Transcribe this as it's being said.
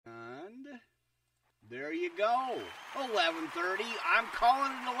There you go. 11:30. I'm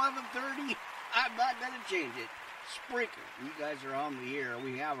calling it 11:30. I'm not going to change it. Spreaker, you guys are on the air.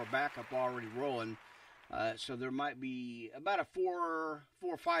 We have our backup already rolling. So there might be about a 4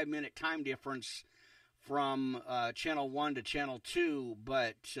 or 5 minute time difference from channel 1 to channel 2,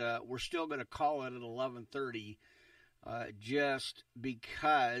 but we're still going to call it at 11:30 just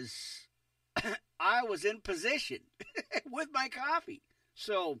because I was in position with my coffee.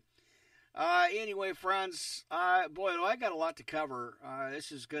 So anyway, friends, boy, I got a lot to cover.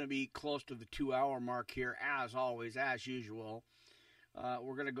 This is going to be close to the 2-hour mark here, as always, as usual.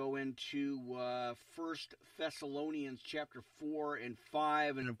 We're going to go into 1 Thessalonians chapter 4 and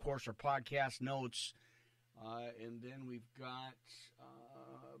 5, and of course our podcast notes. And then we've got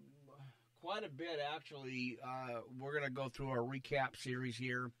quite a bit, actually. We're going to go through our recap series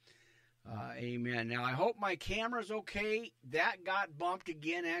here. Amen. Now, I hope my camera's okay. That got bumped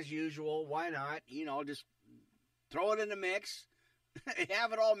again, as usual. Why not? Just throw it in the mix.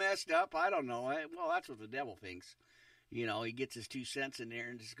 Have it all messed up. I don't know. Well, that's what the devil thinks. He gets his 2 cents in there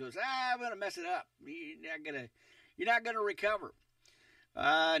and just goes, I'm going to mess it up. You're not going to recover.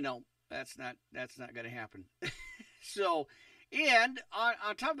 No, that's not going to happen. So, and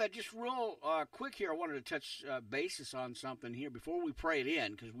on top of that, just real quick here, I wanted to touch basis on something here before we pray it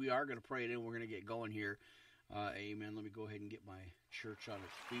in, because we are going to pray it in. We're going to get going here. Amen. Let me go ahead and get my church on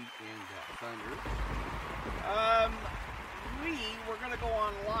its feet and thunder. We were going to go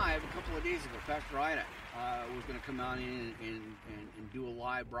on live a couple of days ago. Pastor Ina was going to come on in and do a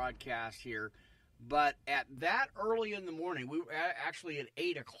live broadcast here. But at that early in the morning, we were actually at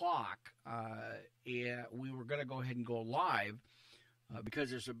 8 o'clock, and we were going to go ahead and go live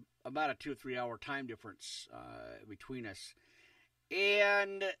because there's about a 2 or 3 hour time difference between us.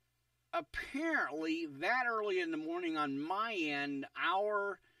 And apparently that early in the morning on my end,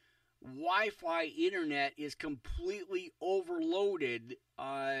 our Wi-Fi internet is completely overloaded,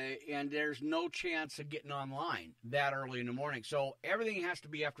 and there's no chance of getting online that early in the morning. So everything has to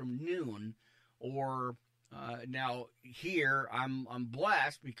be after noon. Or now here I'm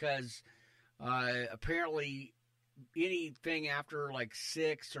blessed because apparently anything after like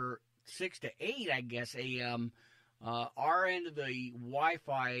 6 to 8, I guess, a.m., our end of the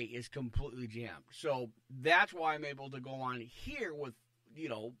Wi-Fi is completely jammed. So that's why I'm able to go on here with,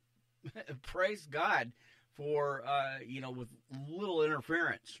 praise God for, with little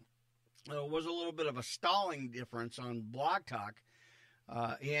interference. There was a little bit of a stalling difference on Blog Talk.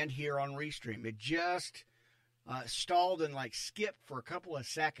 And here on Restream. It just stalled and skipped for a couple of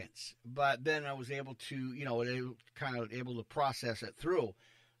seconds, but then I was able to, able to process it through,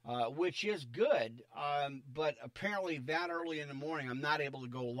 which is good. But apparently that early in the morning, I'm not able to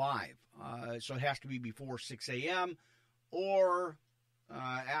go live. So it has to be before 6 a.m. or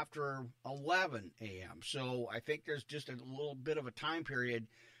after 11 a.m. So I think there's just a little bit of a time period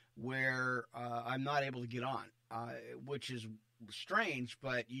where I'm not able to get on, which is strange,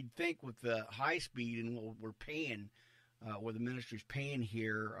 but you'd think with the high speed and what we're paying, what the ministry's paying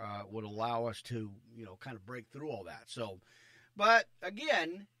here, would allow us to, kind of break through all that. So, but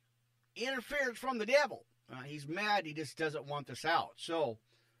again, interference from the devil. He's mad. He just doesn't want this out. So,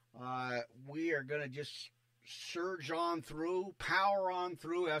 we are going to just surge on through, power on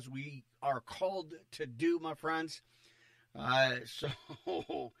through as we are called to do, my friends. That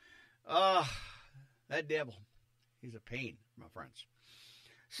devil. He's a pain, my friends.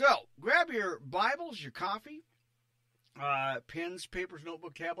 So, grab your Bibles, your coffee, pens, papers,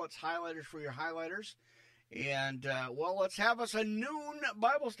 notebook, tablets, highlighters for your highlighters. And, let's have us a noon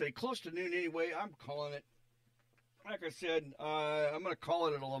Bible study. Close to noon anyway. I'm calling it. Like I said, I'm going to call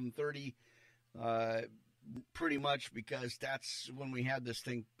it at 11:30 pretty much because that's when we had this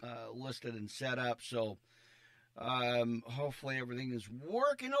thing listed and set up. So, hopefully everything is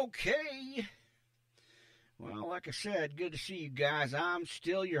working okay. Well, like I said, good to see you guys. I'm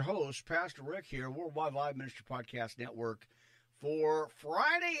still your host, Pastor Rick here, Worldwide Live Ministry Podcast Network, for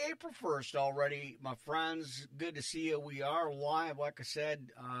Friday, April 1st already. My friends, good to see you. We are live, like I said,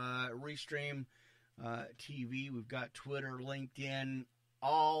 Restream TV. We've got Twitter, LinkedIn,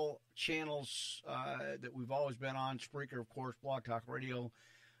 all channels that we've always been on. Spreaker, of course, Blog Talk Radio,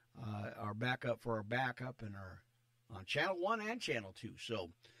 our backup for our backup, and on Channel 1 and Channel 2.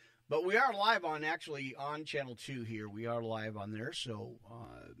 So, but we are live on Channel 2 here. We are live on there, so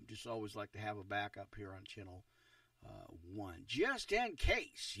just always like to have a backup here on Channel 1. Just in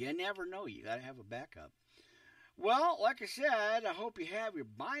case. You never know. You got to have a backup. Well, like I said, I hope you have your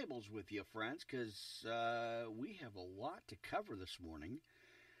Bibles with you, friends, because we have a lot to cover this morning.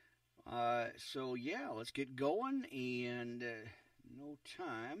 So, yeah, let's get going, and no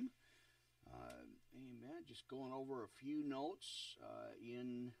time Amen. Just going over a few notes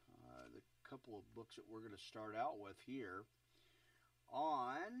in the couple of books that we're going to start out with here.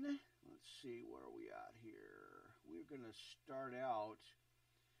 Let's see, where are we at here? We're going to start out,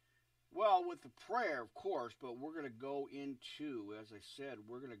 well, with the prayer, of course, but we're going to go into, as I said,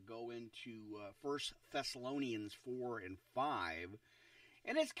 we're going to go into 1 Thessalonians 4 and 5.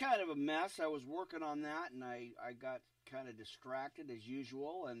 And it's kind of a mess. I was working on that, and I got kind of distracted as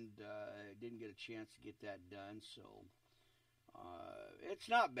usual, and didn't get a chance to get that done. So it's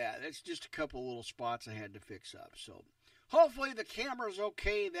not bad. It's just a couple little spots I had to fix up. So hopefully the camera's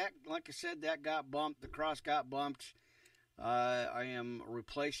okay. That, like I said, that got bumped. The cross got bumped. I am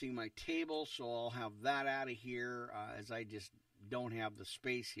replacing my table, so I'll have that out of here, as I just don't have the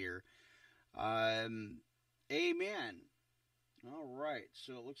space here. Amen. All right,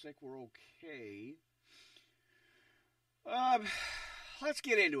 so it looks like we're okay. Let's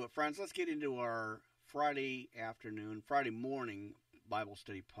get into it, friends. Let's get into our Friday morning Bible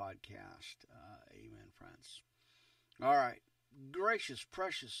study podcast. Amen, friends. All right. Gracious,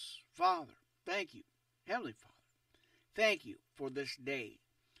 precious Father, thank you. Heavenly Father, thank you for this day,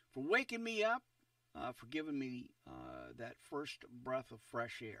 for waking me up, for giving me that first breath of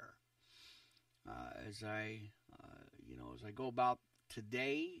fresh air. As I go about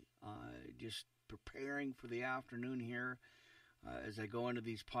today, just preparing for the afternoon here, as I go into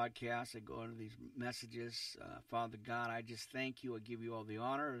these podcasts, I go into these messages. Father God, I just thank you. I give you all the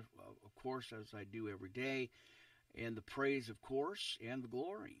honor, of course, as I do every day, and the praise, of course, and the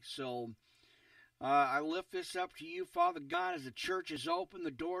glory. So I lift this up to you, Father God, as the church is open,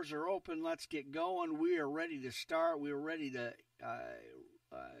 the doors are open. Let's get going. We are ready to start. We are ready to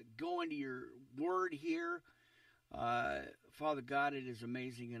go into your word here. Father God, it is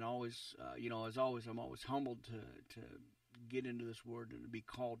amazing, and always, as always, I'm always humbled to get into this word and to be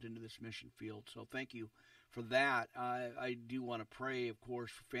called into this mission field. So thank you for that. I do want to pray, of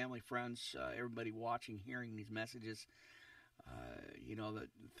course, for family, friends, everybody watching, hearing these messages. That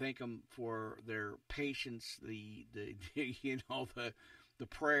thank them for their patience, the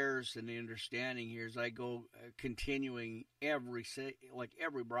prayers and the understanding here as I go continuing every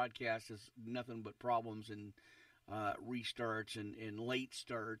broadcast is nothing but problems and restarts and late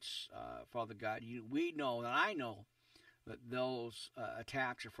starts. Father God, we know, and I know, that those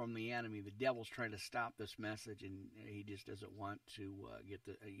attacks are from the enemy. The devil's trying to stop this message, and he just doesn't want to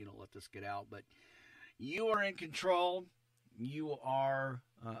let this get out. But you are in control. You are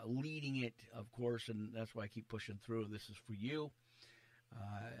leading it, of course, and that's why I keep pushing through. This is for you.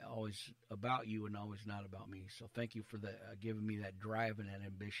 Always about you and always not about me. So thank you for giving me that drive and that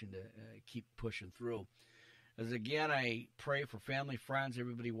ambition to keep pushing through. As again, I pray for family, friends,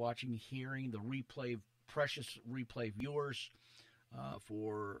 everybody watching, hearing, the precious replay viewers,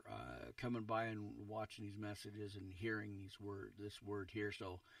 for coming by and watching these messages and hearing this word here.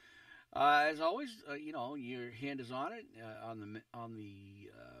 So as always, your hand is on it, on the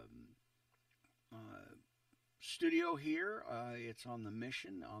studio here. It's on the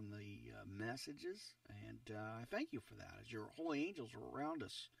mission, on the messages, and I thank you for that. As your holy angels are around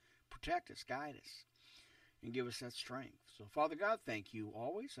us, protect us, guide us, and give us that strength. So, Father God, thank you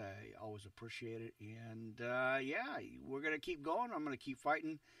always. I always appreciate it. And, we're going to keep going. I'm going to keep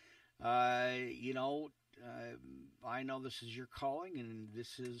fighting. I know this is your calling, and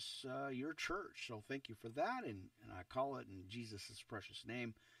this is your church. So thank you for that, and I call it in Jesus' precious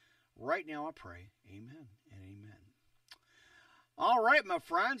name. Right now I pray, amen and amen. All right, my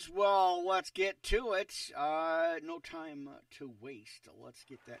friends. Well, let's get to it. No time to waste. Let's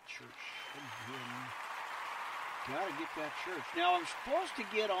get that church again. Got to get that church. Now, I'm supposed to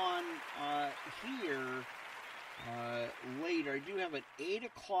get on here later. I do have an 8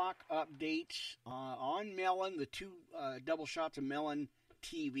 o'clock update on Melon, the two double shots of Melon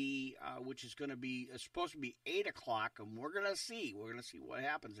TV, which is going to be supposed to be 8 o'clock, and we're going to see. We're going to see what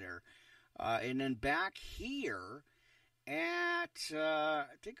happens there. And then back here at, I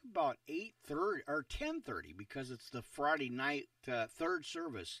think about 8:30 or 10:30, because it's the Friday night third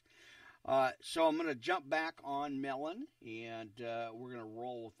service. So I'm going to jump back on Melon, and we're going to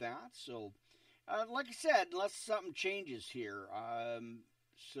roll with that. So, like I said, unless something changes here,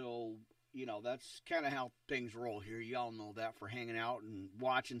 that's kind of how things roll here. Y'all know that for hanging out and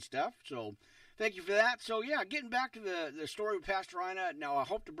watching stuff. So thank you for that. So, yeah, getting back to the story with Pastor Ina. Now, I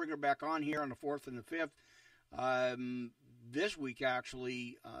hope to bring her back on here on the 4th and the 5th this week,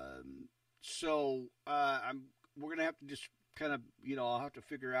 actually. We're going to have to just kind of, I'll have to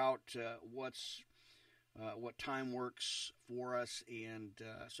figure out what time works for us. And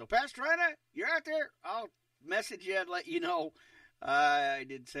so, Pastor Ina, you're out there. I'll message you and let you know I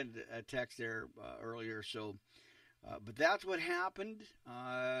did send a text there earlier, so but that's what happened.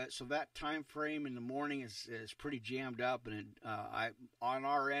 So that time frame in the morning is pretty jammed up, and on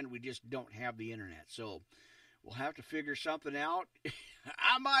our end we just don't have the internet, so we'll have to figure something out.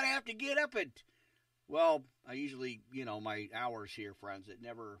 I might have to get up at, well, I usually, my hours here, friends. It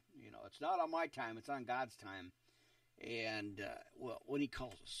never, it's not on my time, it's on God's time, and well, when He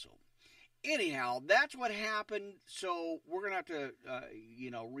calls us. So anyhow, that's what happened. So we're gonna have to,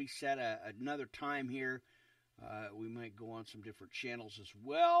 reset another time here. We might go on some different channels as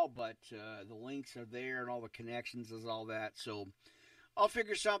well, but the links are there and all the connections is all that. So I'll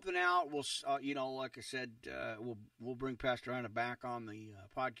figure something out. We'll, like I said, we'll bring Pastor Anna back on the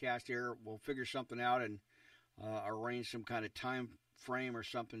podcast here. We'll figure something out and arrange some kind of time frame or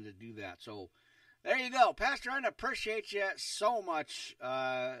something to do that. So there you go, Pastor Anna. Appreciate you so much,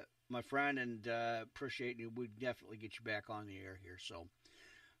 my friend, and appreciate you. We definitely get you back on the air here. So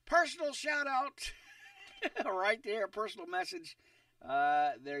personal shout out. Right there, personal message.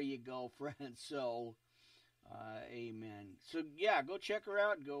 There you go, friends. So, amen. So, yeah, go check her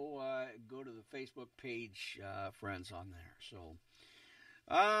out. Go to the Facebook page, friends, on there. So,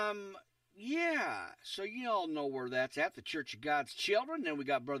 yeah. So, you all know where that's at, the Church of God's Children. Then we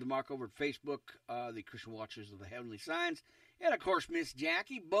got Brother Mark over at Facebook, the Christian Watchers of the Heavenly Signs. And, of course, Miss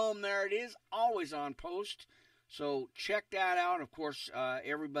Jackie. Boom, there it is. Always on post. So check that out. Of course,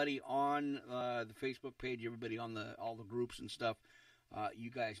 everybody on the Facebook page, everybody on all the groups and stuff,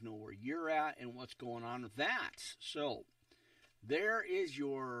 you guys know where you're at and what's going on with that. So there is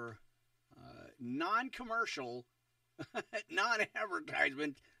your non-commercial,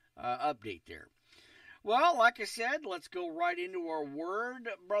 non-advertisement update there. Well, like I said, let's go right into our word,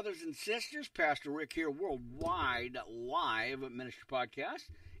 brothers and sisters. Pastor Rick here, Worldwide Live Ministry Podcast.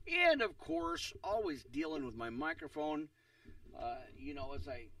 And, of course, always dealing with my microphone. As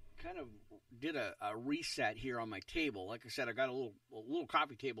I kind of did a reset here on my table. Like I said, I got a little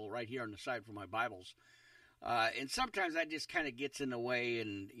coffee table right here on the side for my Bibles. And sometimes that just kind of gets in the way,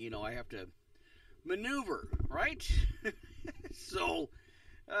 and, I have to maneuver, right? So,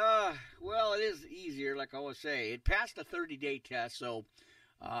 well, it is easier, like I always say. It passed a 30-day test, so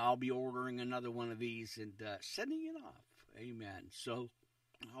I'll be ordering another one of these and sending it off. Amen. So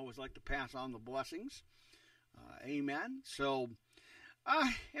I always like to pass on the blessings. Amen. So,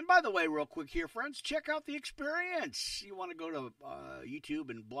 and by the way, real quick here, friends, check out The Experience. You want to go to YouTube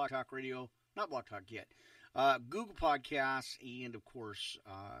and Blog Talk Radio, not Blog Talk yet, Google Podcasts, and, of course,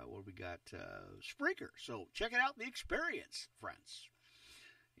 what we got, Spreaker. So check it out, The Experience, friends.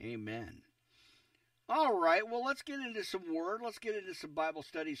 Amen. All right, well, let's get into some word. Let's get into some Bible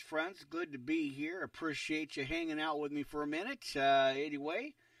studies, friends. Good to be here. Appreciate you hanging out with me for a minute.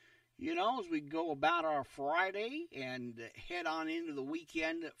 Anyway, as we go about our Friday and head on into the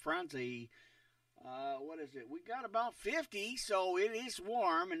weekend, friends, what is it? We got about 50, so it is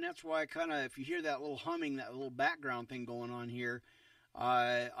warm, and that's why if you hear that little humming, that little background thing going on here,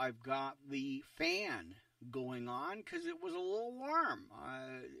 I've got the fan going on because it was a little warm.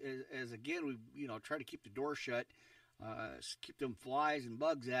 As again, we try to keep the door shut, keep them flies and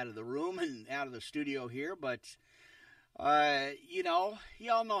bugs out of the room and out of the studio here. But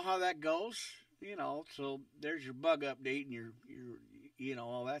y'all know how that goes. So there's your bug update and your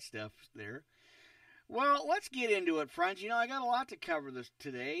all that stuff there. Well, let's get into it, friends. I got a lot to cover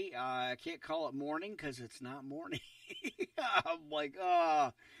today. I can't call it morning because it's not morning. I'm like,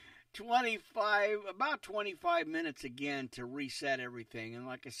 about 25 minutes again to reset everything. And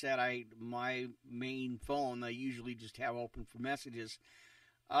like I said, my main phone, I usually just have open for messages,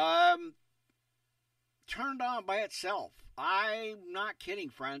 turned on by itself. I'm not kidding,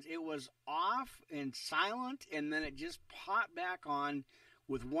 friends. It was off and silent, and then it just popped back on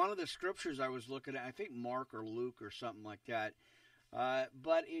with one of the scriptures I was looking at. I think Mark or Luke or something like that.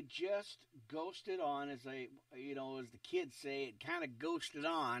 But it just ghosted on, as the kids say, it kind of ghosted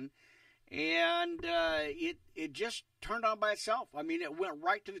on, and it just turned on by itself. I mean, it went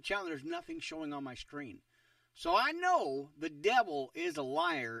right to the channel. There's nothing showing on my screen. So I know the devil is a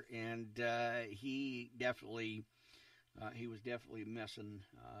liar, and he was definitely messing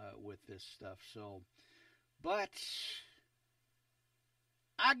with this stuff. So, but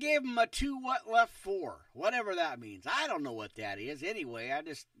I gave him a 2 what left 4, whatever that means. I don't know what that is. Anyway, I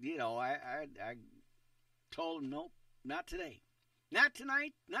just, I told him, nope, not today. Not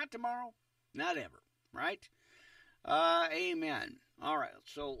tonight, not tomorrow, not ever, right? Amen. All right,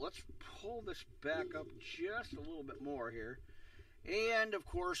 so let's pull this back up just a little bit more here. And, of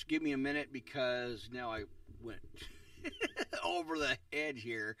course, give me a minute because now I went over the edge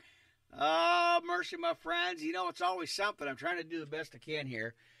here. Oh, mercy, my friends. You know, it's always something. I'm trying to do the best I can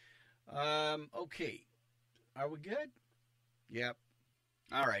here. Okay. Are we good? Yep.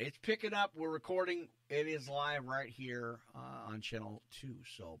 All right. It's picking up. We're recording. It is live right here on Channel 2.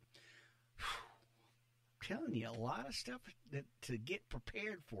 So, I'm telling you, a lot of stuff to get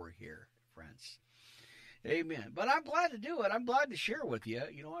prepared for here, friends. Amen. But I'm glad to do it. I'm glad to share with you.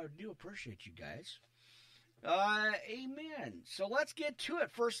 You know, I do appreciate you guys. Amen. So let's get to it.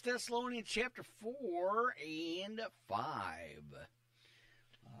 1 Thessalonians chapter 4 and 5.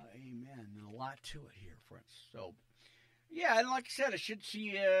 Amen. A lot to it here, friends. So, yeah, and like I said, I should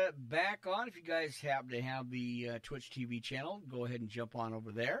see you back on. If you guys happen to have the Twitch TV channel, go ahead and jump on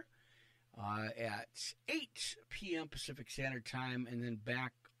over there at 8 p.m. Pacific Standard Time, and then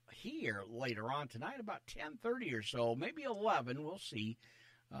back here later on tonight about 10:30 or so, maybe 11. We'll see.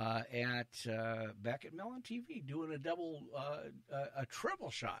 Back at Melon TV, doing a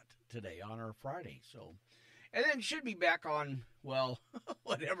triple shot today on our Friday. So, and then should be back on, well,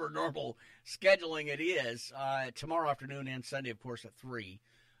 whatever normal scheduling it is, tomorrow afternoon and Sunday, of course, at 3,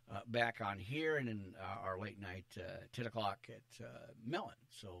 back on here, and then our late night, 10 o'clock at Melon.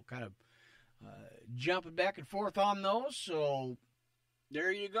 So kind of jumping back and forth on those. So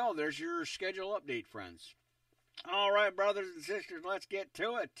there you go. There's your schedule update, friends. All right, brothers and sisters, let's get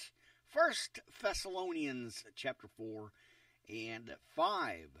to it. 1 Thessalonians chapter 4 and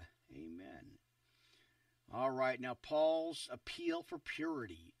 5. Amen. All right, now Paul's appeal for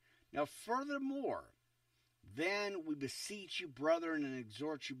purity. Now, furthermore, then we beseech you, brethren, and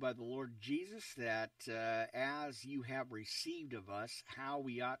exhort you by the Lord Jesus, that as you have received of us, how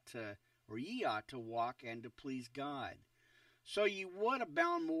we ought to, or ye ought to walk and to please God. So ye would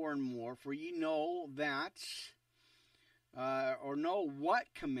abound more and more, for ye know that... or know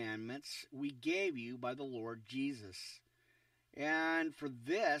what commandments we gave you by the Lord Jesus. And for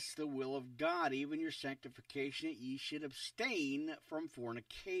this the will of God, even your sanctification, that ye should abstain from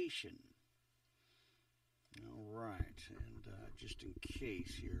fornication. All right, and just in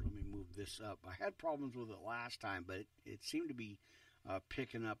case here, let me move this up. I had problems with it last time, but it seemed to be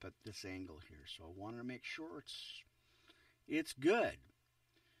picking up at this angle here, so I wanted to make sure it's good.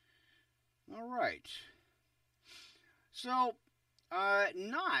 All right. So,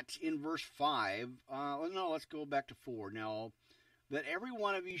 not in verse 5. No, let's go back to 4. Now, that every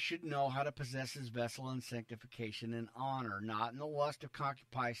one of you should know how to possess his vessel in sanctification and honor, not in the lust of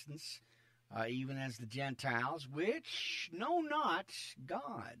concupiscence, even as the Gentiles, which know not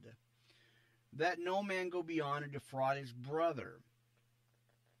God, that no man go beyond and defraud his brother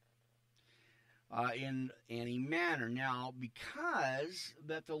in any manner. Now, because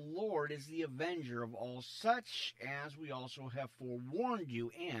that the Lord is the avenger of all such, as we also have forewarned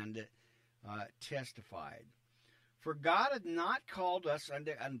you and testified. For God hath not called us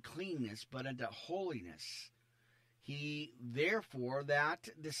unto uncleanness, but unto holiness. He therefore that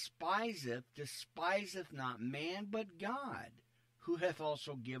despiseth not man, but God, who hath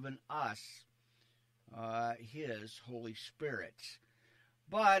also given us his Holy Spirit.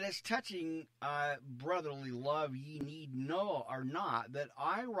 But as touching brotherly love, ye need know or not that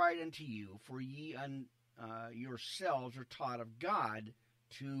I write unto you, for ye yourselves are taught of God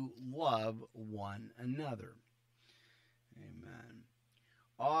to love one another. Amen.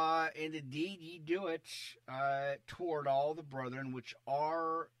 And indeed ye do it toward all the brethren which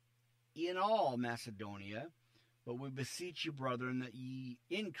are in all Macedonia. But we beseech you, brethren, that ye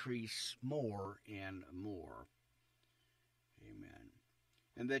increase more and more. Amen.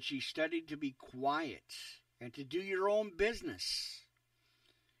 And that ye study to be quiet, and to do your own business,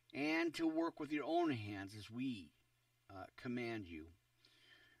 and to work with your own hands as we command you,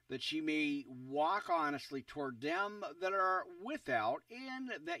 that ye may walk honestly toward them that are without, and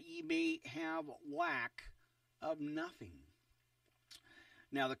that ye may have lack of nothing.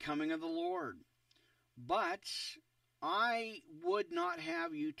 Now the coming of the Lord. But I would not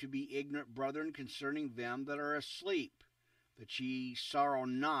have you to be ignorant, brethren, concerning them that are asleep, that ye sorrow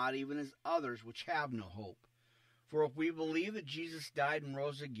not, even as others which have no hope. For if we believe that Jesus died and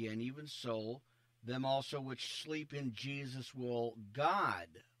rose again, even so, them also which sleep in Jesus will God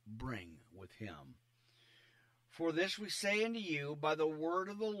bring with him. For this we say unto you by the word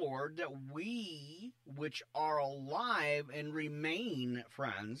of the Lord, that we which are alive and remain,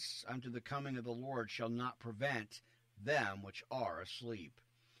 friends, unto the coming of the Lord, shall not prevent them which are asleep.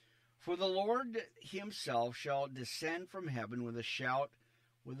 For the Lord himself shall descend from heaven with a shout,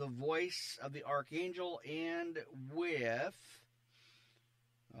 with the voice of the archangel, and with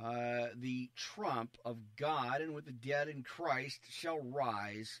the trump of God, and with the dead in Christ shall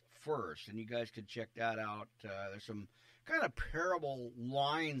rise first. And you guys can check that out. There's some kind of parable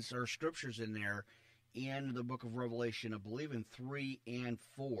lines or scriptures in there in the book of Revelation, I believe in 3 and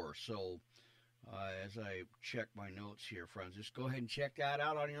 4. So as I check my notes here, friends, just go ahead and check that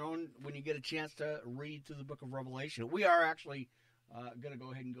out on your own when you get a chance to read through the book of Revelation. We are actually going to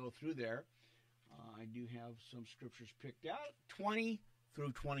go ahead and go through there. I do have some scriptures picked out, 20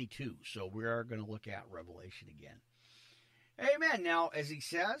 through 22. So we are going to look at Revelation again. Amen. Now, as he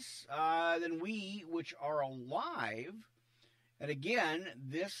says, then we which are alive, and again,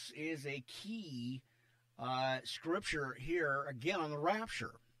 this is a key scripture here, again, on the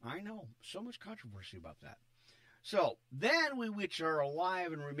rapture. I know, so much controversy about that. So, then we which are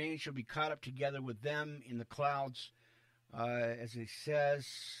alive and remain shall be caught up together with them in the clouds, as he says,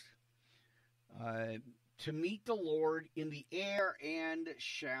 to meet the Lord in the air, and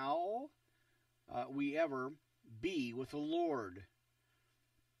shall we ever be with the Lord.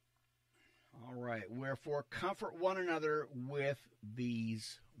 All right. Wherefore, comfort one another with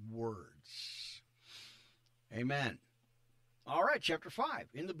these words. Amen. All right, chapter 5,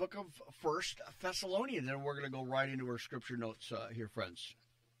 in the book of 1 Thessalonians, and we're going to go right into our scripture notes here, friends.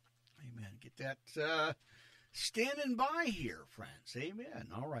 Amen. Get that standing by here, friends. Amen.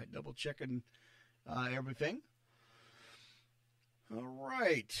 All right, double checking everything. All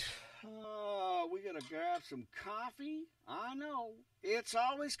right. We're going to grab some coffee. I know. It's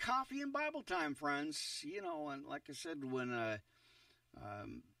always coffee and Bible time, friends. You know, and like I said, when, I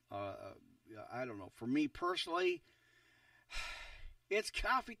don't know, for me personally, it's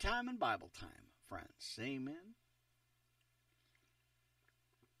coffee time and Bible time, friends. Amen.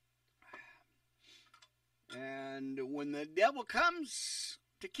 And when the devil comes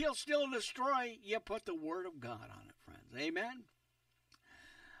to kill, steal, and destroy, you put the word of God on it, friends. Amen.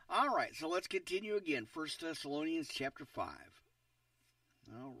 All right, so let's continue again. 1 Thessalonians chapter 5.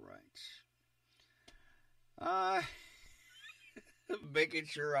 All right. Making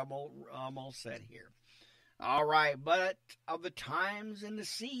sure I'm all set here. All right, but of the times and the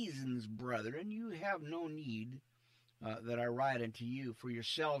seasons, brethren, you have no need that I write unto you, for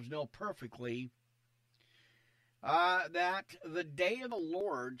yourselves know perfectly that the day of the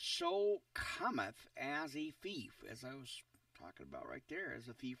Lord so cometh as a thief, as I was talking about right there, as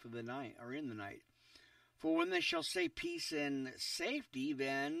a thief of the night, or in the night. For when they shall say peace and safety,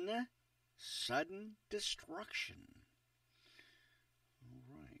 then sudden destruction. All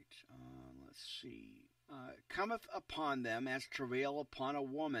right, let's see. Cometh upon them as travail upon a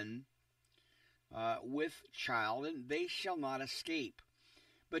woman with child, and they shall not escape.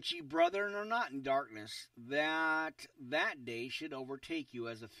 But ye, brethren, are not in darkness, that day should overtake you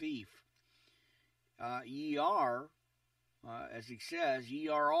as a thief. Ye are, as he says, ye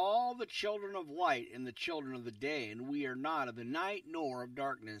are all the children of light and the children of the day, and we are not of the night nor of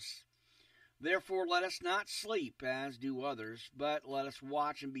darkness. Therefore let us not sleep, as do others, but let us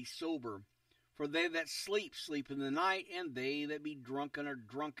watch and be sober. For they that sleep, sleep in the night, and they that be drunken are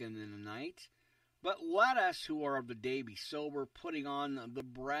drunken in the night. But let us who are of the day be sober, putting on the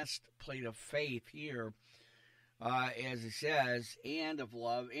breastplate of faith here, as it says, and of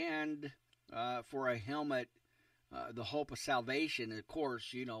love, and for a helmet, the hope of salvation. And of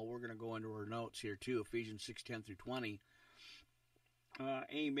course, you know, we're going to go into our notes here too, Ephesians 6:10 through 20.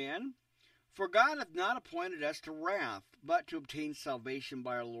 Amen. For God hath not appointed us to wrath, but to obtain salvation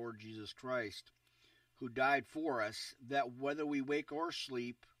by our Lord Jesus Christ, who died for us, that whether we wake or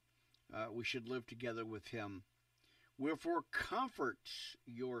sleep, we should live together with him. Wherefore comfort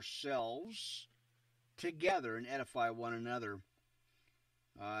yourselves together and edify one another,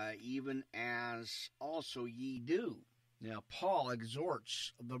 even as also ye do. Now Paul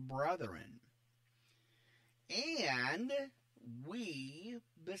exhorts the brethren, and we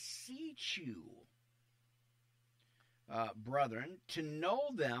beseech you, brethren, to know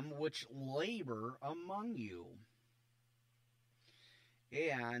them which labor among you,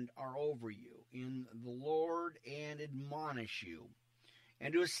 and are over you in the Lord, and admonish you,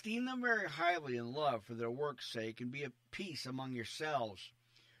 and to esteem them very highly in love for their work's sake, and be at peace among yourselves.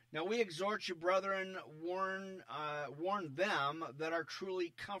 Now we exhort you, brethren, warn them that are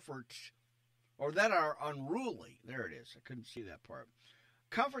truly comfort, or that are unruly. There it is. I couldn't see that part.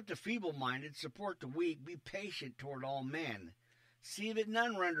 Comfort the feeble-minded, support the weak, be patient toward all men. See that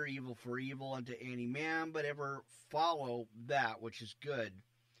none render evil for evil unto any man, but ever follow that which is good,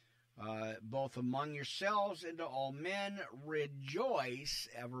 both among yourselves and to all men. Rejoice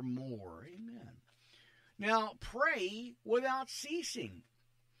evermore. Amen. Now pray without ceasing.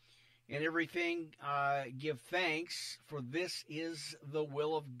 In everything give thanks, for this is the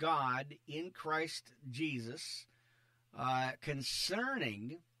will of God in Christ Jesus,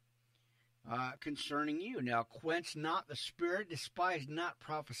 concerning concerning you. Now, quench not the spirit, despise not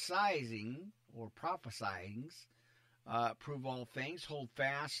prophesying or prophesyings. Prove all things, hold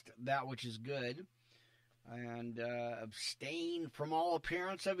fast that which is good, and abstain from all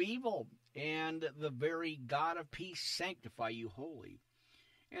appearance of evil, and the very God of peace sanctify you wholly.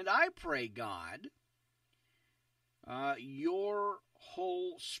 And I pray, God, your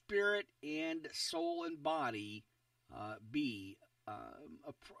whole spirit and soul and body be,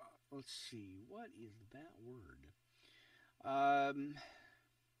 let's see, what is that word?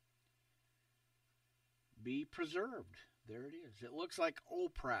 Be preserved. There it is. It looks like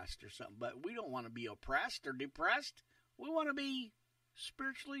oppressed or something, but we don't want to be oppressed or depressed. We want to be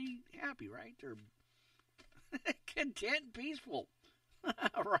spiritually happy, right? Or content and peaceful.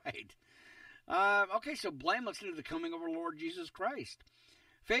 Right. Okay, so blameless into the coming of our Lord Jesus Christ.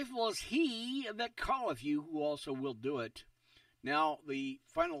 Faithful is he that calleth you, who also will do it. Now, the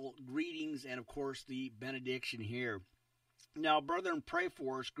final greetings and, of course, the benediction here. Now, brethren, pray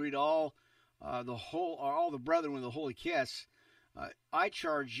for us. Greet all the brethren with a holy kiss. I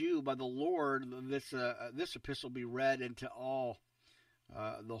charge you by the Lord, this epistle be read unto all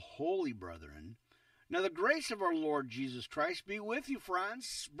the holy brethren. Now the grace of our Lord Jesus Christ be with you,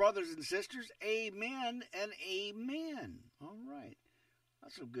 friends, brothers and sisters. Amen and amen. All right.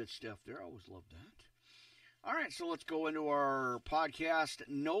 That's some good stuff there. I always love that. All right, so let's go into our podcast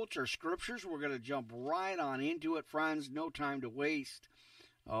notes or scriptures. We're going to jump right on into it, friends. No time to waste.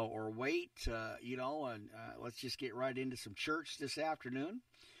 Or wait, and let's just get right into some church this afternoon.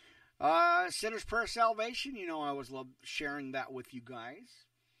 Sinner's Prayer Salvation, I always love sharing that with you guys.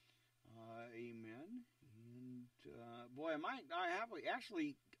 Amen. And, boy,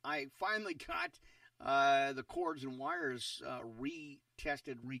 I finally got the cords and wires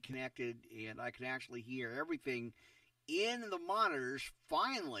retested, reconnected, and I can actually hear everything in the monitors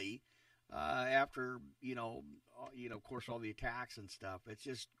finally after, of course, all the attacks and stuff. It's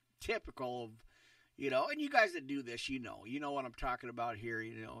just typical of, and you guys that do this, you know what I'm talking about here.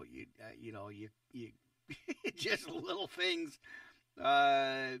 You just little things,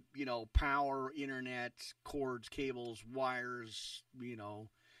 power, internet, cords, cables, wires, we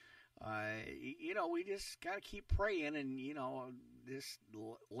just got to keep praying and, just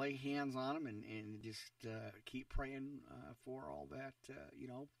lay hands on them and just keep praying for all that,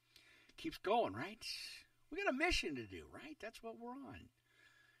 keeps going, right? We got a mission to do, right? That's what we're on.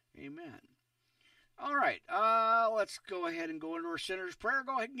 Amen. All right, let's go ahead and go into our Sinner's Prayer.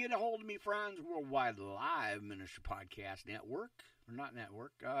 Go ahead and get a hold of me, friends. Worldwide Live Ministry Podcast Network. Or not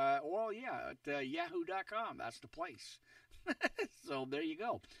network. At yahoo.com. That's the place. So there you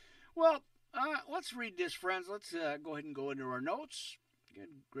go. Well, let's read this, friends. Let's go ahead and go into our notes.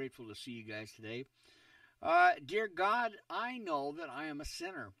 Good, grateful to see you guys today. Dear God, I know that I am a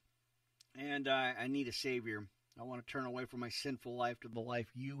sinner. And I need a Savior. I want to turn away from my sinful life to the life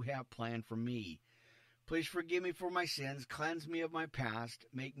you have planned for me. Please forgive me for my sins. Cleanse me of my past.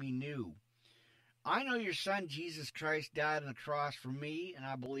 Make me new. I know your Son, Jesus Christ, died on the cross for me, and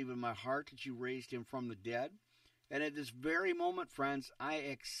I believe in my heart that you raised him from the dead. And at this very moment, friends, I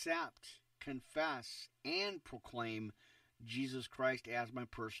accept, confess, and proclaim Jesus Christ as my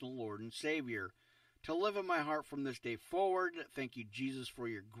personal Lord and Savior. To live in my heart from this day forward, thank you, Jesus, for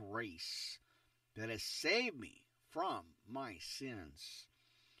your grace that has saved me from my sins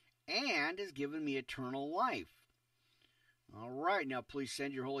and has given me eternal life. All right, now please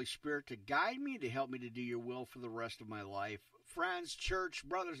send your Holy Spirit to guide me, to help me to do your will for the rest of my life. Friends, church,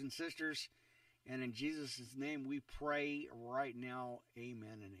 brothers and sisters, and in Jesus' name we pray right now,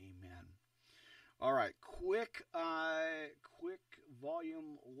 amen and amen. All right, quick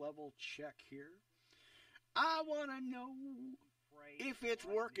volume level check here. I want to know if it's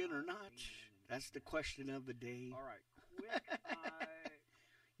working or not. That's the question of the day. All right. Quick.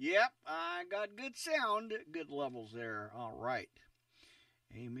 Yep, I got good sound, good levels there. All right.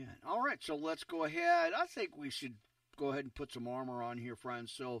 Amen. All right, so let's go ahead. I think we should go ahead and put some armor on here,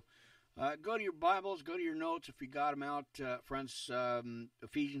 friends. So go to your Bibles, go to your notes if you got them out, friends.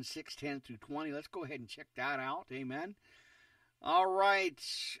 Ephesians 6:10 through 20. Let's go ahead and check that out. Amen. All right.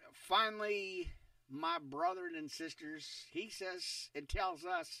 Finally, my brethren and sisters, he says and tells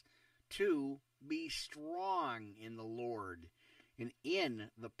us to be strong in the Lord and in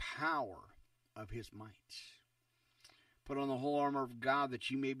the power of his might. Put on the whole armor of God that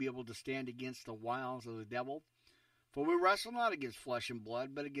you may be able to stand against the wiles of the devil. For we wrestle not against flesh and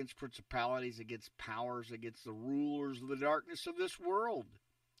blood, but against principalities, against powers, against the rulers of the darkness of this world,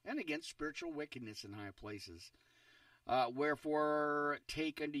 and against spiritual wickedness in high places. Wherefore,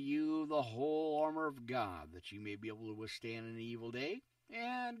 take unto you the whole armor of God, that you may be able to withstand in the evil day,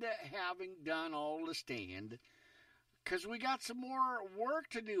 and having done all to stand, because we got some more work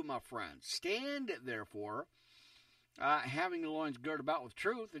to do, my friends. Stand, therefore, having the loins girded about with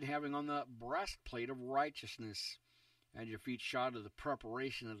truth, and having on the breastplate of righteousness, and your feet shod of the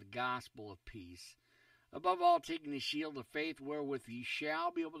preparation of the gospel of peace. Above all, taking the shield of faith, wherewith ye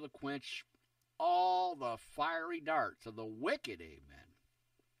shall be able to quench all the fiery darts of the wicked. Amen.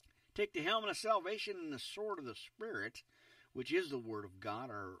 Take the helmet of salvation and the sword of the Spirit, which is the Word of God,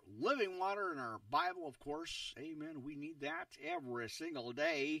 our living water, and our Bible, of course. Amen. We need that every single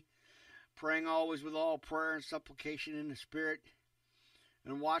day. Praying always with all prayer and supplication in the Spirit,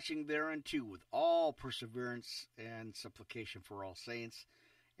 and watching thereunto with all perseverance and supplication for all saints.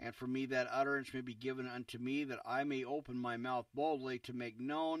 And for me that utterance may be given unto me, that I may open my mouth boldly to make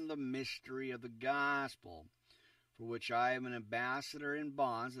known the mystery of the gospel, for which I am an ambassador in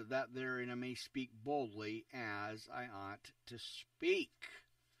bonds, that therein I may speak boldly as I ought to speak.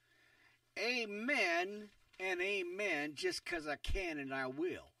 Amen and amen, just because I can and I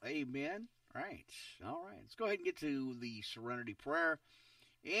will. Amen. All right. Let's go ahead and get to the Serenity Prayer.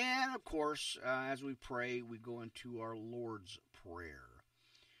 And, of course, as we pray, we go into our Lord's Prayer.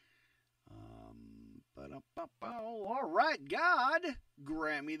 All right, God,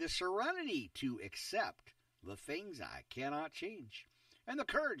 grant me the serenity to accept the things I cannot change, and the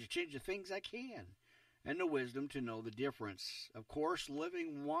courage to change the things I can, and the wisdom to know the difference. Of course,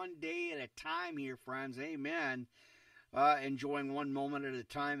 living one day at a time here, friends, amen. Enjoying one moment at a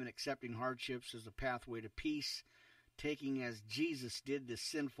time and accepting hardships as a pathway to peace, taking as Jesus did the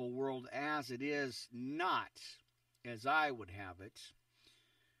sinful world as it is, not as I would have it.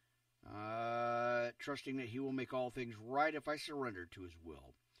 Trusting that he will make all things right if I surrender to his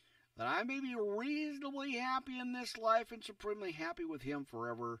will, that I may be reasonably happy in this life and supremely happy with him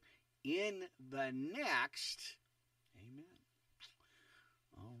forever in the next. Amen.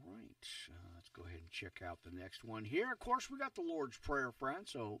 All right, let's go ahead and check out the next one here. Of course, we got the Lord's Prayer,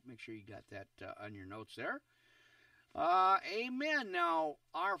 friends, so make sure you got that on your notes there. Amen. Now,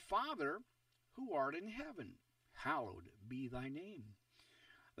 our Father, who art in heaven, hallowed be thy name.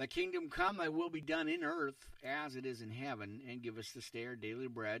 Thy kingdom come, thy will be done in earth as it is in heaven, and give us this day our daily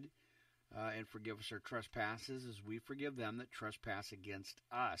bread, and forgive us our trespasses as we forgive them that trespass against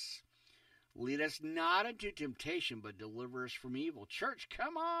us. Lead us not into temptation, but deliver us from evil. Church,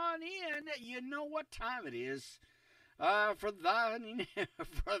 come on in. You know what time it is. For thine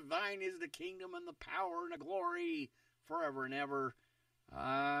is the kingdom and the power and the glory forever and ever.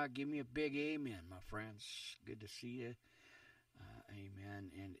 Give me a big amen, my friends. Good to see you.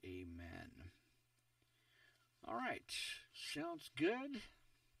 Amen and amen. All right. Sounds good.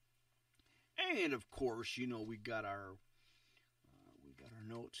 And, of course, you know, we got our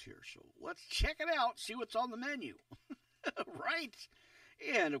notes here. So let's check it out, see what's on the menu. Right?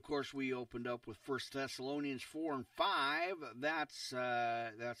 And, of course, we opened up with 1 Thessalonians 4 and 5. That's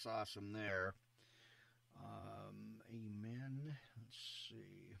awesome there. Amen. Let's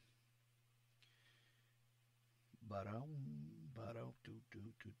see.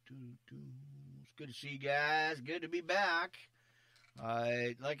 It's good to see you guys. Good to be back.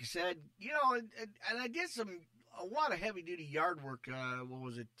 Like I said, you know, and I did a lot of heavy duty yard work.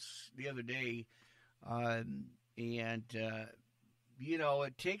 The other day, you know,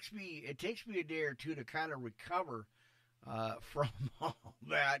 it takes me a day or two to kind of recover from all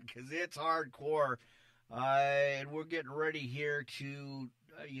that, because it's hardcore. And we're getting ready here to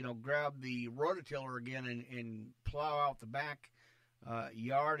grab the rototiller again and plow out the back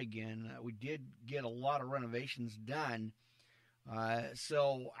yard again. We did get a lot of renovations done.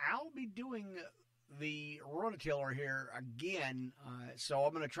 So I'll be doing the rototiller here again. So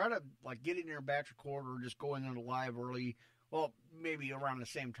I'm going to try to get in there and batch record, or just go in there live early. Well, maybe around the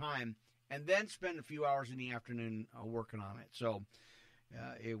same time, and then spend a few hours in the afternoon working on it. So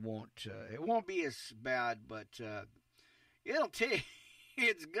it won't be as bad, but it'll take.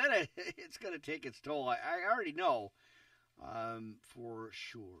 It's gonna take its toll. I already know, for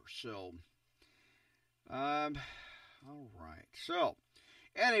sure. So, all right. So,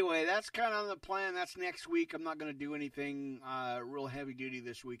 anyway, that's kind of the plan. That's next week. I'm not going to do anything real heavy duty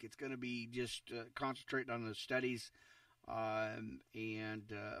this week. It's going to be just concentrating on the studies,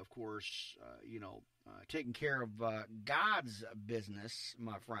 and of course, taking care of God's business,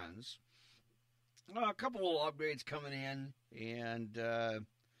 my friends. A couple of upgrades coming in, and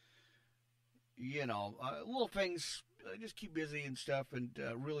little things. Just keep busy and stuff, and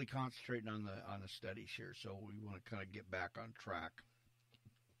really concentrating on the studies here. So we want to kind of get back on track.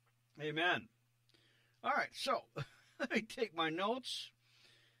 Amen. All right, so let me take my notes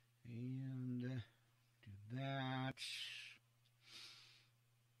and do that.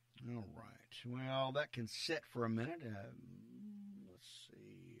 All right. Well, that can sit for a minute. Let's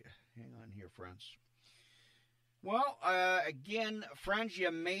see. Hang on here, friends. Well, again, friends, you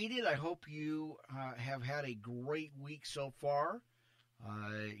made it. I hope you have had a great week so far.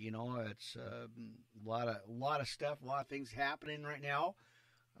 It's a lot of stuff, a lot of things happening right now.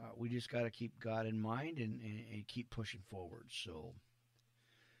 We just got to keep God in mind and keep pushing forward. So,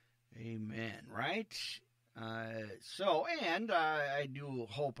 amen, right? I do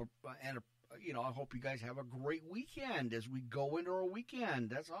hope, I hope you guys have a great weekend as we go into our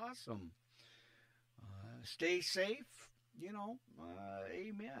weekend. That's awesome. Stay safe,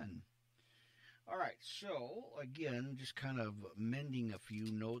 amen. All right, so again, just kind of mending a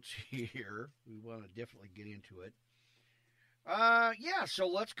few notes here. We want to definitely get into it. So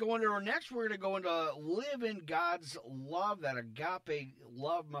let's go into our next. We're going to go into live in God's love, that agape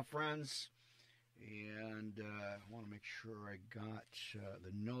love, my friends. And I want to make sure I got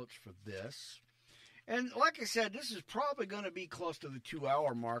the notes for this. And like I said, this is probably going to be close to the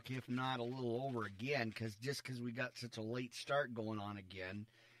 2-hour mark, if not a little over again, because we got such a late start going on again.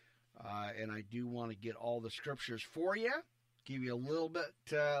 And I do want to get all the scriptures for you, give you a little bit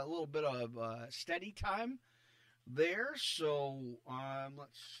of study time there. So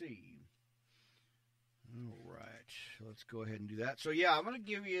let's see. All right, let's go ahead and do that. So yeah, I'm going to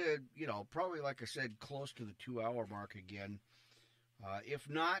give you, probably like I said, close to the 2-hour mark again, if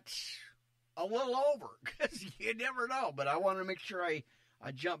not a little over, because you never know. But I want to make sure I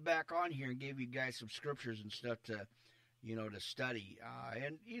jump back on here and give you guys some scriptures and stuff to study,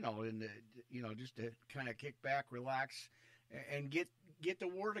 just to kind of kick back, relax, and get the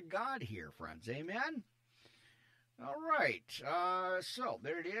Word of God here, friends. Amen. All right. So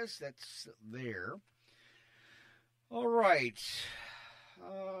there it is. That's there. All right.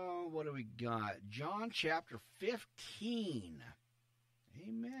 What do we got? John chapter 15.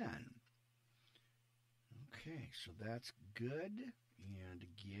 Amen. Okay, so that's good. And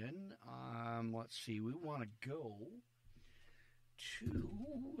again, let's see. We want to go to,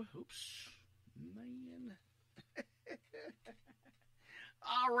 man.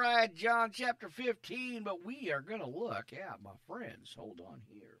 All right, John chapter 15, but we are going to look at, my friends, hold on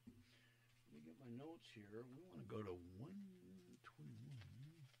here. Let me get my notes here. We want to go to 121.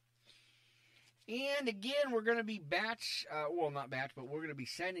 And again, we're going to be we're going to be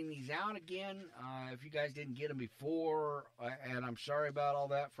sending these out again. If you guys didn't get them before, and I'm sorry about all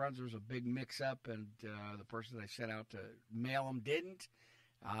that, friends, there was a big mix-up, and the person that I sent out to mail them didn't.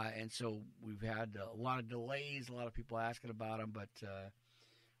 And so we've had a lot of delays, a lot of people asking about them, but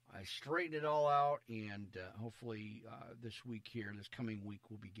I straightened it all out, and hopefully this coming week,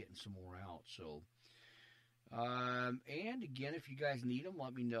 we'll be getting some more out. So, and again, if you guys need them,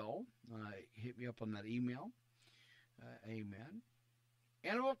 let me know. Hit me up on that email. Amen.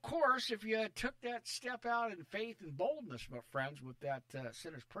 And of course, if you took that step out in faith and boldness, my friends, with that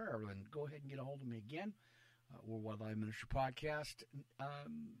sinner's prayer, then go ahead and get a hold of me again. Worldwide Live Ministry Podcast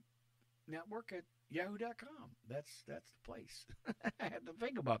Network at yahoo.com. That's the place. I had to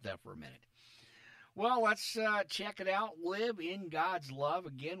think about that for a minute. Well, let's check it out. Live in God's love.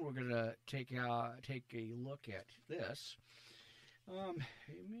 Again, we're going to take a look at this.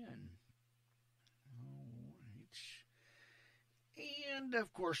 Amen. And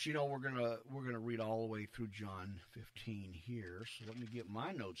of course, we're gonna read all the way through John 15 here. So let me get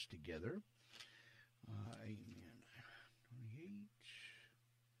my notes together. Amen.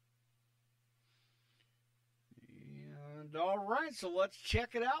 28. And all right, so let's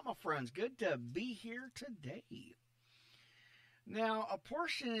check it out, my friends. Good to be here today. Now, a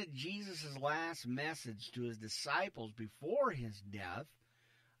portion of Jesus' last message to his disciples before his death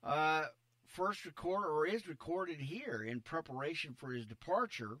is recorded here in preparation for his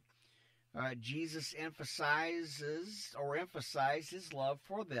departure. Jesus emphasized his love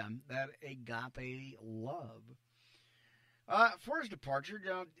for them, that agape love. For his departure,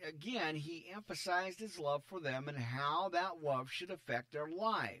 again, he emphasized his love for them and how that love should affect their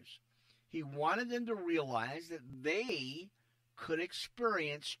lives. He wanted them to realize that they could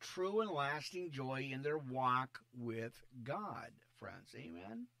experience true and lasting joy in their walk with God, friends.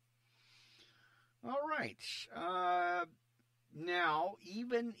 Amen? All right. Now,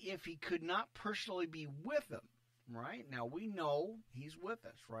 even if he could not personally be with them, right? Now, we know he's with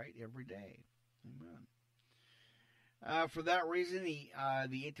us, right, every day. Amen. For that reason,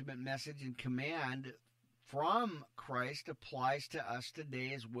 the intimate message and command from Christ applies to us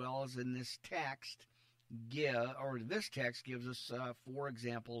today, as well as in this text. This text gives us 4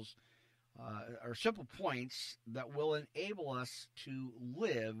 examples or simple points that will enable us to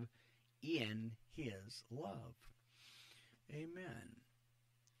live in his love. Amen.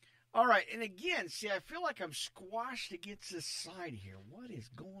 All right, and again, see, I feel like I'm squashed against this side here. What is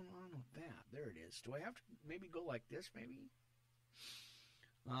going on with that? There it is. Do I have to maybe go like this, maybe?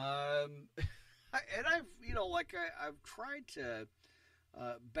 And I've, I've tried to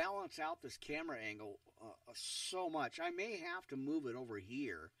balance out this camera angle so much. I may have to move it over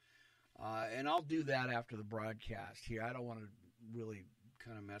here, and I'll do that after the broadcast here. I don't want to really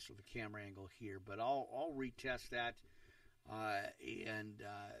kind of mess with the camera angle here, but I'll retest that, and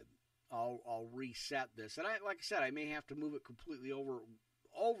I'll reset this. And like I said, I may have to move it completely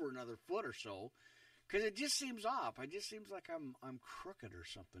over another foot or so, because it just seems off. It just seems like I'm crooked or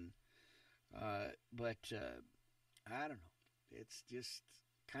something. But I don't know. It's just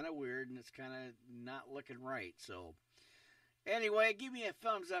kind of weird, and it's kind of not looking right. So anyway, give me a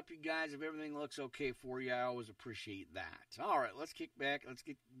thumbs up, you guys, if everything looks okay for you. I always appreciate that. All right, let's kick back. Let's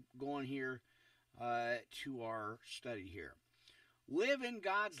get going here to our study here. Live in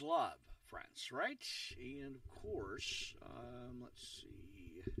God's love, friends, right? And, of course, let's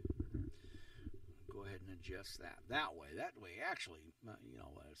see. Go ahead and adjust that way. That way, actually,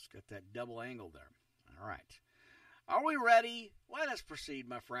 it's got that double angle there. All right. Are we ready? Let us proceed,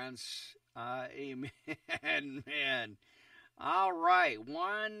 my friends. Amen, man. All right,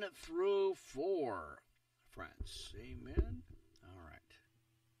 1 through 4, friends. Amen. All right.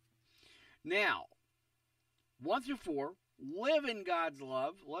 Now, 1 through 4, live in God's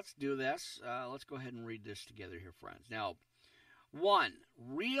love. Let's do this. Let's go ahead and read this together here, friends. Now, 1,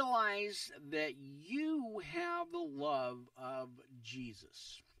 realize that you have the love of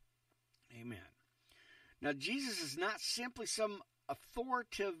Jesus. Amen. Now, Jesus is not simply some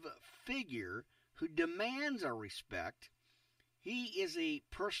authoritative figure who demands our respect. He is a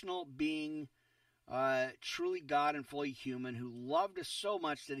personal being, truly God and fully human, who loved us so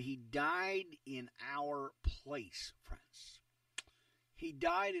much that he died in our place, friends. He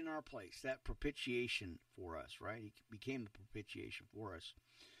died in our place, that propitiation for us, right? He became the propitiation for us.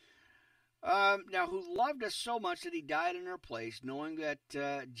 Now, who loved us so much that he died in our place, knowing that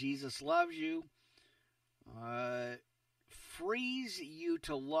Jesus loves you, frees you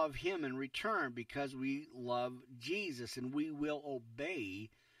to love him in return, because we love Jesus, and we will obey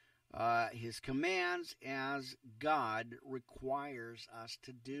his commands as God requires us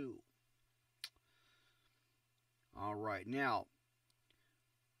to do. All right, now,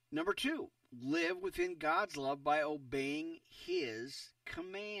 number 2, live within God's love by obeying his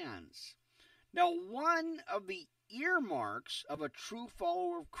commands. Now, one of the earmarks of a true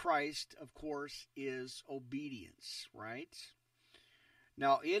follower of Christ, of course, is obedience, right?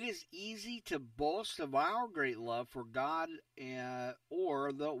 Now, it is easy to boast of our great love for God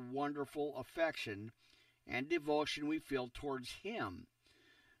or the wonderful affection and devotion we feel towards him.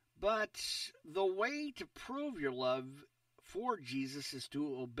 But the way to prove your love for Jesus is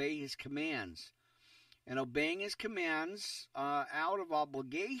to obey his commands. And obeying his commands out of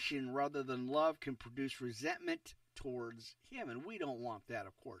obligation rather than love can produce resentment towards him. And we don't want that,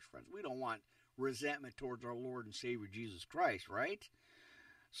 of course, friends. We don't want resentment towards our Lord and Savior Jesus Christ, right?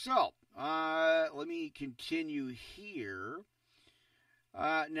 So, let me continue here.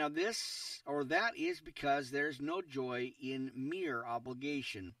 Now that is because there's no joy in mere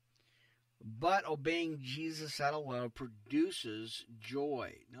obligation. But obeying Jesus out of love produces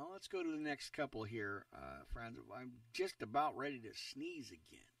joy. Now let's go to the next couple here, friends. I'm just about ready to sneeze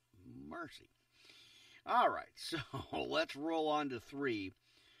again. Mercy. All right, so let's roll on to 3.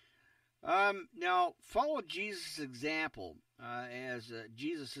 Now, follow Jesus' example, as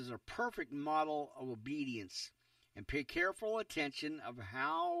Jesus is a perfect model of obedience, and pay careful attention of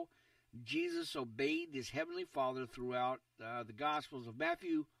how Jesus obeyed his heavenly Father throughout the Gospels of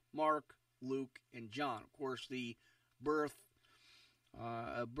Matthew, Mark, Luke, and John. Of course, the birth,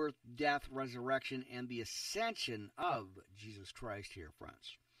 death, resurrection, and the ascension of Jesus Christ here,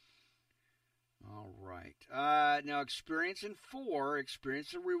 friends. All right. Now, experience in 4,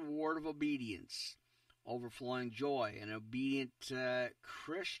 experience the reward of obedience, overflowing joy. An obedient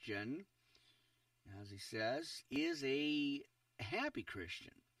Christian, as he says, is a happy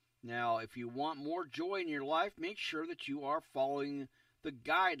Christian. Now, if you want more joy in your life, make sure that you are following the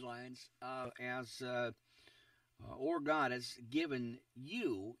guidelines or God has given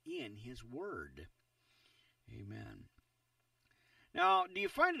you in his word. Amen. Now, do you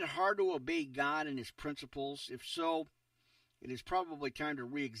find it hard to obey God and his principles? If so, it is probably time to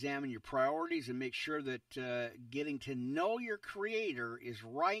re-examine your priorities and make sure that getting to know your Creator is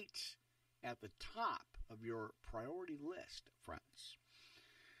right at the top of your priority list, friends.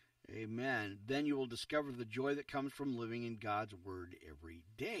 Amen. Then you will discover the joy that comes from living in God's Word every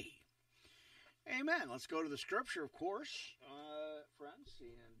day. Amen. Let's go to the Scripture, of course, friends.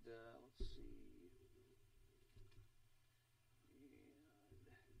 And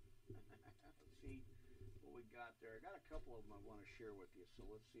there. I got a couple of them I want to share with you, so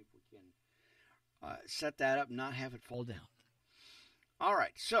let's see if we can set that up and not have it fall down. All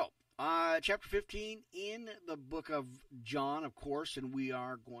right, so chapter 15 in the book of John, of course, and we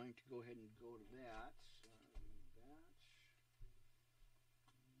are going to go ahead and go to that.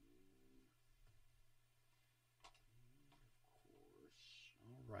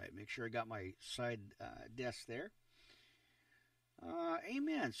 All right, make sure I got my side desk there.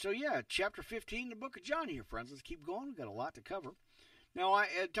 Amen. So, yeah, chapter 15, the book of John here, friends. Let's keep going. We've got a lot to cover. Now, I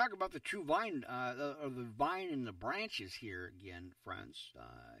talk about the true vine, or the vine and the branches here again, friends.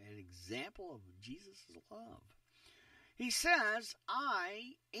 An example of Jesus' love. He says,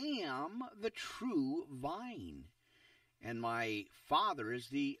 I am the true vine, and my Father is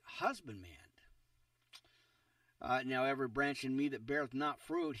the husbandman. Now every branch in me that beareth not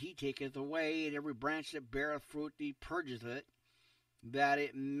fruit, he taketh away, and every branch that beareth fruit, he purgeth it, that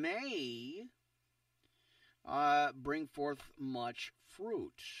it may bring forth much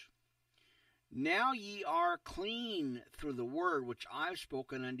fruit. Now ye are clean through the word which I've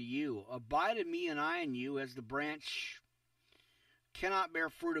spoken unto you. Abide in me, and I in you, as the branch cannot bear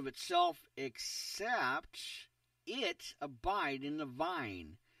fruit of itself, except it abide in the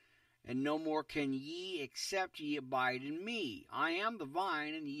vine. And no more can ye, except ye abide in me. I am the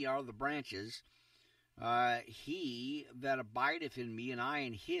vine, and ye are the branches. He that abideth in me, and I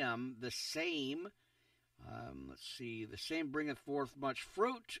in him, the same, the same bringeth forth much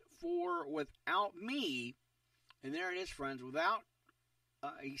fruit, for without me, and there it is, friends,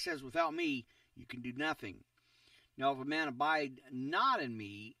 he says, without me, you can do nothing. Now, if a man abide not in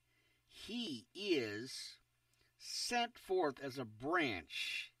me, he is sent forth as a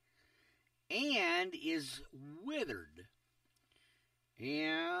branch, and is withered.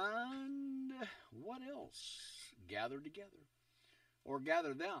 And what else? Gather together, or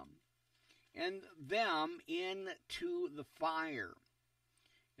gather them, and them into the fire,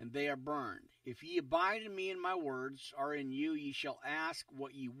 and they are burned. If ye abide in me, and my words are in you, ye shall ask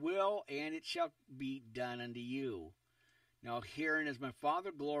what ye will, and it shall be done unto you. Now herein is my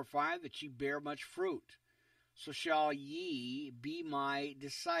Father glorified, that ye bear much fruit. So shall ye be my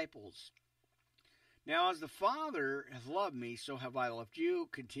disciples. Now as the Father hath loved me, so have I loved you.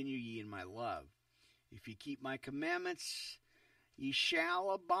 Continue ye in my love. If ye keep my commandments, ye shall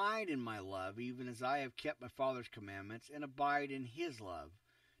abide in my love, even as I have kept my Father's commandments, and abide in his love.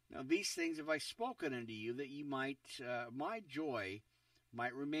 Now these things have I spoken unto you, that ye might, my joy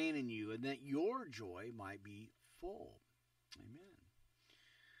might remain in you, and that your joy might be full. Amen.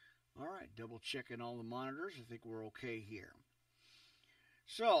 All right, double checking all the monitors. I think we're okay here.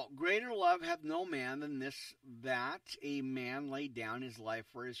 So, greater love hath no man than this, that a man lay down his life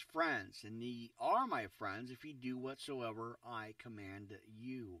for his friends. And ye are my friends, if ye do whatsoever I command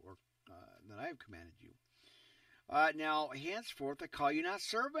you, or that I have commanded you. Now, henceforth I call you not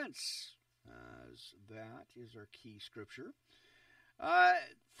servants. That is our key scripture.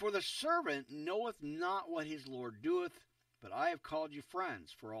 For the servant knoweth not what his Lord doeth, but I have called you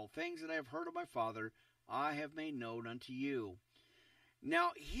friends. For all things that I have heard of my Father, I have made known unto you.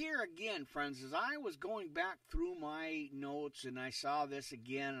 Now, here again, friends, as I was going back through my notes and I saw this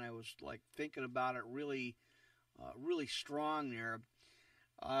again, and I was like thinking about it really strong there,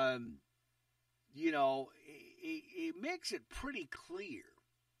 it makes it pretty clear.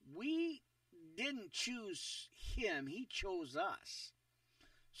 We didn't choose him, he chose us.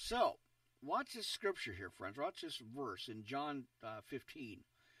 So, watch this scripture here, friends. Watch this verse in John 15.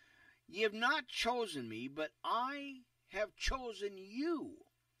 Ye have not chosen me, but I have chosen you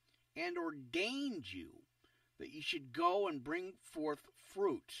and ordained you, that ye should go and bring forth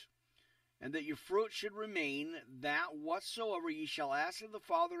fruit, and that your fruit should remain, that whatsoever ye shall ask of the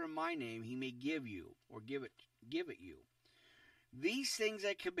Father in my name, he may give you, or give it you. These things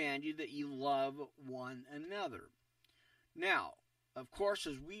I command you, that ye love one another. Now, of course,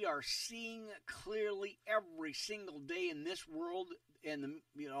 as we are seeing clearly every single day in this world, and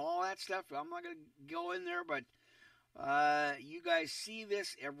all that stuff, I'm not going to go in there, but you guys see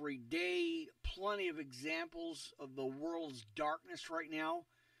this every day. Plenty of examples of the world's darkness right now.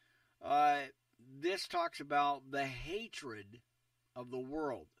 This talks about the hatred of the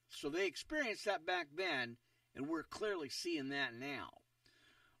world. So they experienced that back then, and we're clearly seeing that now.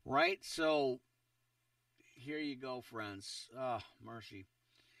 Right? So, here you go, friends. Oh, mercy.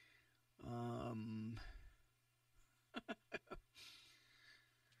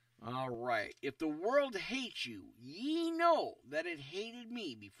 All right. If the world hates you, ye know that it hated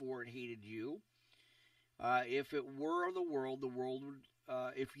me before it hated you. If it were of the world would,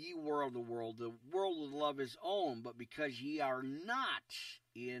 if ye were of the world would love his own. But because ye are not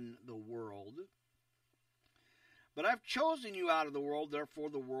in the world, But I've chosen you out of the world, therefore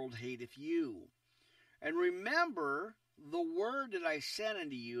the world hateth you. And remember the word that I sent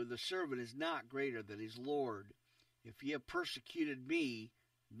unto you, the servant is not greater than his Lord. If ye have persecuted me,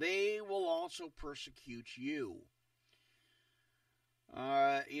 they will also persecute you.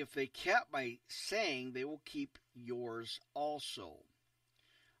 If they kept my saying, they will keep yours also.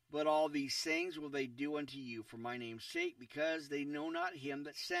 But all these things will they do unto you for my name's sake, because they know not him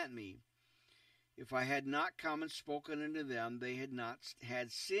that sent me. If I had not come and spoken unto them, they had not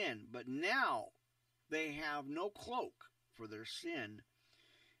had sin. But now they have no cloak for their sin.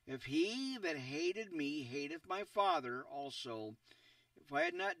 If he that hated me hateth my Father also, if I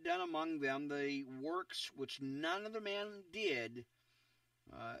had not done among them the works which none other man did,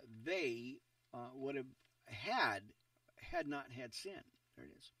 they would have had not had sin. There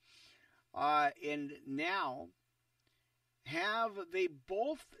it is. And now have they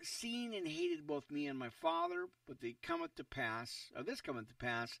both seen and hated both me and my Father, but this cometh to pass,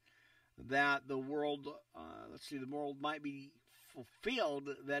 that the world, the world might be fulfilled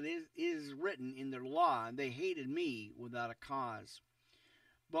that is written in their law, and they hated me without a cause.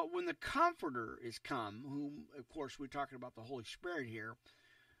 But when the Comforter is come, whom, of course, we're talking about the Holy Spirit here,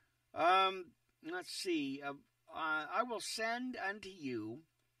 I will send unto you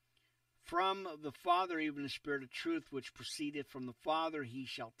from the Father, even the Spirit of truth, which proceedeth from the Father, he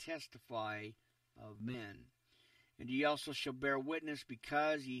shall testify of men. And ye also shall bear witness,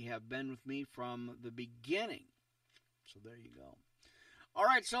 because ye have been with me from the beginning. So there you go. All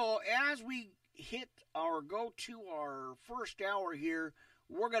right, so as we go to our first hour here,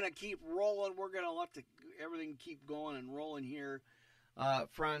 we're going to keep rolling. We're going to let everything keep going and rolling here.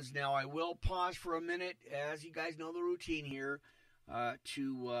 Friends, now I will pause for a minute, as you guys know the routine here,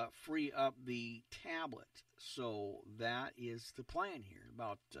 to free up the tablet. So that is the plan here.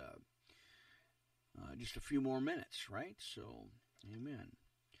 About just a few more minutes, right? So, amen.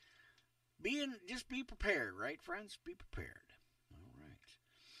 Just be prepared, right, friends? Be prepared. All right.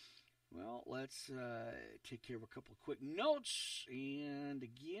 Well, let's take care of a couple of quick notes. And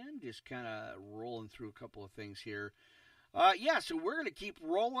again, just kind of rolling through a couple of things here. So we're going to keep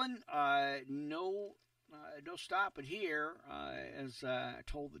rolling. No stopping here. As I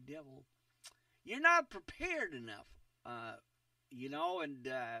told the devil, you're not prepared enough. I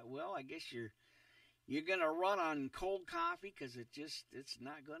guess you're going to run on cold coffee, because it's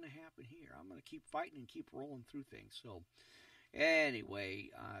not going to happen here. I'm going to keep fighting and keep rolling through things. So anyway,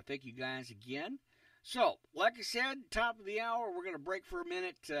 thank you guys again. So, like I said, top of the hour, we're going to break for a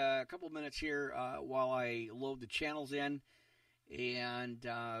minute, a couple of minutes here while I load the channels in and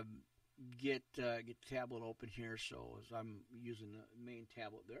get the tablet open here. So, as I'm using the main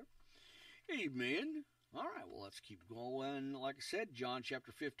tablet there. Amen. All right, well, let's keep going. Like I said, John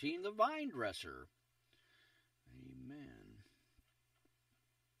chapter 15, the vine dresser. Amen.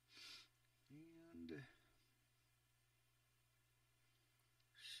 And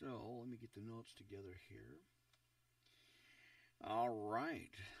so, let me get the notes together here. All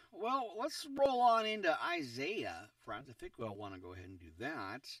right. Well, let's roll on into Isaiah, friends. I think we'll want to go ahead and do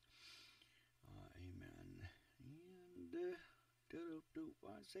that. Amen. And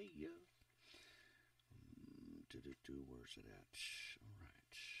Isaiah. Where's it at? All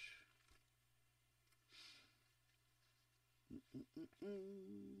right.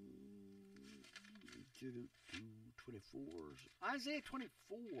 24. Isaiah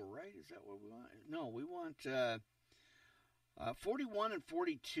 24, right? Is that what we want? No, we want 41 and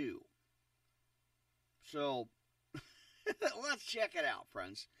 42. So, let's check it out,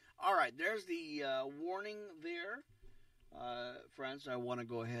 friends. All right, there's the warning there. Friends, I want to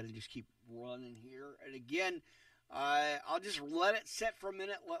go ahead and just keep running here. And again, I'll just let it set for a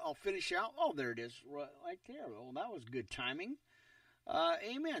minute. I'll finish out. Oh, there it is, right there. Well, that was good timing.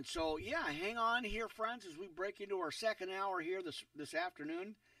 Amen. So, yeah, hang on here, friends, as we break into our second hour here this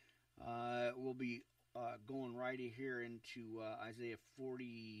afternoon. We'll be going right here into Isaiah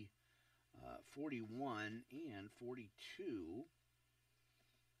 40, 41 and 42.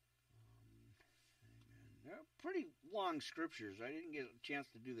 They're pretty long scriptures. I didn't get a chance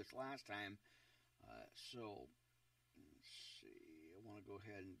to do this last time. So, let's see. I want to go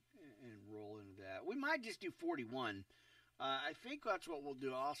ahead and roll into that. We might just do 41. I think that's what we'll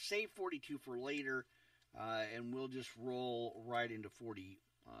do. I'll save 42 for later, and we'll just roll right into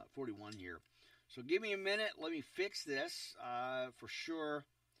 41 here. So give me a minute. Let me fix this for sure.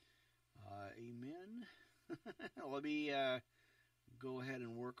 Amen. Let me go ahead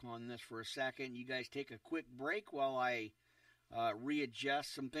and work on this for a second. You guys take a quick break while I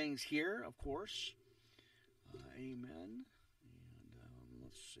readjust some things here, of course. Amen. And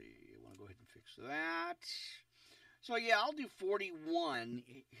let's see. I want to go ahead and fix that. So, yeah, I'll do 41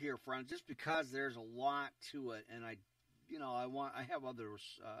 here, friends, just because there's a lot to it, and I have others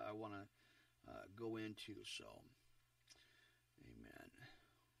I want to go into, so, amen.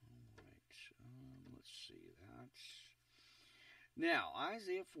 All right, let's see that. Now,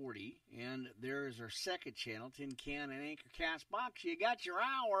 Isaiah 40, and there is our second channel, Tin Can and Anchor Cast Box. You got your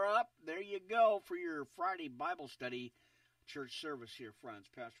hour up. There you go for your Friday Bible study church service here, friends.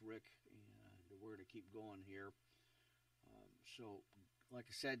 Pastor Rick, and we're going to keep going here. So, like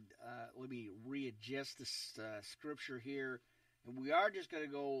I said, let me readjust this scripture here. And we are just going to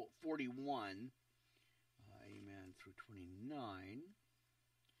go 41, amen, through 29. Amen.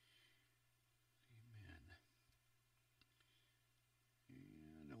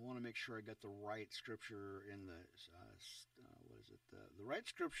 And I want to make sure I got the right scripture in the, the right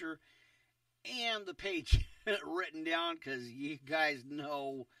scripture and the page written down, because you guys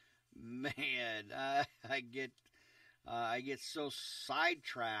know, man, I get so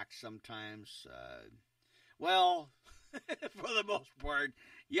sidetracked sometimes. For the most part,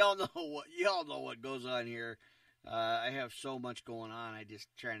 y'all know what goes on here. I have so much going on. I just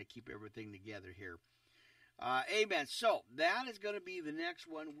trying to keep everything together here. Amen. So that is going to be the next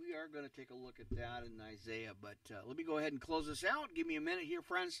one. We are going to take a look at that in Isaiah. But let me go ahead and close this out. Give me a minute here,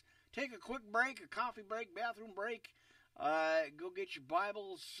 friends. Take a quick break, a coffee break, bathroom break. Go get your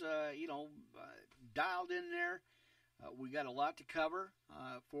Bibles, dialed in there. We got a lot to cover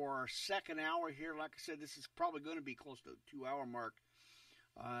for our second hour here. Like I said, this is probably going to be close to the 2-hour mark,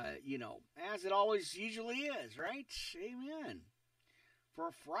 as it always usually is, right? Amen. For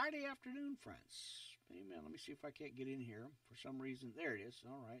a Friday afternoon, friends. Amen. Let me see if I can't get in here. For some reason, there it is.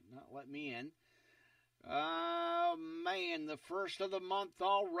 All right, not letting me in. Oh, man, the first of the month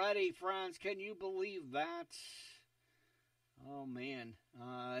already, friends. Can you believe that? Oh, man.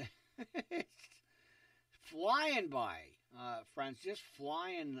 It's flying by, friends, just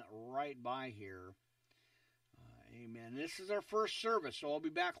flying right by here. Amen. This is our first service, so I'll be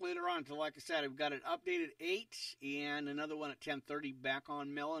back later on. So, like I said, I've got an updated 8 and another one at 10:30 back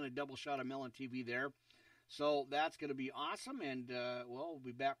on Mellon, a double shot of Mellon TV there. So that's going to be awesome, and we'll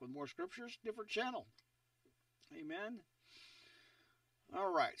be back with more scriptures, different channel. Amen.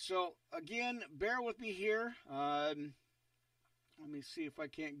 All right. So again, bear with me here. Let me see if I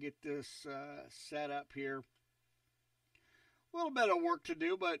can't get this set up here. A little bit of work to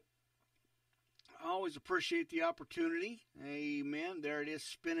do, but I always appreciate the opportunity. Amen. There it is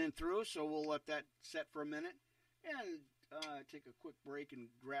spinning through, so we'll let that set for a minute and take a quick break and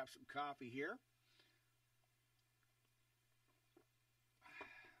grab some coffee here.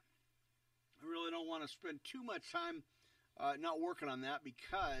 I really don't want to spend too much time not working on that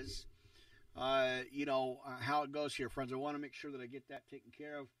because, how it goes here, friends. I want to make sure that I get that taken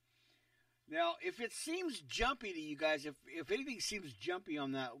care of. Now, if it seems jumpy to you guys, if anything seems jumpy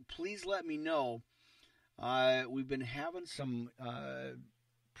on that, please let me know. We've been having some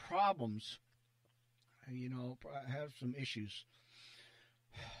problems, have some issues.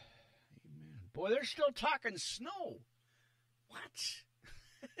 Amen. Boy, they're still talking snow. What?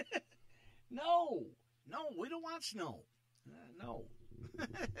 No, we don't want snow. No.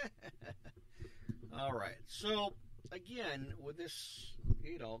 All right. So, again, with this,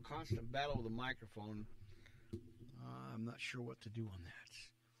 constant battle with the microphone, I'm not sure what to do on that.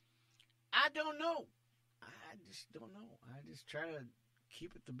 I don't know. I just don't know. I just try to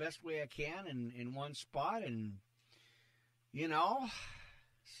keep it the best way I can in one spot, and,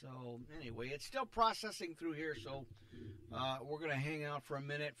 So, anyway, it's still processing through here, so we're going to hang out for a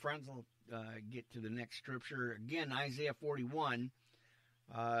minute. Friends will get to the next scripture. Again, Isaiah 41.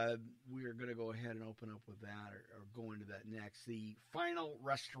 We are going to go ahead and open up with that or go into that next. The final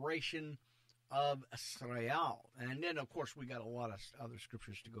restoration of Israel. And then, of course, we got a lot of other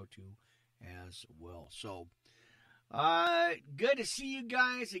scriptures to go to as well. So, good to see you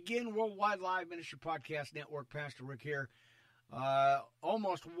guys again. Worldwide Live Ministry Podcast Network. Pastor Rick here.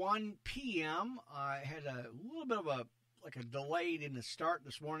 Almost 1 p.m. I had a little bit of a delay in the start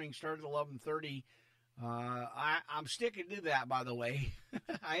this morning. Started at 11:30. I'm sticking to that, by the way.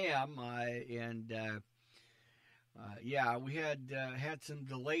 I am. We had some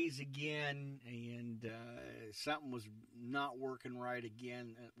delays again, and something was not working right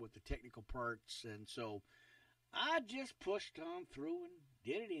again with the technical parts, and so I just pushed on through and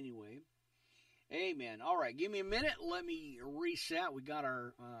did it anyway. Amen. All right, give me a minute. Let me reset. We got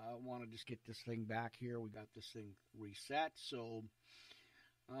our, I want to just get this thing back here. We got this thing reset. So,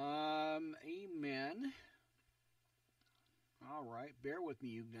 amen. All right, bear with me,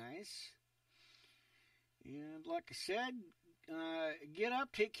 you guys. And like I said, get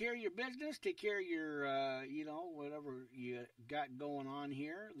up, take care of your business, take care of your, whatever you got going on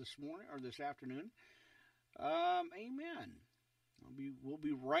here this morning or this afternoon. Amen. We'll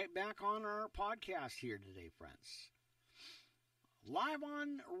be right back on our podcast here today, friends. Live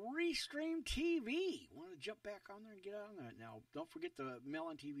on Restream TV. Want to jump back on there and get on that now. Don't forget the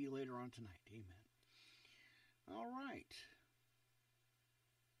Melon TV later on tonight. Amen. All right.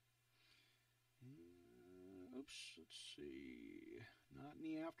 Oops, let's see. Not in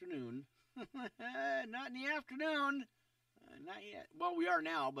the afternoon. Not in the afternoon. Not yet. Well, we are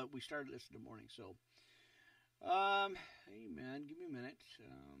now, but we started this in the morning, so. Amen. Give me a minute.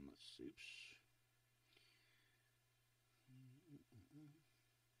 Let's see. Oops.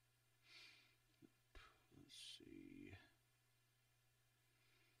 Let's see.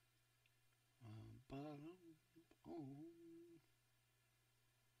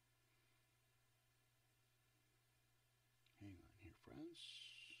 Hang on here, friends.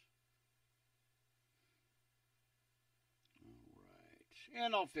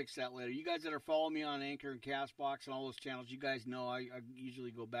 And I'll fix that later. You guys that are following me on Anchor and CastBox and all those channels, you guys know I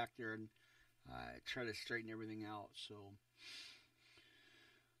usually go back there and try to straighten everything out. So,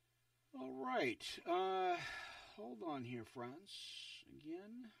 all right. Hold on here, friends.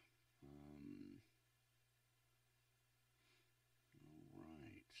 Again. All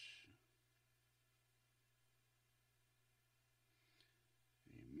right.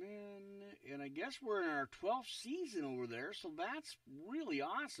 Amen. And I guess we're in our 12th season over there, so that's really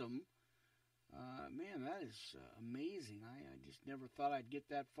awesome. Man, that is amazing. I just never thought I'd get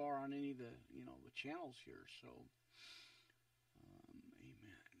that far on any of the the channels here. So,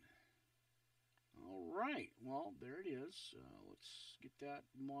 amen. All right. Well, there it is. Let's get that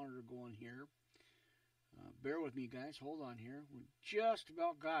monitor going here. Bear with me, guys. Hold on here. We just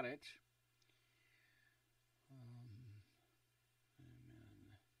about got it.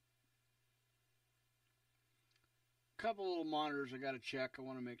 Couple little monitors I got to check. I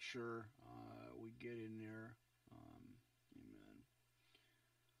want to make sure we get in there. Amen.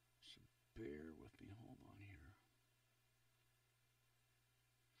 So bear with me. Hold on here.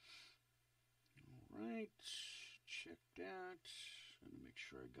 All right. Check that. And make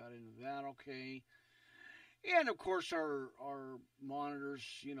sure I got into that okay. And, of course, our monitors,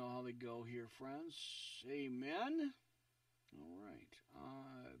 you know how they go here, friends. Amen. All right.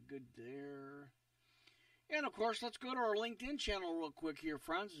 Good there. And, of course, let's go to our LinkedIn channel real quick here,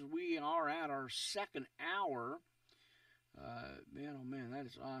 friends. We are at our second hour. Man, oh, man, that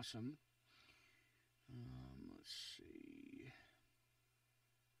is awesome. Let's see.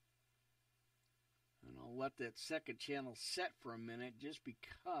 And I'll let that second channel set for a minute just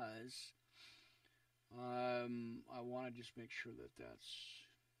because I want to just make sure that that's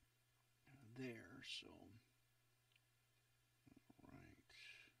there. So.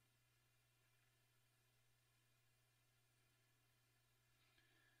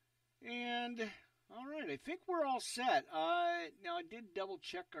 And, all right, I think we're all set. Now, I did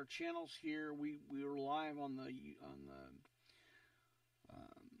double-check our channels here. We were live on the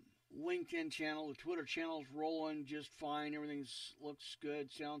LinkedIn channel. The Twitter channel's rolling just fine. Everything looks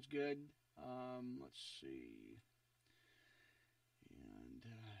good, sounds good. Let's see. And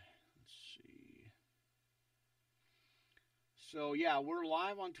let's see. So, yeah, we're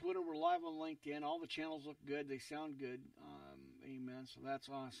live on Twitter. We're live on LinkedIn. All the channels look good. They sound good. Amen. So that's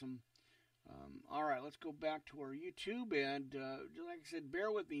awesome. All right, let's go back to our YouTube, and like I said, bear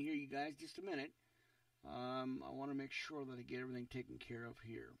with me here, you guys, just a minute. I want to make sure that I get everything taken care of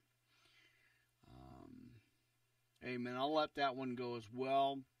here. Amen. I'll let that one go as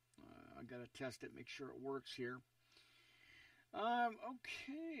well. I got to test it, make sure it works here.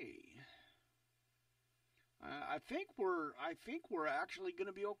 Okay. I think we're actually going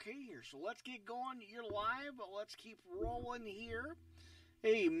to be okay here. So let's get going. You're live, but let's keep rolling here.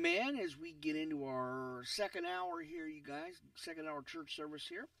 Amen. As we get into our second hour here, you guys, second hour church service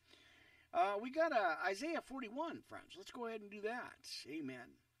here. We got Isaiah 41, friends. Let's go ahead and do that.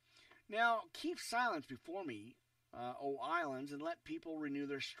 Amen. Now, keep silence before me, O islands, and let people renew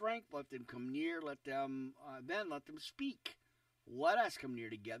their strength. Let them come near. Let them speak. Let us come near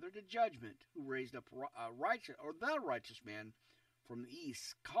together to judgment. Who raised up the righteous man from the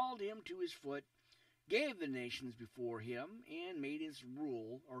east, called him to his foot, gave the nations before him, and made him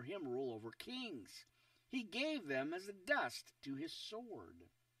rule over kings. He gave them as the dust to his sword.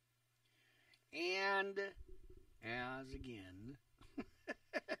 And as again,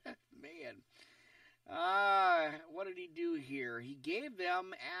 man, what did he do here? He gave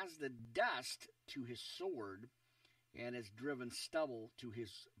them as the dust to his sword, and as driven stubble to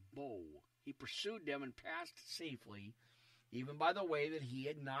his bow. He pursued them and passed safely, even by the way that he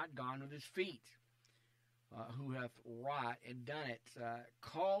had not gone with his feet, who hath wrought and done it,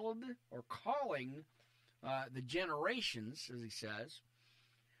 calling the generations, as he says,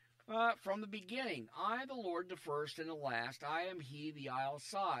 from the beginning. I, the Lord, the first and the last, I am he, the isle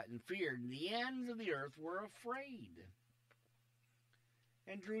saw it, and feared, and the ends of the earth were afraid.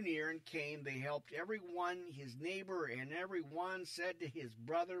 And drew near and came, they helped every one his neighbor, and every one said to his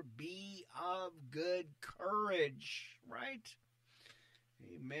brother, be of good courage. Right?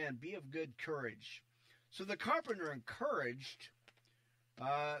 Amen. Be of good courage. So the carpenter encouraged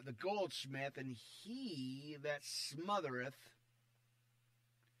the goldsmith, and he that smothereth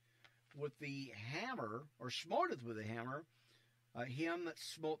with the hammer, or smoteth with the hammer, him that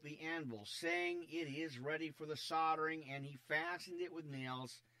smote the anvil, saying, it is ready for the soldering, and he fastened it with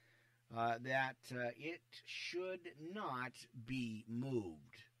nails, that it should not be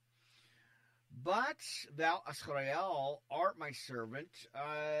moved. But thou, Israel, art my servant,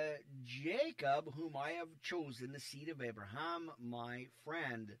 Jacob, whom I have chosen, the seed of Abraham, my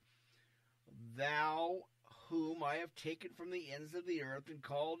friend, thou whom I have taken from the ends of the earth, and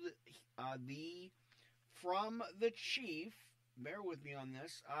called thee from the chief, bear with me on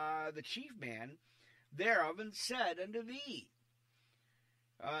this, the chief man thereof, and said unto thee,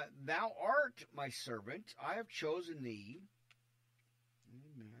 thou art my servant, I have chosen thee,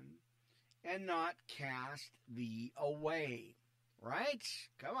 amen, and not cast thee away. Right?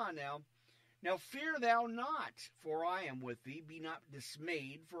 Come on now. Now fear thou not, for I am with thee. Be not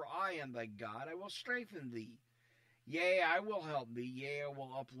dismayed, for I am thy God. I will strengthen thee. Yea, I will help thee. Yea, I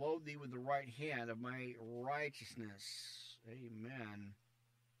will uphold thee with the right hand of my righteousness. Amen.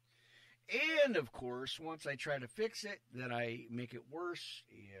 And, of course, once I try to fix it, then I make it worse.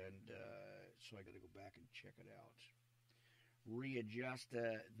 And so I got to go back and check it out. Readjust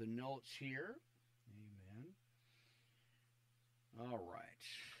the notes here. Amen. All right.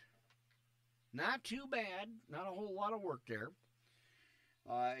 Not too bad. Not a whole lot of work there.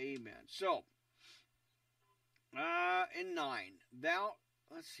 Amen. So, in 9, thou,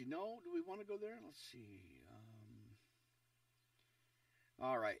 let's see, no, do we want to go there? Let's see.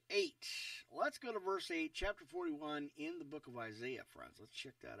 All right, 8. Let's go to verse 8, chapter 41 in the book of Isaiah, friends. Let's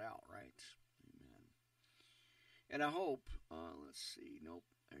check that out, right? Amen. And I hope, let's see, nope,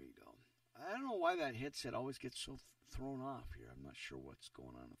 there you go. I don't know why that headset always gets so thrown off here. I'm not sure what's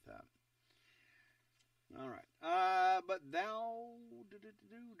going on with that. All right. But thou,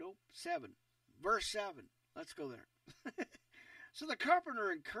 nope, 7. Verse 7. Let's go there. So the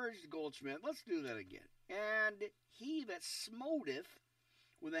carpenter encouraged the goldsmith. Let's do that again. And he that smoteth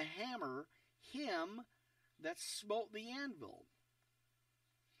with a hammer, him that smote the anvil.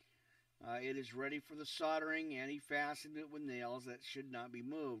 It is ready for the soldering, and he fastened it with nails that should not be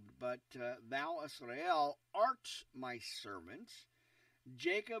moved. But thou, Israel, art my servant,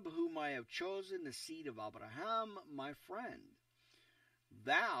 Jacob, whom I have chosen, the seed of Abraham, my friend.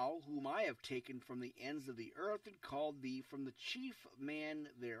 Thou, whom I have taken from the ends of the earth, and called thee from the chief man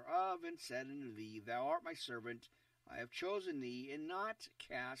thereof, and said unto thee, thou art my servant, I have chosen thee, and not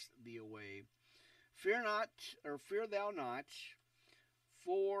cast thee away. Fear not, or fear thou not,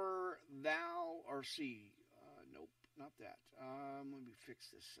 for thou, or see, nope, not that. Let me fix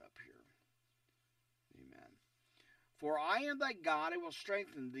this up here. Amen. For I am thy God, I will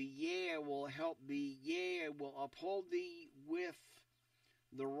strengthen thee, yea, I will help thee, yea, I will uphold thee with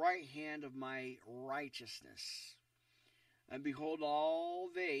the right hand of my righteousness. And behold, all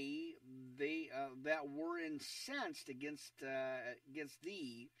they that were incensed against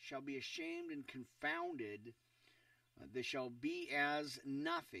thee shall be ashamed and confounded. They shall be as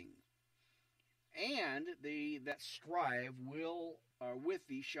nothing. And they that strive with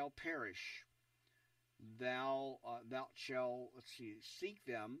thee shall perish. Thou shalt, seek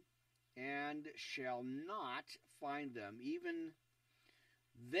them, and shall not find them, even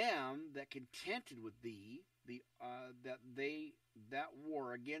them that contented with thee, that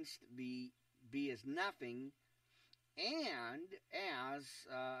war against thee be as nothing, and as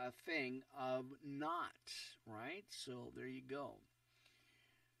a thing of naught. Right? So there you go.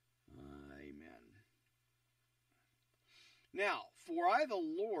 Amen. Now, for I, the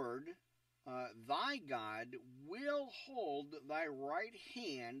Lord, thy God, will hold thy right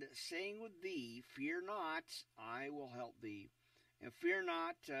hand, saying with thee, fear not, I will help thee. And fear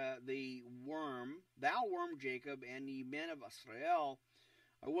not thou worm Jacob, and ye men of Israel,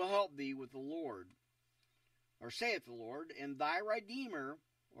 I will help thee with the Lord. Or saith the Lord, and thy Redeemer,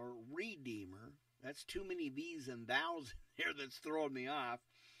 or Redeemer, that's too many these and thous here that's throwing me off.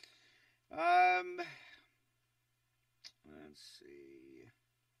 Let's see.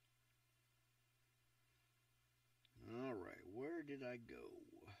 All right, where did I go?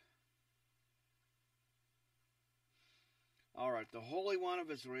 All right, the Holy One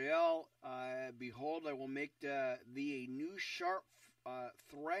of Israel, behold, I will make thee a new sharp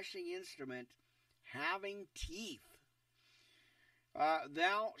threshing instrument having teeth.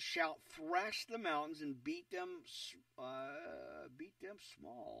 Thou shalt thresh the mountains and beat them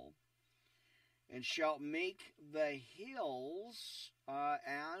small, and shalt make the hills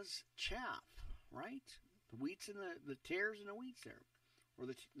as chaff. Right, the wheats and the tares and the wheats there, or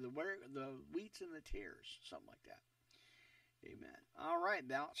the wheats and the tares, something like that. Amen. All right,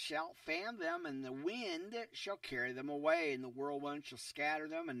 thou shalt fan them, and the wind shall carry them away, and the whirlwind shall scatter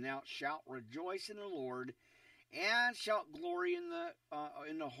them, and thou shalt rejoice in the Lord, and shalt glory in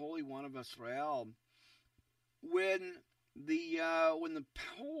the Holy One of Israel. When the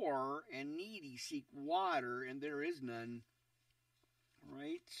poor and needy seek water, and there is none.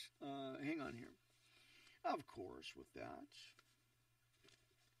 Right? Hang on here. Of course, with that.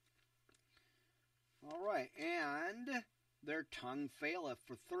 All right, and their tongue faileth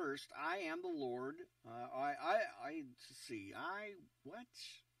for thirst. I am the Lord.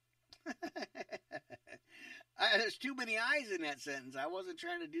 There's too many I's in that sentence. I wasn't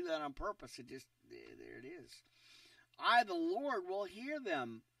trying to do that on purpose. There it is. I, the Lord, will hear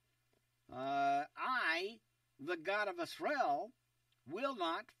them. I, the God of Israel, will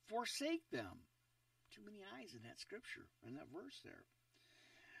not forsake them. Too many I's in that scripture, in that verse there.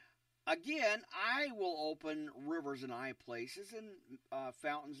 Again, I will open rivers in high places and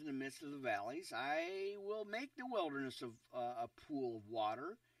fountains in the midst of the valleys. I will make the wilderness of a pool of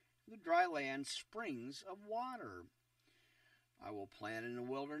water, the dry land springs of water. I will plant in the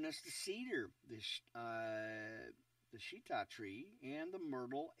wilderness the cedar, the shittah tree, and the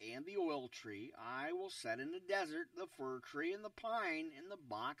myrtle, and the oil tree. I will set in the desert the fir tree and the pine and the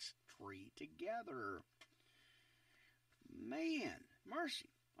box tree together. Man, mercy.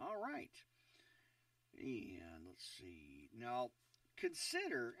 All right. And let's see. Now,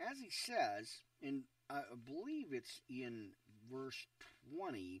 consider, as he says, in I believe it's in verse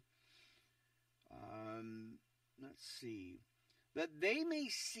 20. Let's see. That they may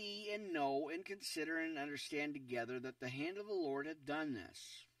see and know and consider and understand together that the hand of the Lord hath done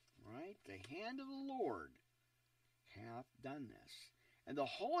this. Right? The hand of the Lord hath done this. And the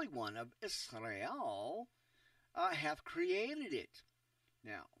Holy One of Israel hath created it.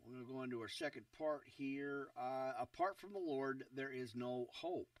 Now, we're going to go into our second part here. Apart from the Lord, there is no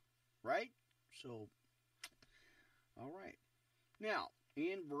hope. Right? So, all right. Now,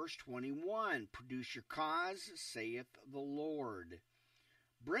 in verse 21, produce your cause, saith the Lord.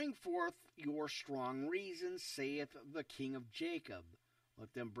 Bring forth your strong reasons, saith the King of Jacob.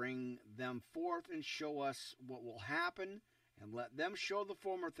 Let them bring them forth and show us what will happen, and let them show the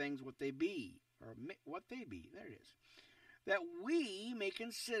former things what they be. Or what they be. There it is. That we may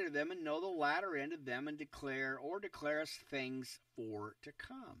consider them and know the latter end of them and declare us things for to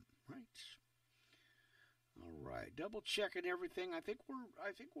come. Right? All right. Double checking everything. I think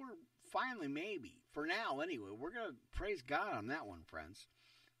we're finally, maybe for now anyway. We're gonna praise God on that one, friends.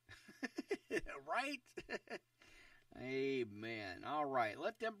 Right? Amen. All right.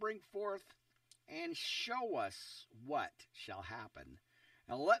 Let them bring forth and show us what shall happen,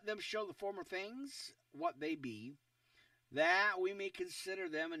 and let them show the former things what they be, that we may consider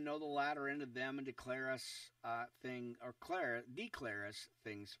them and know the latter end of them, and declare us things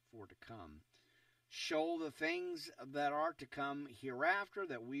for to come. Show the things that are to come hereafter,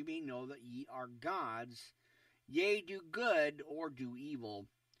 that we may know that ye are gods. Yea, do good or do evil,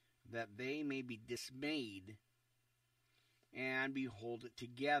 that they may be dismayed, and behold it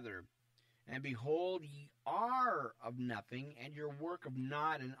together. And behold, ye are of nothing, and your work of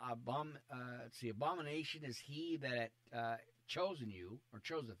naught, and abomination is he that hath chosen you, or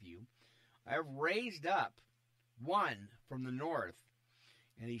chooseth you. I have raised up one from the north,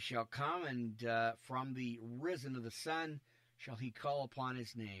 and he shall come, and from the risen of the sun shall he call upon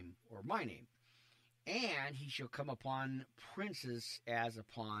his name, or my name. And he shall come upon princes as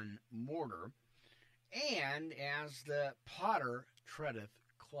upon mortar, and as the potter treadeth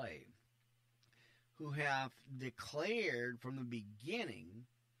clay, who hath declared from the beginning,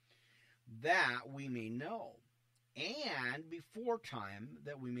 that we may know, and before time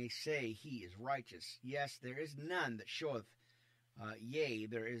that we may say he is righteous. Yes, there is none that showeth, yea,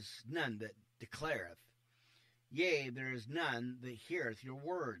 there is none that declareth, yea, there is none that heareth your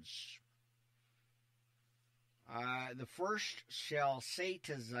words. The first shall say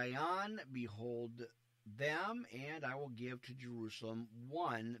to Zion, behold them, and I will give to Jerusalem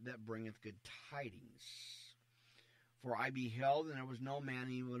one that bringeth good tidings. For I beheld, and there was no man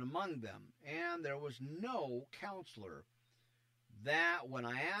even among them, and there was no counselor, that when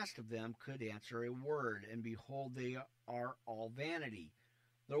I asked of them could answer a word. And behold, they are all vanity.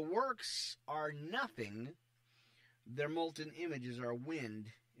 Their works are nothing. Their molten images are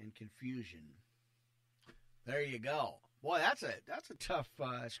wind and confusion. There you go. Boy, that's a tough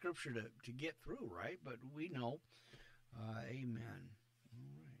scripture to get through, right? But we know. Amen.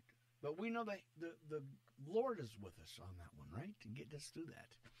 All right. But we know that the Lord is with us on that one, right? To get us through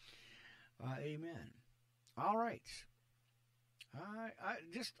that. Amen. All right.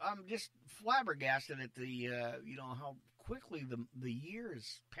 I'm just flabbergasted at the how quickly the year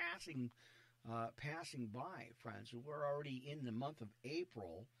is passing by, friends. We're already in the month of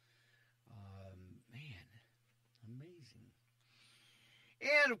April. Man, amazing.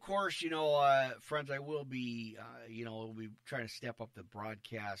 And of course, friends, I will be, we'll be trying to step up the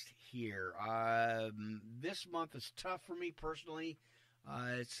broadcast here. This month is tough for me personally.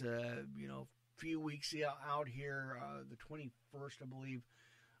 It's few weeks out here, the 21st, I believe.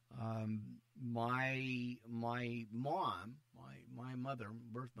 My mom, my mother,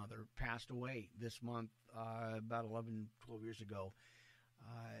 birth mother, passed away this month, about 11, 12 years ago,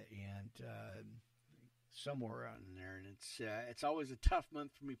 and somewhere around there. And it's always a tough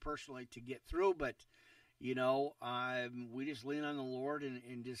month for me personally to get through, but we just lean on the Lord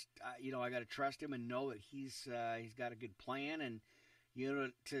and just I got to trust Him and know that He's got a good plan, and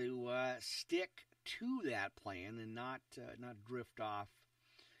to stick to that plan and not drift off.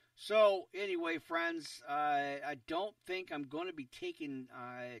 So anyway, friends, I don't think I'm going to be taking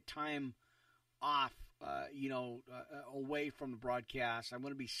time off, away from the broadcast. I'm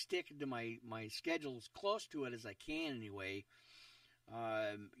going to be sticking to my schedule as close to it as I can anyway.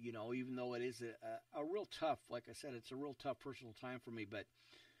 Even though it is a real tough, like I said, it's a real tough personal time for me. But,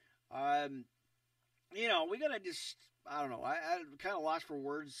 we got to just, I don't know, I kind of lost for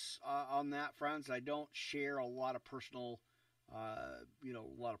words on that, friends. I don't share a lot of personal,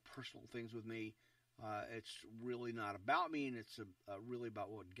 things with me. It's really not about me, and it's really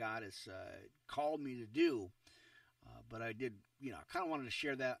about what God has called me to do. But I did, kind of wanted to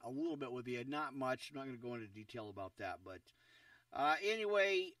share that a little bit with you. Not much. I'm not going to go into detail about that. But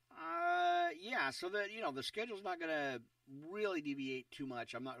anyway, so that, the schedule's not going to really deviate too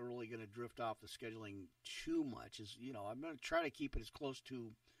much. I'm not really going to drift off the scheduling too much. I'm going to try to keep it as close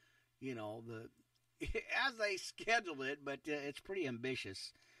to, as I scheduled it, but it's pretty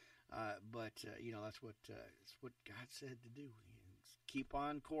ambitious. But that's what God said to do. Keep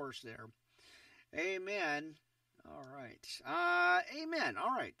on course there. Amen. All right. Amen.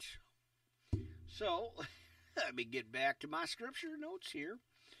 All right. So let me get back to my scripture notes here.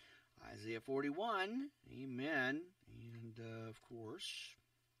 Isaiah 41. Amen. And of course.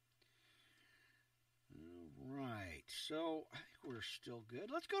 All right. So I think we're still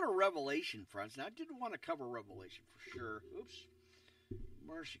good. Let's go to Revelation, friends. Now I did want to cover Revelation for sure. Oops.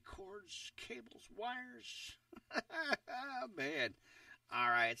 Mercy cords, cables, wires. Man. All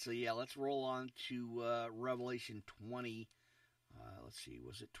right, so let's roll on to Revelation 20. Let's see,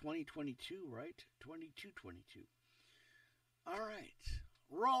 was it 2022, right? 22. All right,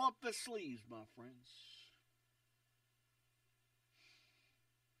 roll up the sleeves, my friends.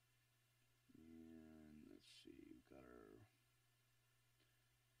 And let's see, we've got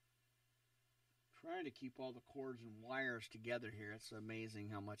trying to keep all the cords and wires together here. It's amazing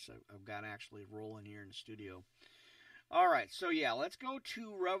how much I've got actually rolling here in the studio. All right, so let's go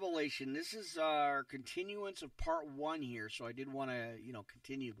to Revelation. This is our continuance of part 1 here, so I did want to,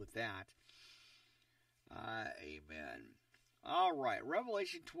 continue with that. Amen. All right,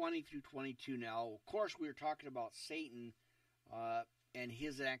 Revelation 20 through 22. Now, of course, we were talking about Satan and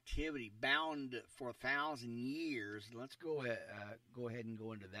his activity, bound for 1,000 years. Let's go ahead and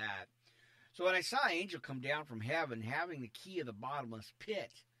go into that. So when I saw an angel come down from heaven, having the key of the bottomless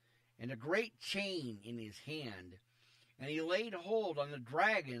pit, and a great chain in his hand, and he laid hold on the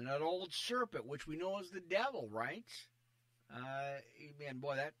dragon, that old serpent, which we know is the devil, right? Amen.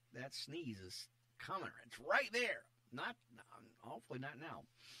 Boy, that sneeze is coming. It's right there. Hopefully not now.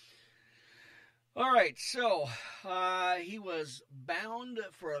 All right, so he was bound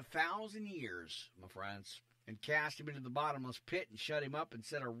for 1,000 years, my friends, and cast him into the bottomless pit and shut him up and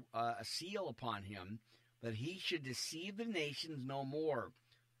set a seal upon him, that he should deceive the nations no more,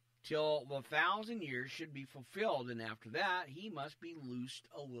 till the 1,000 years should be fulfilled, and after that he must be loosed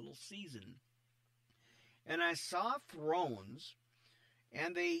a little season. And I saw thrones,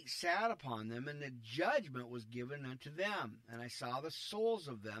 and they sat upon them, and the judgment was given unto them. And I saw the souls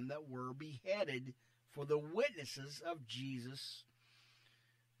of them that were beheaded for the witnesses of Jesus.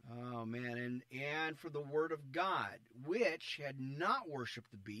 Oh man. And for the word of God, which had not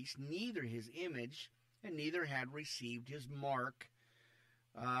worshipped the beast, neither his image, and neither had received his mark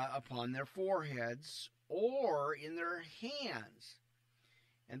upon their foreheads or in their hands.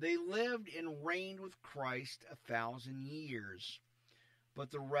 And they lived and reigned with Christ 1,000 years.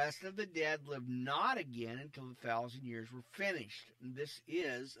 But the rest of the dead lived not again until the 1,000 years were finished. And this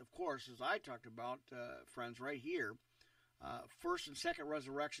is, of course, as I talked about, friends, right here, first and second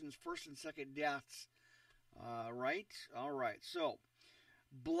resurrections, first and second deaths, right? All right, so,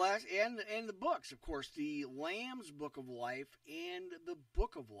 bless, and the books, of course, the Lamb's Book of Life and the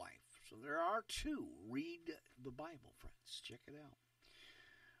Book of Life. So there are two. Read the Bible, friends. Check it out.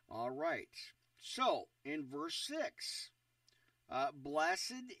 All right, so, in verse 6,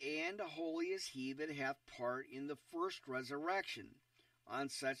 blessed and holy is he that hath part in the first resurrection. On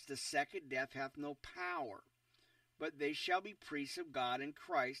such the second death hath no power. But they shall be priests of God in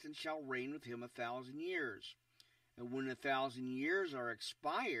Christ, and shall reign with him 1,000 years. And when 1,000 years are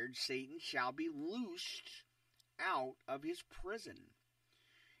expired, Satan shall be loosed out of his prison,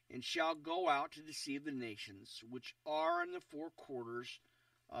 and shall go out to deceive the nations, which are in the four quarters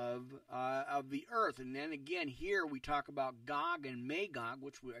of the earth. And then again, here we talk about Gog and Magog,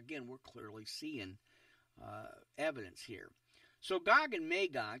 which we're clearly seeing evidence here. So Gog and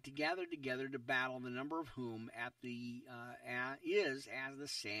Magog to gather together to battle, the number of whom is as the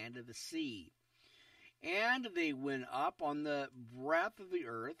sand of the sea. And they went up on the breadth of the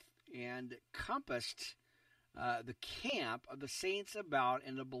earth, and compassed the camp of the saints about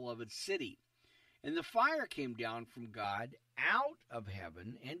in the beloved city. And the fire came down from God out of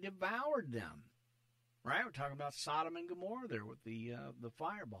heaven and devoured them. Right? We're talking about Sodom and Gomorrah there with the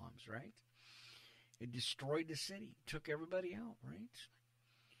fire bombs, right? It destroyed the city, took everybody out, right?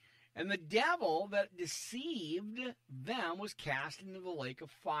 And the devil that deceived them was cast into the lake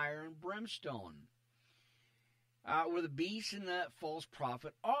of fire and brimstone, where the beast and the false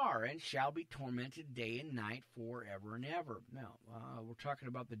prophet are, and shall be tormented day and night forever and ever. Now, we're talking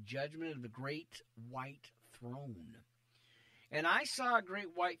about the judgment of the great white throne. And I saw a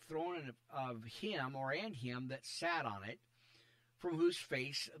great white throne of him, and him that sat on it, from whose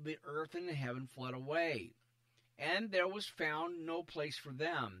face the earth and the heaven fled away. And there was found no place for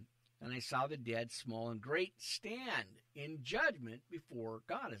them. And I saw the dead, small and great, stand in judgment before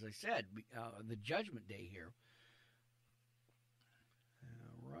God. As I said, the judgment day here.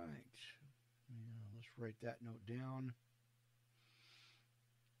 All right. Let's write that note down.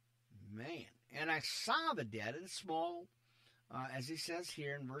 Man. And I saw the dead and small, as he says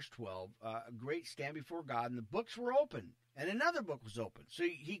here in verse 12, a great stand before God, and the books were open. And another book was open. So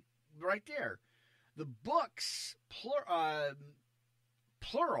he right there, the books, plural,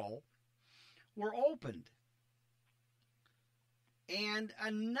 were opened. And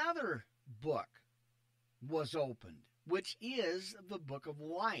another book was opened, which is the book of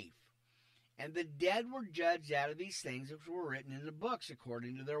life. And the dead were judged out of these things which were written in the books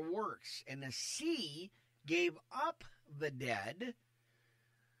according to their works. And the sea gave up the dead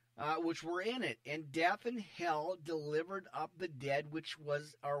which were in it, and death and hell delivered up the dead which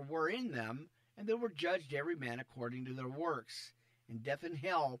were in them, and they were judged every man according to their works. And death and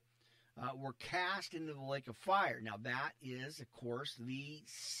hell were cast into the lake of fire. Now that is, of course, the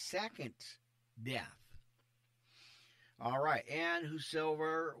second death. All right, and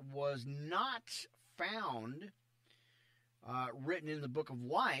whosoever was not found written in the book of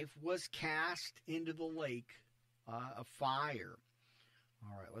life was cast into the lake of fire.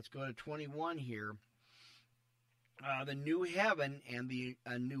 All right, let's go to 21 here. The new heaven and the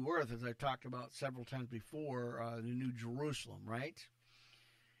new earth, as I've talked about several times before, the new Jerusalem, right?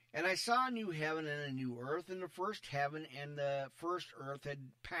 And I saw a new heaven and a new earth, and the first heaven and the first earth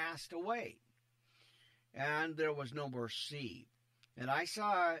had passed away, and there was no more sea. And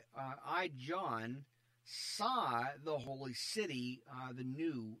John, saw the holy city, the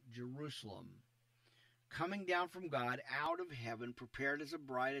new Jerusalem, coming down from God out of heaven, prepared as a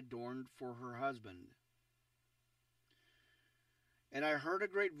bride adorned for her husband. And I heard a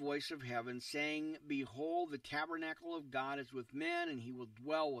great voice of heaven saying, Behold, the tabernacle of God is with men, and he will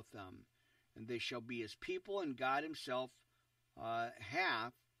dwell with them. And they shall be his people, and God himself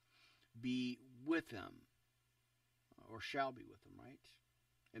hath be with them. Or shall be with them, right?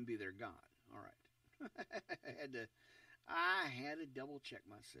 And be their God. All right. I had to double check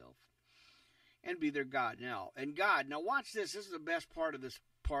myself. And be their God now. And God, now watch this. This is the best part of this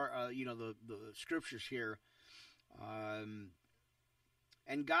part, the scriptures here.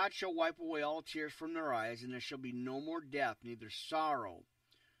 And God shall wipe away all tears from their eyes, and there shall be no more death, neither sorrow,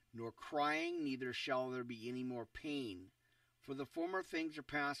 nor crying, neither shall there be any more pain. for the former things are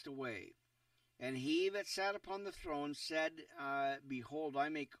passed away. And he that sat upon the throne said, Behold, I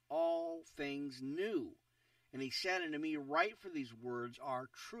make all things new. And he said unto me, Write, for these words are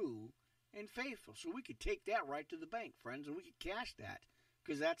true and faithful. So we could take that right to the bank, friends, and we could cash that,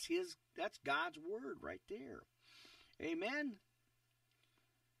 because that's God's word right there. Amen.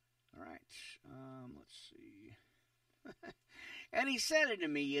 All right. Let's see. And he said unto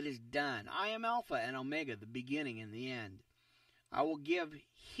me, It is done. I am Alpha and Omega, the beginning and the end. I will give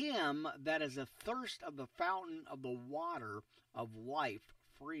him that is athirst of the fountain of the water of life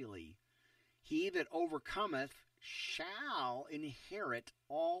freely. He that overcometh shall inherit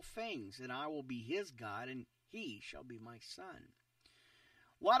all things, and I will be his God, and he shall be my son.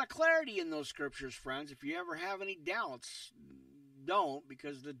 A lot of clarity in those scriptures, friends. If you ever have any doubts, don't,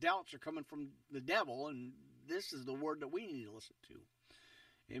 because the doubts are coming from the devil, and this is the word that we need to listen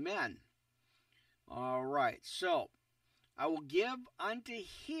to. Amen. All right, so I will give unto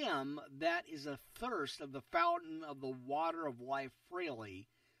him that is athirst of the fountain of the water of life freely.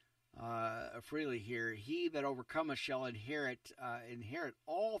 Freely here. He that overcometh shall inherit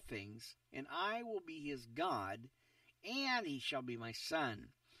all things, and I will be his God, and he shall be my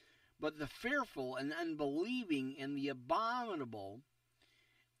son. But the fearful and unbelieving and the abominable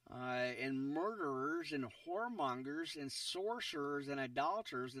and murderers and whoremongers and sorcerers and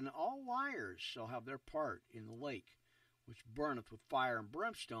idolaters and all liars shall have their part in the lake, which burneth with fire and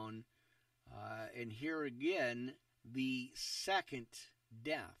brimstone, and here again the second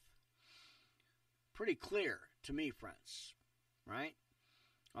death. Pretty clear to me, friends, right?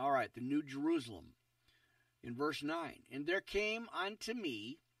 All right, the New Jerusalem in verse 9. And there came unto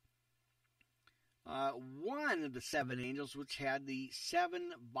me one of the seven angels, which had the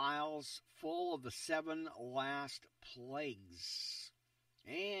 7 vials full of the 7 last plagues.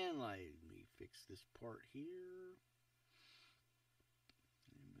 And let me fix this part here.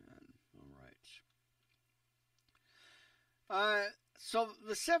 Amen. All right. So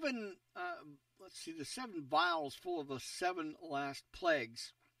the 7, the 7 vials full of the 7 last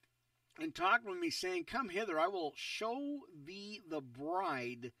plagues, and talked with me, saying, Come hither, I will show thee the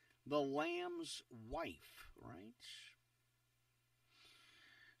bride, the Lamb's wife. Right?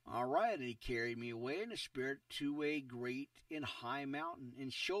 All right, and he carried me away in the Spirit to a great and high mountain,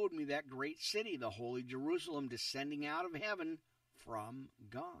 and showed me that great city, the holy Jerusalem, descending out of heaven from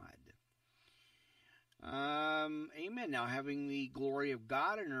God. Amen. Now, having the glory of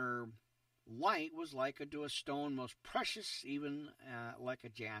God, and her light was like unto a stone most precious, even like a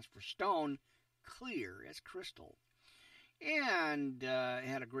jasper stone, clear as crystal. And it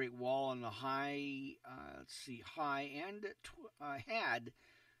had a great wall on the high, and had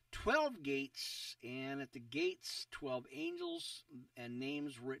 12 gates, and at the gates 12 angels, and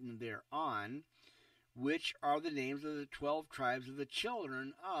names written thereon, which are the names of the 12 tribes of the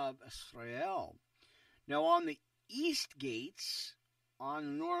children of Israel. Now on the east gates, on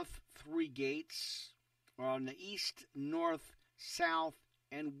the north 3 gates, or on the east, north, south,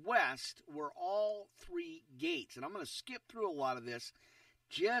 and west were all 3 gates. And I'm going to skip through a lot of this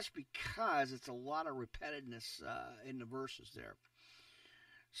just because it's a lot of repetitiveness in the verses there.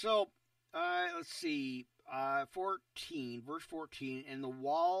 So, let's see, 14, verse 14, and the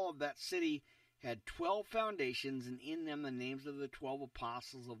wall of that city had 12 foundations, and in them the names of the 12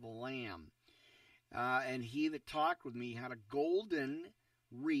 apostles of the Lamb. And he that talked with me had a golden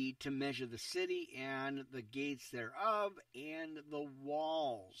reed to measure the city and the gates thereof and the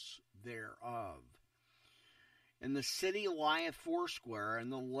walls thereof. And the city lieth foursquare,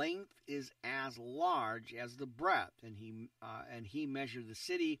 and the length is as large as the breadth. And he measured the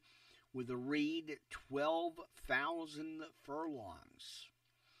city with a reed 12,000 furlongs.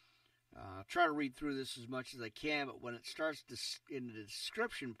 I'll try to read through this as much as I can, but when it starts in the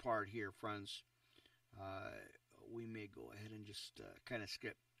description part here, friends, we may go ahead and just kind of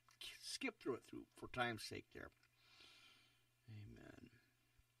skip through it for time's sake there. Amen.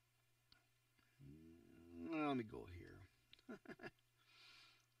 Let me go here.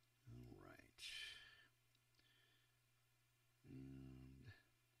 All right.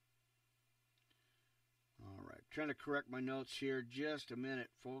 All right. Trying to correct my notes here. Just a minute,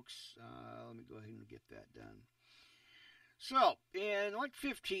 folks. Let me go ahead and get that done. So, in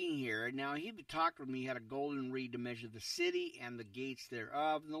 15 here, now he that talked with me had a golden reed to measure the city and the gates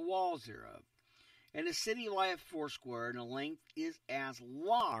thereof and the walls thereof. And the city lieth foursquare, and the length is as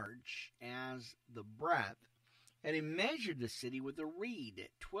large as the breadth. And he measured the city with a reed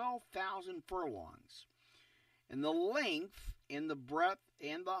at 12,000 furlongs. And the length and the breadth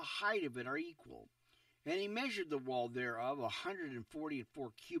and the height of it are equal. And he measured the wall thereof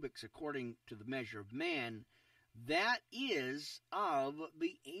 144 cubits according to the measure of man, that is of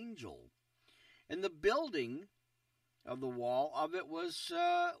the angel. And the building of the wall of it was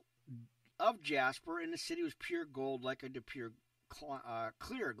of jasper, and the city was pure gold, like unto pure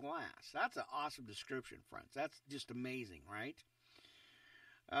clear glass. That's an awesome description, friends. That's just amazing, right?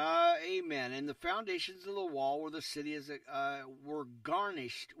 Amen. And the foundations of the wall where the city is were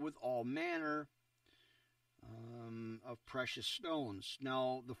garnished with all manner of precious stones.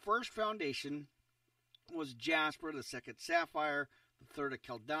 Now, the first foundation was jasper, the second sapphire, the third a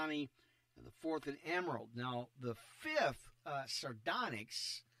caldani, and the fourth an emerald. Now, the fifth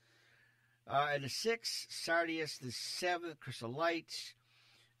sardonyx, and the sixth sardius, the seventh chrysolite,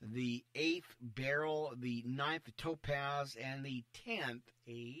 the eighth beryl, the ninth a topaz, and the 10th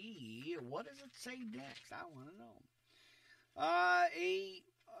what does it say next? I want to know.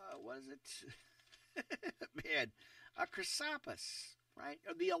 What is it? Man, a chrysoprase, right?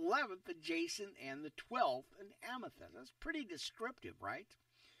 The 11th a jacinth, and the 12th an amethyst. That's pretty descriptive, right?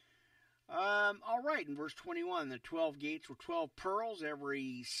 All right, in verse 21, the 12 gates were 12 pearls.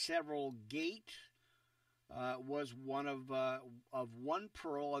 Every several gate was one of one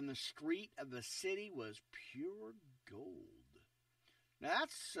pearl, and the street of the city was pure gold. Now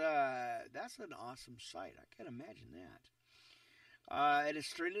that's an awesome sight. I can imagine that. And the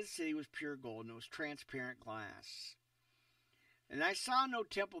street of the city was pure gold, and it was transparent glass. And I saw no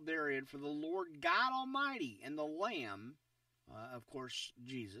temple therein, for the Lord God Almighty and the Lamb, of course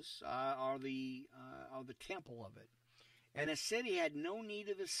Jesus, are the temple of it. And the city had no need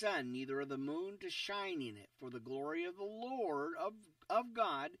of the sun, neither of the moon to shine in it, for the glory of the Lord of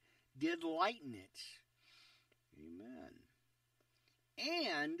God did lighten it. Amen.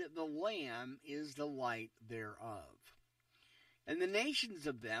 And the Lamb is the light thereof. And the nations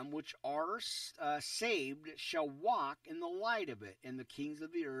of them which are saved shall walk in the light of it, and the kings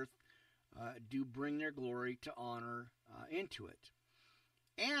of the earth do bring their glory to honor into it.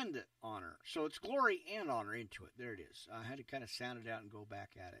 And honor. So it's glory and honor into it. There it is. I had to kind of sound it out and go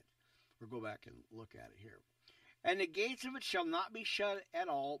back at it. Or go back and look at it here. And the gates of it shall not be shut at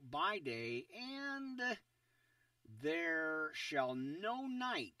all by day, and there shall no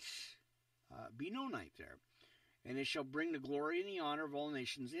night be no night there. And it shall bring the glory and the honor of all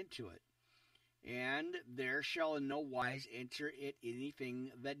nations into it. And there shall in no wise enter it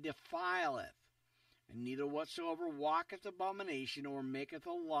anything that defileth, and neither whatsoever walketh abomination or maketh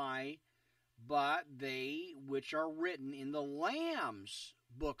a lie, but they which are written in the Lamb's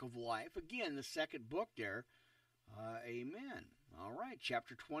book of life. Again, the second book there. Amen. All right,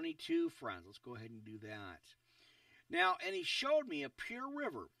 chapter 22, friends. Let's go ahead and do that. Now, and he showed me a pure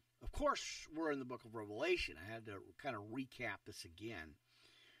river. Of course, we're in the book of Revelation. I had to kind of recap this again.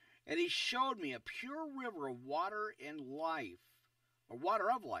 And he showed me a pure river of water and life, or water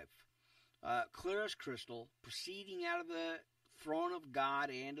of life, clear as crystal, proceeding out of the throne of God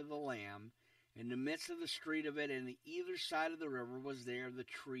and of the Lamb. In the midst of the street of it, and the either side of the river was there the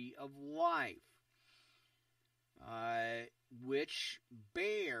tree of life, which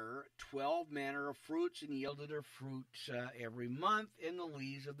bare 12 manner of fruits, and yielded their fruit every month. And the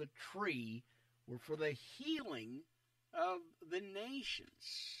leaves of the tree were for the healing of the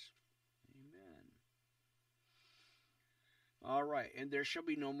nations. Amen. All right, and there shall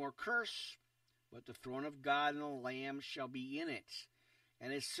be no more curse, but the throne of God and the Lamb shall be in it,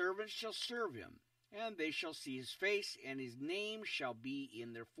 and his servants shall serve him, and they shall see his face, and his name shall be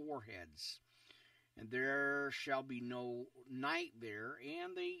in their foreheads. And there shall be no night there,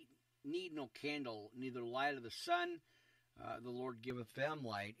 and they need no candle, neither light of the sun. The Lord giveth them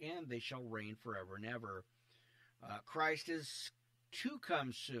light, and they shall reign forever and ever. Christ is to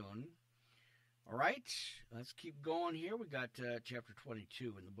come soon. All right, let's keep going here. We got chapter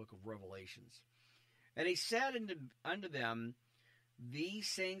 22 in the book of Revelations. And he said unto them, these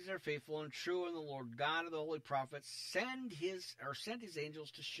things are faithful and true, and the Lord God of the holy prophets sent his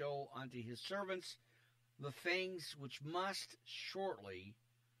angels to show unto his servants the things which must shortly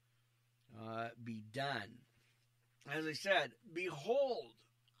be done. As I said, behold,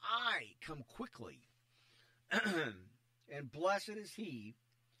 I come quickly, and blessed is he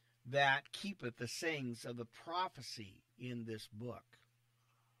that keepeth the sayings of the prophecy in this book.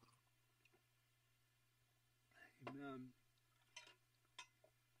 Amen.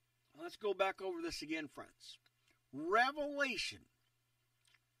 Let's go back over this again, friends. Revelation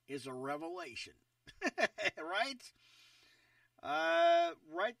is a revelation. Right?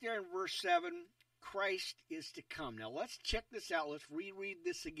 Right there in verse 7, Christ is to come. Now, let's check this out. Let's reread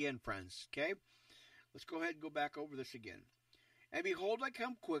this again, friends. Okay? Let's go ahead and go back over this again. And behold, I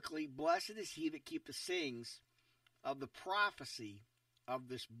come quickly. Blessed is he that keep the sayings of the prophecy of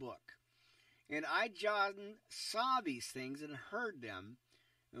this book. And I, John, saw these things and heard them.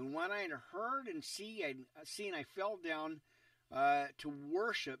 And when I had heard and seen, I fell down to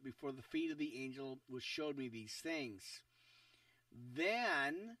worship before the feet of the angel which showed me these things.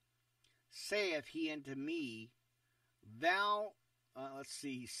 Then saith he unto me, Thou,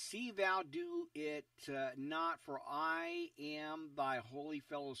 see thou do it not, for I am thy holy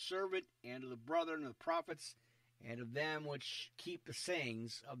fellow servant, and of the brethren of the prophets, and of them which keep the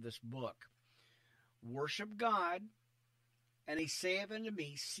sayings of this book. Worship God. And he saith unto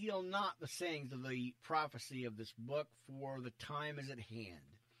me, Seal not the sayings of the prophecy of this book, for the time is at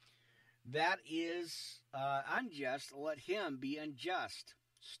hand. That is unjust, let him be unjust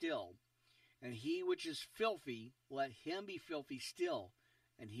still. And he which is filthy, let him be filthy still.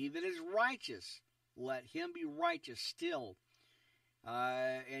 And he that is righteous, let him be righteous still.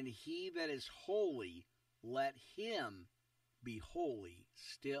 And he that is holy, let him be holy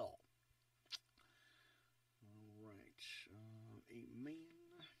still. Amen.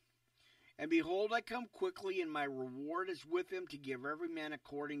 And behold, I come quickly, and my reward is with him to give every man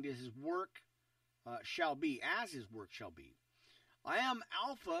according to his work shall be, as his work shall be. I am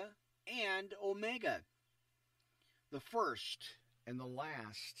Alpha and Omega, the first and the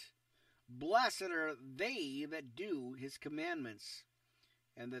last. Blessed are they that do his commandments,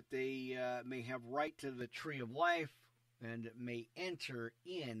 and that they may have right to the tree of life, and may enter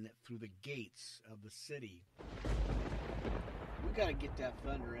in through the gates of the city. We got to get that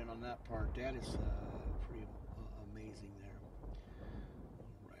thunder in on that part. That is pretty amazing there.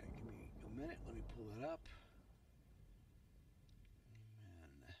 All right, give me a minute. Let me pull that up.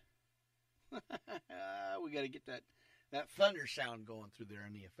 Amen. We got to get that thunder sound going through there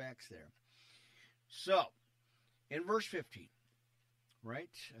and the effects there. So, in verse 15, right?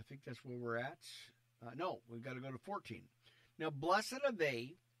 I think that's where we're at. No, we've got to go to 14. Now, blessed are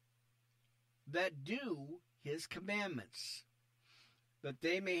they that do his commandments, that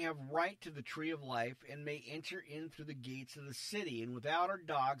they may have right to the tree of life, and may enter in through the gates of the city. And without are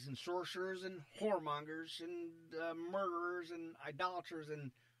dogs, and sorcerers, and whoremongers, and murderers, and idolaters,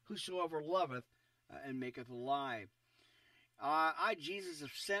 and whosoever loveth, and maketh a lie. I, Jesus,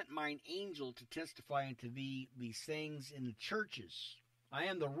 have sent mine angel to testify unto thee these things in the churches. I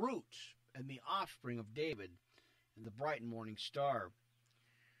am the root and the offspring of David, and the bright and morning star.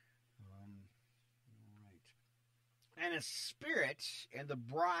 And a spirit and the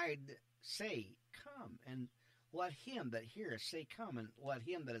bride say, Come, and let him that heareth say, Come, and let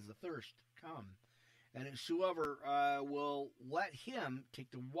him that is athirst come. And whosoever will, let him take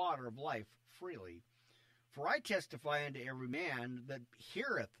the water of life freely. For I testify unto every man that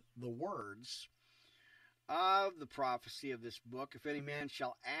heareth the words of the prophecy of this book, if any man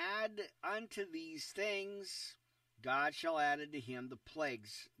shall add unto these things, God shall add unto him the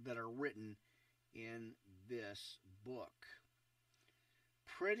plagues that are written in this book.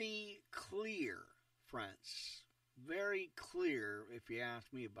 Pretty clear, friends. Very clear, if you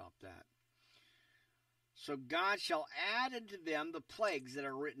ask me about that. So God shall add unto them the plagues that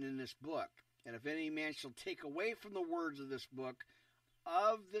are written in this book. And if any man shall take away from the words of this book,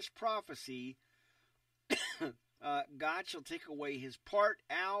 of this prophecy, God shall take away his part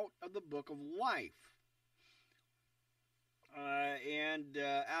out of the book of life, and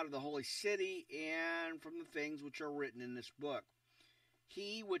out of the holy city, and from the things which are written in this book.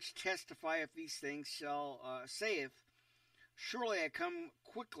 He which testifieth these things shall saith, Surely I come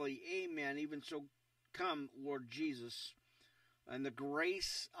quickly, amen, even so come, Lord Jesus. And the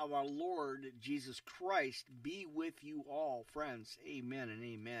grace of our Lord Jesus Christ be with you all, friends. Amen and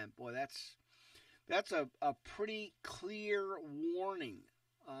amen. Boy, that's a pretty clear warning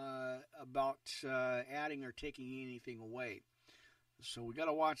about adding or taking anything away. So we got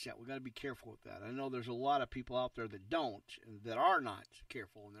to watch that. We got to be careful with that. I know there's a lot of people out there that don't, and that are not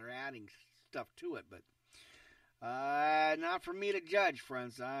careful, and they're adding stuff to it. But not for me to judge,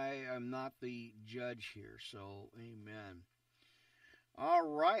 friends. I am not the judge here. So, amen. All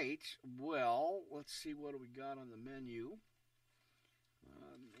right. Well, let's see what do we got on the menu.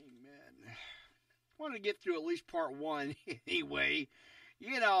 Amen. I wanted to get through at least part one anyway.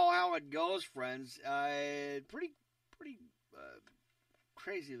 You know how it goes, friends. Pretty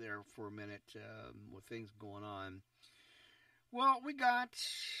crazy there for a minute with things going on. Well, we got,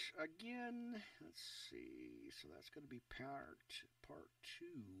 again, let's see. So that's going to be part 2.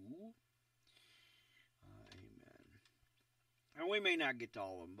 And we may not get to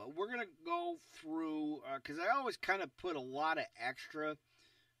all of them, but we're going to go through, because I always kind of put a lot of extra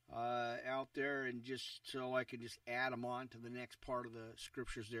out there, and just so I can just add them on to the next part of the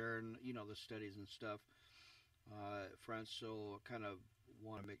scriptures there, and, you know, the studies and stuff, friends. So kind of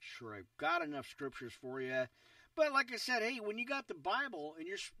want to make sure I've got enough scriptures for you. But like I said, hey, when you got the Bible and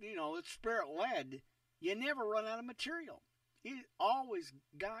it's Spirit-led, you never run out of material. You always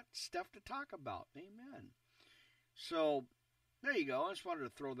got stuff to talk about. Amen. So, there you go. I just wanted to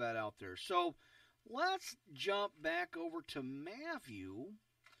throw that out there. So, let's jump back over to Matthew.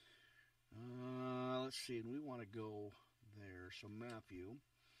 Let's see. We want to go there. So, Matthew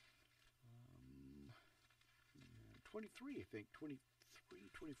 23, I think. 23,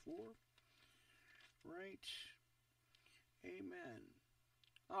 24. Right. Amen.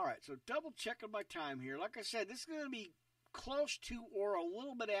 All right. So, double checking my time here. Like I said, this is going to be close to or a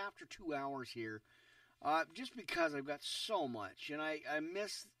little bit after 2 hours here. Just because I've got so much, and I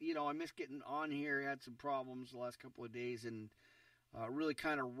miss getting on here. I had some problems the last couple of days, and really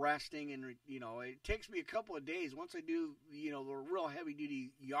kind of resting, and it takes me a couple of days. Once I do, the real heavy duty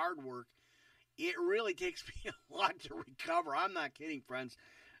yard work, it really takes me a lot to recover. I'm not kidding, friends.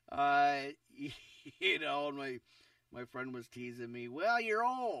 And my friend was teasing me. Well, you're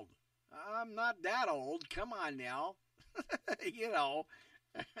old. I'm not that old. Come on now.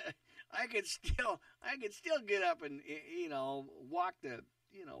 I could still get up and walk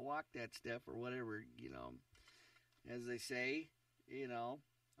that stuff or whatever, as they say,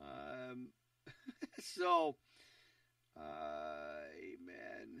 so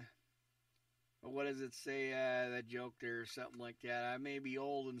amen. What does it say? That joke there or something like that. I may be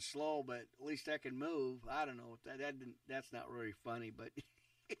old and slow, but at least I can move. I don't know. That's not really funny, but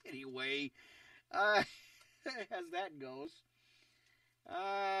anyway, as that goes.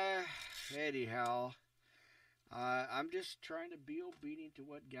 Anyhow, I'm just trying to be obedient to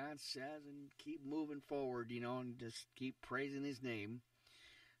what God says and keep moving forward, and just keep praising His name.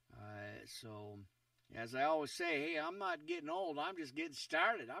 So, as I always say, hey, I'm not getting old. I'm just getting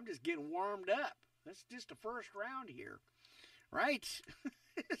started. I'm just getting warmed up. That's just the first round here, right?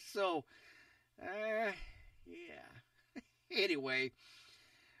 So, yeah. Anyway.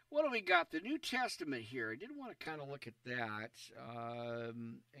 What do we got? The New Testament here. I did want to kind of look at that.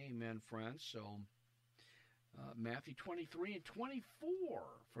 Amen, friends. So, Matthew 23 and 24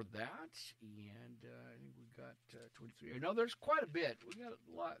 for that. And I think we got 23. No, there's quite a bit. We got a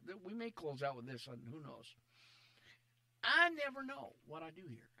lot. We may close out with this on who knows. I never know what I do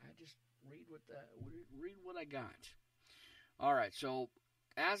here. I just read what I got. All right, so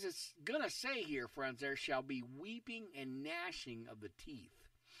as it's going to say here, friends, there shall be weeping and gnashing of the teeth.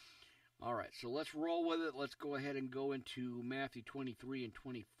 All right, so let's roll with it. Let's go ahead and go into Matthew 23 and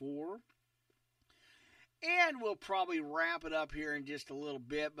 24. And we'll probably wrap it up here in just a little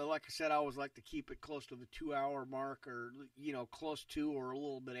bit. But like I said, I always like to keep it close to the 2-hour mark or, close to or a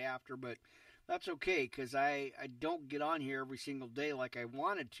little bit after. But that's okay because I don't get on here every single day like I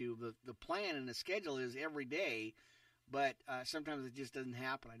wanted to. The plan and the schedule is every day. But sometimes it just doesn't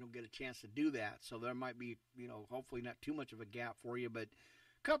happen. I don't get a chance to do that. So there might be, hopefully not too much of a gap for you. But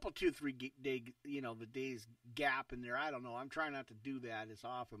couple 2-3 day the days gap in there. I don't know, I'm trying not to do that as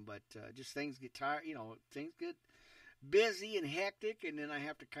often, but just things get tired, things get busy and hectic, and then I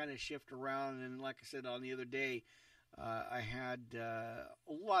have to kind of shift around. And like I said on the other day, I had a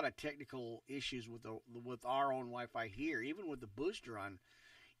lot of technical issues with our own Wi-Fi here. Even with the booster on,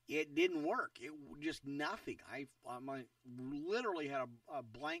 it didn't work. It just nothing. I literally had a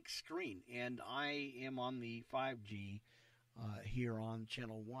blank screen, and I am on the 5G here on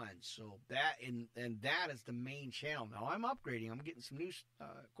channel 1. So that and that is the main channel. Now I'm upgrading. I'm getting some new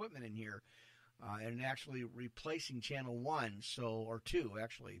equipment in here and actually replacing channel 1, or 2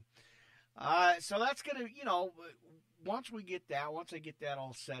 actually. So that's gonna, once I get that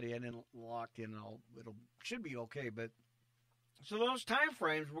all set in and locked in, it should be okay. But so those time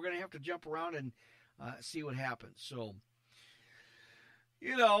frames, we're gonna have to jump around and see what happens. So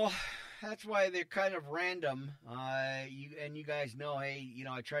that's why they're kind of random. You guys know, hey,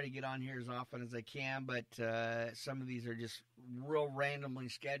 I try to get on here as often as I can, but some of these are just real randomly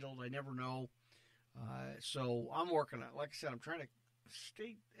scheduled. I never know. So I'm working on it. Like I said, I'm trying to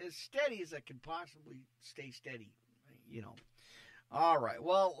stay as steady as I can possibly stay steady, All right,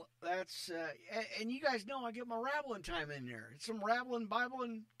 well, that's, and you guys know I get my rabbling time in there. It's some rabbling Bible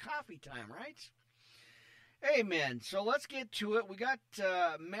and coffee time, right? Amen. So let's get to it. We got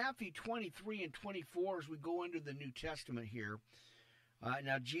Matthew 23 and 24 as we go into the New Testament here.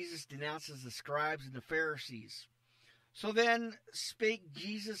 Now Jesus denounces the scribes and the Pharisees. So then spake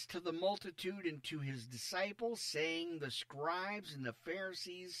Jesus to the multitude and to his disciples, saying, the scribes and the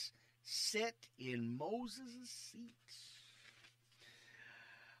Pharisees sit in Moses' seat.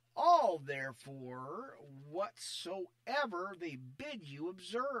 All, therefore, whatsoever they bid you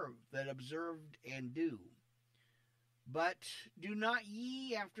observe, that observed and do. But do not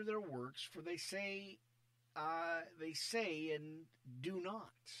ye after their works, for they say and do not.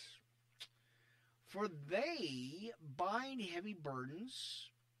 For they bind heavy burdens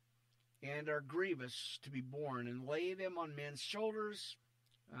and are grievous to be borne, and lay them on men's shoulders,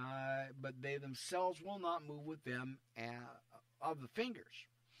 but they themselves will not move with them of the fingers.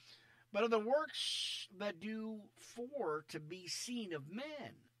 But of the works that do for to be seen of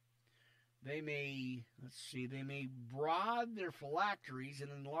men, they may broaden their phylacteries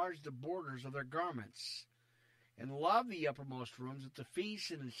and enlarge the borders of their garments, and love the uppermost rooms at the feasts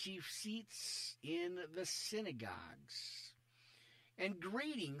and the chief seats in the synagogues, and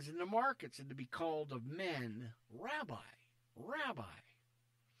greetings in the markets, and to be called of men, Rabbi, Rabbi.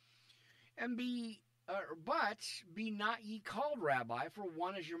 But be not ye called Rabbi, for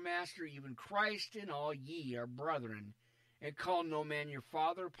one is your master, even Christ, and all ye are brethren. And call no man your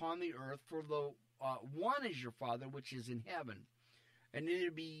father upon the earth, for the one is your Father which is in heaven. And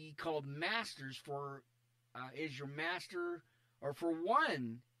neither be ye called masters, for is your master, or for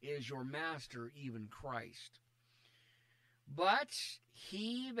one is your master, even Christ. But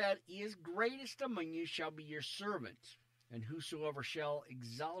he that is greatest among you shall be your servant, and whosoever shall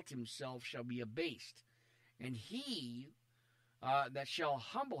exalt himself shall be abased, and he that shall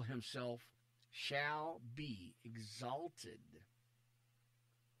humble himself shall be exalted.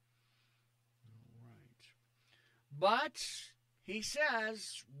 All right. But he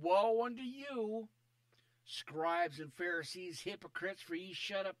says, woe unto you, scribes and Pharisees, hypocrites, for ye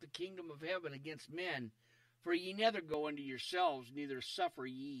shut up the kingdom of heaven against men. For ye neither go into yourselves, neither suffer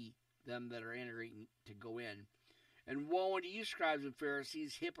ye them that are entering to go in. And woe unto you, scribes and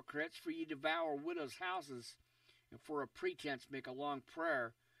Pharisees, hypocrites, for ye devour widows' houses, and for a pretense make a long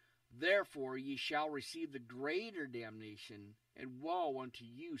prayer. Therefore ye shall receive the greater damnation. And woe unto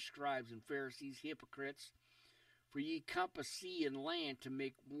you, scribes and Pharisees, hypocrites, for ye compass sea and land to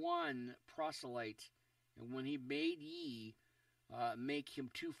make one proselyte. And when he made ye, make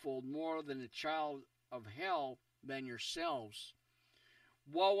him twofold more than a child of hell than yourselves.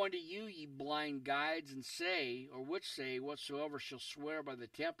 Woe unto you, ye blind guides, and say, or which say, whatsoever shall swear by the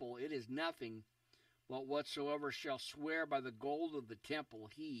temple, it is nothing. But whatsoever shall swear by the gold of the temple,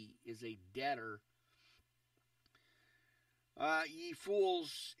 he is a debtor. Ye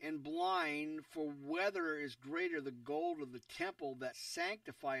fools and blind, for whether is greater the gold of the temple that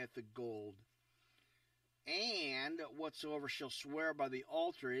sanctifieth the gold? And whatsoever shall swear by the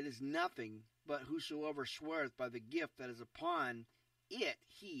altar, it is nothing. But whosoever sweareth by the gift that is upon it,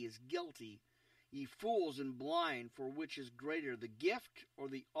 he is guilty. Ye fools and blind, for which is greater, the gift or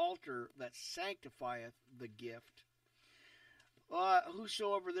the altar that sanctifieth the gift?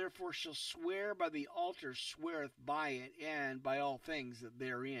 Whosoever therefore shall swear by the altar sweareth by it, and by all things that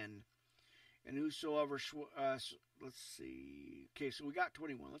therein. And whosoever, let's see, okay, so we got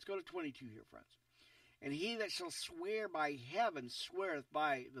 21. Let's go to 22 here, friends. And he that shall swear by heaven sweareth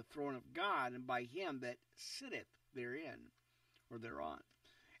by the throne of God, and by him that sitteth therein, or thereon.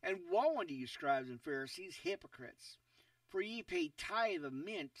 And woe unto you, scribes and Pharisees, hypocrites! For ye pay tithe of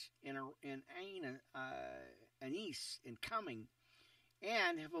mint and anise in coming,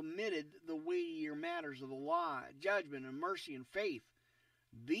 and have omitted the weightier matters of the law, judgment, and mercy, and faith.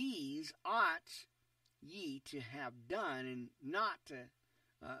 These ought ye to have done, and not to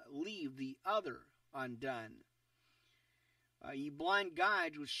leave the other undone. Ye blind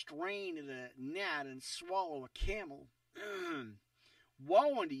guides which strain at a gnat and swallow a camel.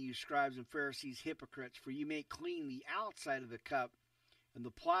 Woe unto you, scribes and Pharisees, hypocrites! For ye make clean the outside of the cup and the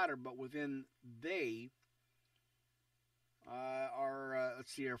platter, but within they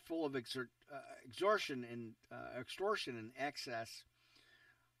are full of extortion and excess.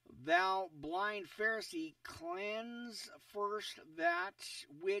 Thou blind Pharisee, cleanse first that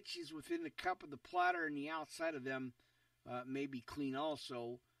which is within the cup and the platter, and the outside of them may be clean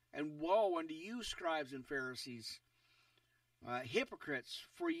also. And woe unto you, scribes and Pharisees, hypocrites!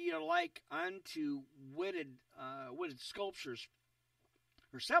 For ye are like unto witted sculptures,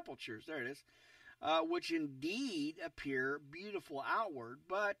 or sepulchres, there it is, which indeed appear beautiful outward,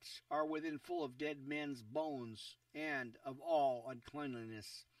 but are within full of dead men's bones, and of all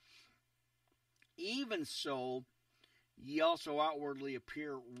uncleanliness. Even so, ye also outwardly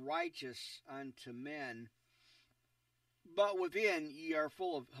appear righteous unto men, but within ye are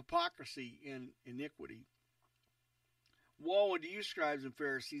full of hypocrisy and iniquity. Woe unto you, scribes and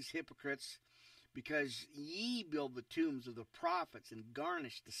Pharisees, hypocrites! Because ye build the tombs of the prophets, and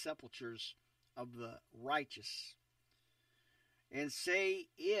garnish the sepulchres of the righteous, and say,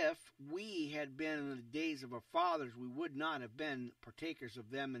 if we had been in the days of our fathers, we would not have been partakers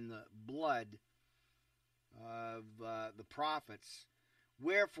of them in the blood. of the prophets.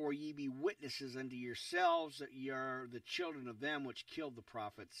 Wherefore ye be witnesses unto yourselves that ye are the children of them which killed the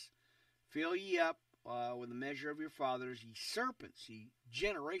prophets. Fill ye up with the measure of your fathers, ye serpents, ye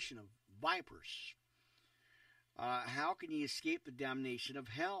generation of vipers. How can ye escape the damnation of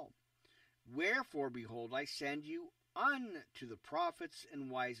hell? Wherefore, behold, I send you unto the prophets and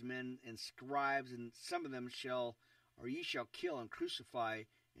wise men and scribes, and some of them ye shall kill and crucify,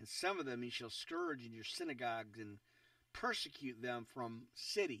 and some of them ye shall scourge in your synagogues and persecute them from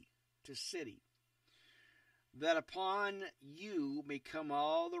city to city, that upon you may come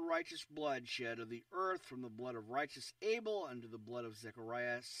all the righteous bloodshed of the earth, from the blood of righteous Abel unto the blood of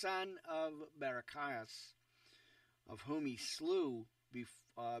Zechariah, son of Barachias, of whom he slew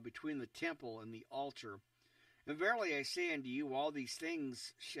between the temple and the altar. And verily I say unto you, all these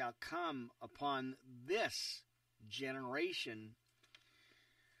things shall come upon this generation.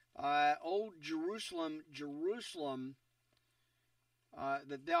 O Jerusalem, Jerusalem,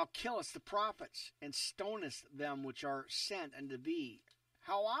 that thou killest the prophets, and stonest them which are sent unto thee.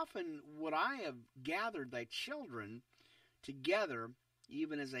 How often would I have gathered thy children together,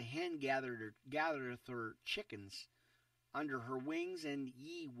 even as a hen gathereth her chickens under her wings, and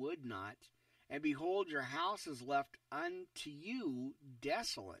ye would not. And behold, your house is left unto you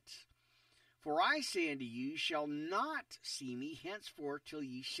desolate. For I say unto you, shall not see me henceforth till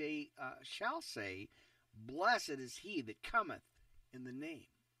ye shall say, Blessed is he that cometh in the name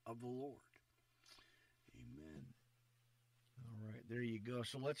of the Lord. Amen. All right, there you go.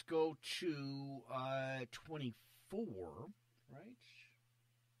 So let's go to 24, right?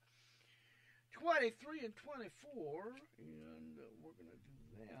 23 and 24, and we're going to do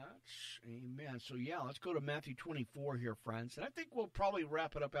that. Amen. So, yeah, let's go to Matthew 24 here, friends. And I think we'll probably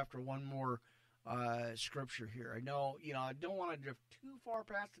wrap it up after one more scripture here. I know, I don't want to drift too far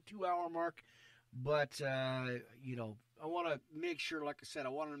past the 2-hour mark, but, I want to make sure, like I said, I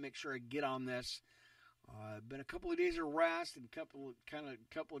wanted to make sure I get on this. Been a couple of days of rest and a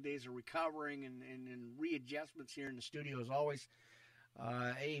couple of days of recovering and readjustments here in the studio as always.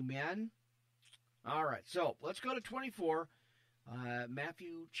 Amen. All right, so let's go to 24,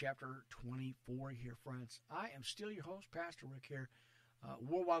 Matthew chapter 24 here, friends. I am still your host, Pastor Rick here,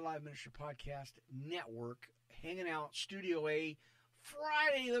 Worldwide Live Ministry Podcast Network, hanging out, Studio A,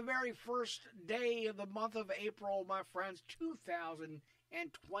 Friday, the very first day of the month of April, my friends,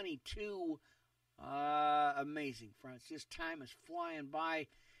 2022. Amazing, friends. This time is flying by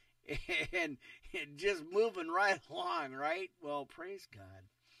and just moving right along, right? Well, praise God.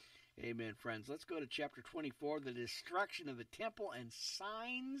 Amen, friends. Let's go to chapter 24, the destruction of the temple and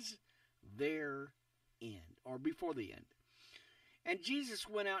signs therein, or before the end. And Jesus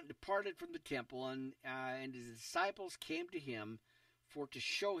went out and departed from the temple, and his disciples came to him for to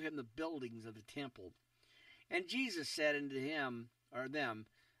show him the buildings of the temple. And Jesus said unto them,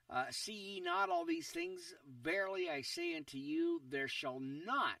 See ye not all these things? Verily I say unto you, there shall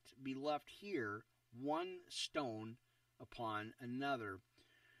not be left here one stone upon another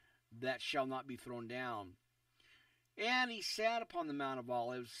that shall not be thrown down. And he sat upon the Mount of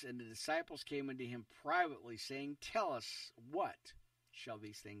Olives, and the disciples came unto him privately, saying, Tell us, what shall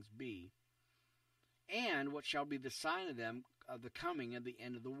these things be? And what shall be the sign of them of the coming of the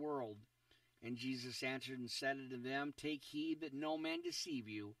end of the world? And Jesus answered and said unto them, Take heed that no man deceive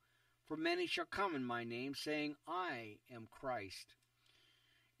you, for many shall come in my name, saying, I am Christ,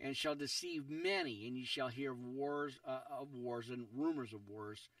 and shall deceive many, and ye shall hear of wars and rumors of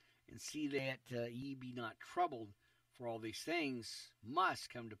wars. And see that ye be not troubled, for all these things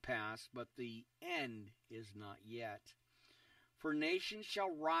must come to pass, but the end is not yet. For nation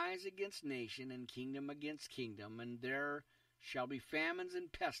shall rise against nation, and kingdom against kingdom, and there shall be famines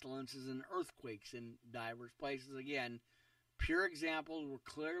and pestilences and earthquakes in divers places. Again, pure examples. We're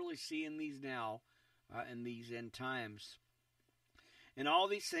clearly seeing these now in these end times. And all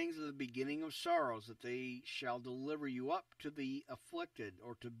these things are the beginning of sorrows, that they shall deliver you up to the afflicted,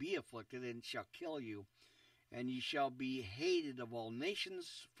 or to be afflicted, and shall kill you. And ye shall be hated of all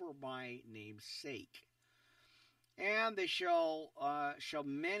nations for my name's sake. And they shall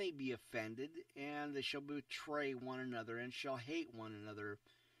many be offended, and they shall betray one another, and shall hate one another.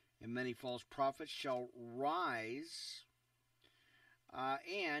 And many false prophets shall rise,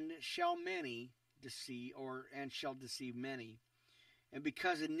 and shall deceive many. And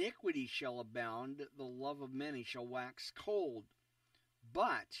because iniquity shall abound, the love of many shall wax cold.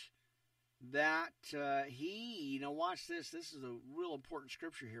 But that watch this. This is a real important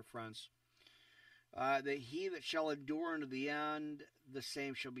scripture here, friends. That he that shall endure unto the end, the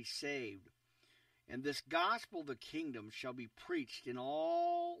same shall be saved. And this gospel of the kingdom shall be preached in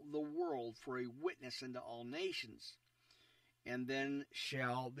all the world for a witness unto all nations, and then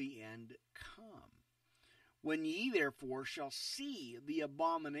shall the end come. When ye therefore shall see the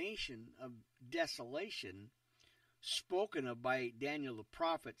abomination of desolation spoken of by Daniel the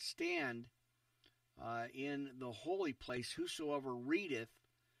prophet stand in the holy place, whoso readeth,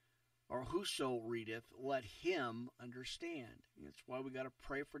 let him understand. That's why we got to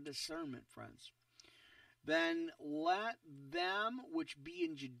pray for discernment, friends. Then let them which be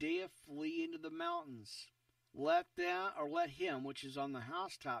in Judea flee into the mountains. Let him which is on the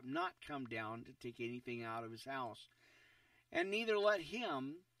housetop not come down to take anything out of his house. And neither let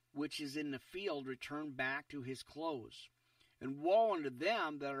him which is in the field return back to his clothes. And woe unto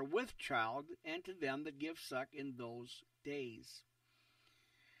them that are with child, and to them that give suck in those days.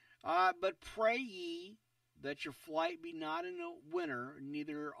 But pray ye that your flight be not in the winter,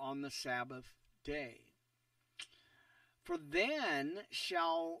 neither on the Sabbath day. For then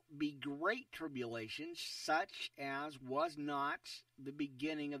shall be great tribulation, such as was not the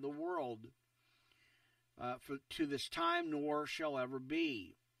beginning of the world to this time, nor shall ever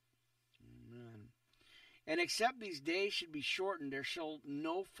be. Amen. And except these days should be shortened, there shall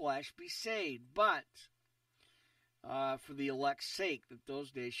no flesh be saved, but for the elect's sake, that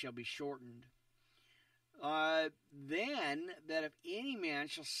those days shall be shortened. Then that if any man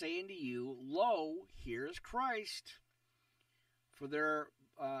shall say unto you, Lo, here is Christ, for there,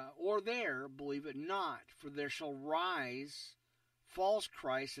 believe it not, for there shall rise false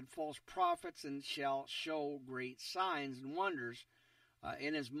Christs and false prophets, and shall show great signs and wonders,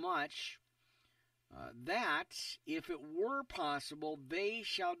 inasmuch that, if it were possible, they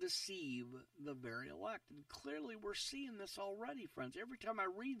shall deceive the very elect. And clearly we're seeing this already, friends. Every time I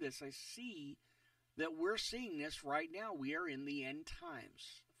read this, I see that we're seeing this right now. We are in the end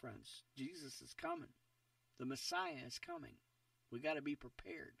times, friends. Jesus is coming. The Messiah is coming. We got to be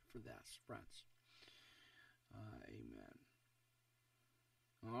prepared for this, friends. Amen.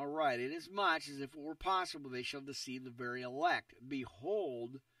 All right. Inasmuch as if it were possible, they shall deceive the very elect.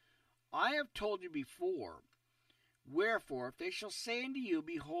 Behold, I have told you before. Wherefore, if they shall say unto you,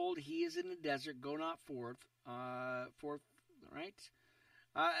 Behold, he is in the desert, go not forth. Right?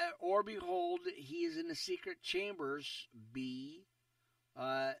 Or behold, he is in the secret chambers, believe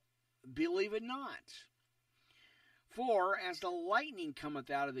it not. For as the lightning cometh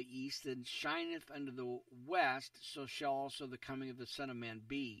out of the east, and shineth unto the west, so shall also the coming of the Son of Man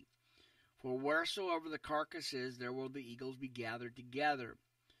be. For wheresoever the carcass is, there will the eagles be gathered together.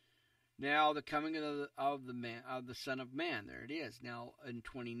 Now the coming of the Son of Man, there it is. Now in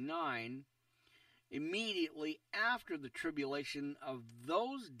 29, immediately after the tribulation of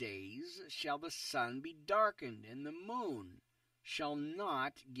those days shall the sun be darkened, and the moon shall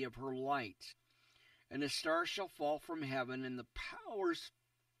not give her light. And the stars shall fall from heaven, and the powers...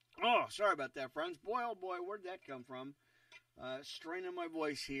 Oh, sorry about that, friends. Boy, oh boy, where'd that come from? Straining my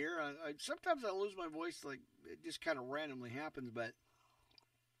voice here. Sometimes I lose my voice, like, it just kind of randomly happens, but...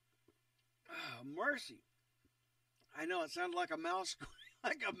 Oh, mercy. I know, it sounded like a mouse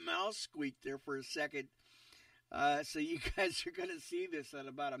squeaked there for a second. So you guys are going to see this at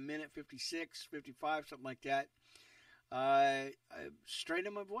about a minute 56, 55, something like that. I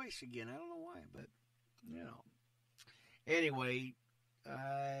straightened my voice again. I don't know why, but... Anyway,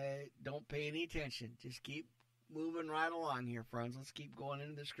 don't pay any attention. Just keep moving right along here, friends. Let's keep going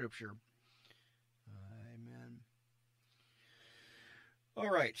into the scripture. Amen. All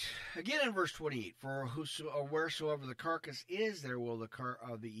right. Again in verse 28, for wheresoever the carcass is, there will the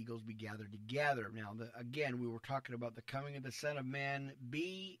eagles be gathered together. Now, again, we were talking about the coming of the Son of Man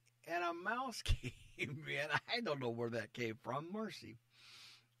be, and a mouse came in. I don't know where that came from. Mercy.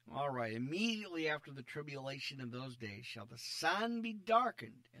 All right, immediately after the tribulation of those days shall the sun be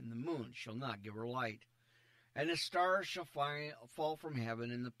darkened, and the moon shall not give her light. And the stars shall fall from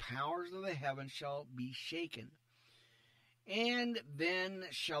heaven, and the powers of the heavens shall be shaken. And then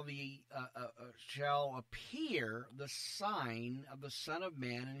shall appear the sign of the Son of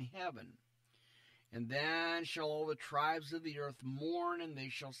Man in heaven. And then shall all the tribes of the earth mourn, and they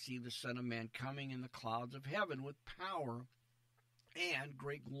shall see the Son of Man coming in the clouds of heaven with power and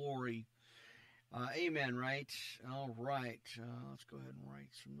great glory. Amen, right? All right. Let's go ahead and write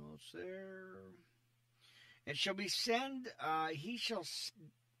some notes there. And he shall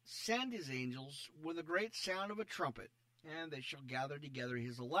send his angels with a great sound of a trumpet, and they shall gather together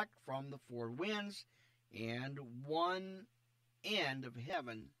his elect from the four winds, and one end of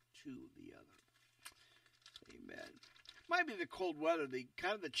heaven to the other. Amen. might be the cold weather. The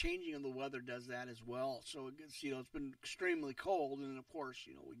kind of the changing of the weather does that as well. So it gets, it's been extremely cold, and of course,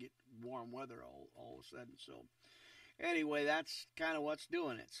 we get warm weather all of a sudden. So anyway, that's kind of what's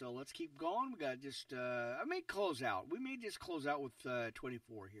doing it. So let's keep going. We got just I may close out. We may just close out with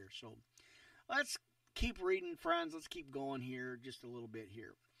 24 here. So let's keep reading, friends. Let's keep going here just a little bit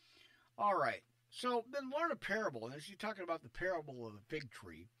here. All right. So then learn a parable. And as you're talking about the parable of the fig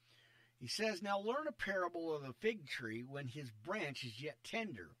tree, he says, now learn a parable of the fig tree when his branch is yet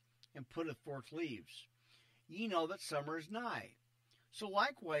tender and putteth forth leaves. Ye know that summer is nigh. So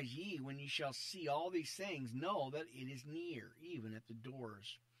likewise ye, when ye shall see all these things, know that it is near, even at the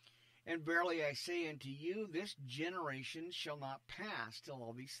doors. And verily I say unto you, this generation shall not pass till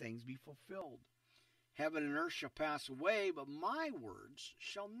all these things be fulfilled. Heaven and earth shall pass away, but my words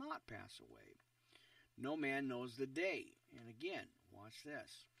shall not pass away. No man knows the day. And again, watch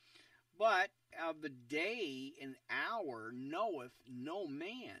this. But of the day and hour knoweth no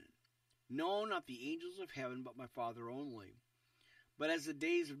man. No, not the angels of heaven, but my Father only. But as the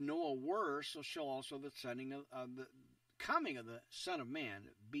days of Noah were, so shall also the coming of the Son of Man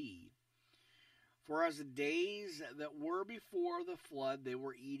be. For as the days that were before the flood, they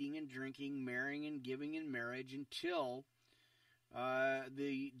were eating and drinking, marrying and giving in marriage, until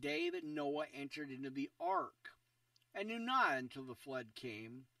the day that Noah entered into the ark, and knew not until the flood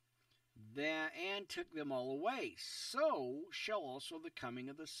came, and took them all away. So shall also the coming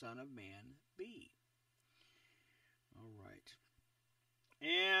of the Son of Man be. All right.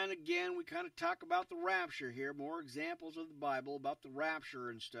 And again, we kind of talk about the rapture here. More examples of the Bible about the rapture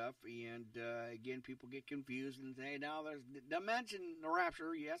and stuff. And again, people get confused and say, no, there's doesn't mention the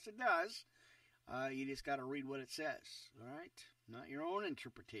rapture. Yes, it does. You just got to read what it says. All right? Not your own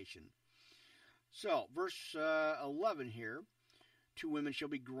interpretation. So, verse 11 here. 2 women shall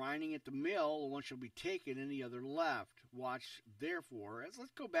be grinding at the mill, one shall be taken and the other left. Watch, therefore,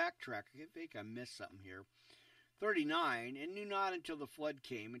 let's go backtrack. I think I missed something here. 39, and knew not until the flood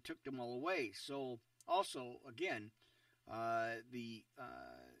came and took them all away. So, also, again,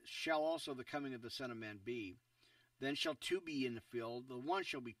 shall also the coming of the Son of Man be. Then shall 2 be in the field, the one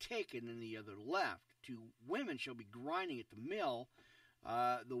shall be taken and the other left. 2 women shall be grinding at the mill,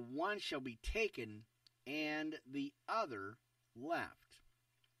 the one shall be taken and the other left.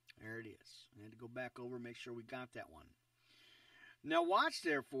 There it is. I had to go back over and make sure we got that one. Now watch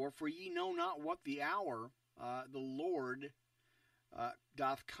therefore, for ye know not what the hour the Lord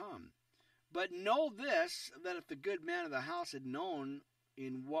doth come. But know this, that if the good man of the house had known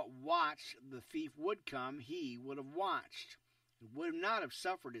in what watch the thief would come, he would have watched, and would not have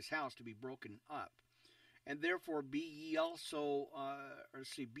suffered his house to be broken up. And therefore be ye also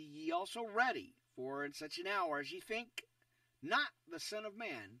ready, for in such an hour as ye think not the Son of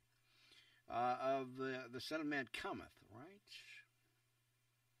Man, the Son of Man cometh, right?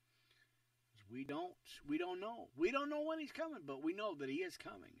 We don't know. We don't know when he's coming, but we know that he is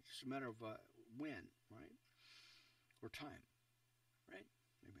coming. It's just a matter of when, right? Or time, right?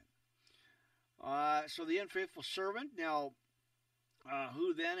 Amen. So the unfaithful servant. Now,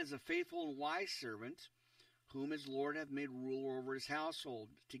 who then is a faithful and wise servant, whom his Lord hath made ruler over his household,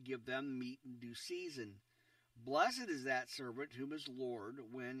 to give them meat in due season? Blessed is that servant whom his Lord,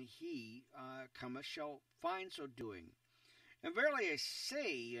 when he cometh, shall find so doing. And verily I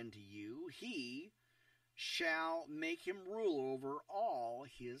say unto you, he shall make him rule over all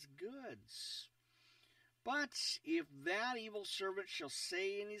his goods. But if that evil servant shall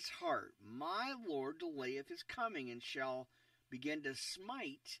say in his heart, my Lord delayeth his coming, and shall begin to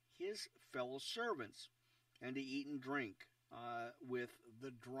smite his fellow servants, and to eat and drink with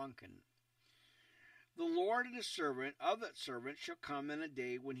the drunken, the Lord and his servant of that servant shall come in a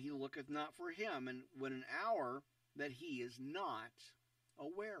day when he looketh not for him, and when an hour that he is not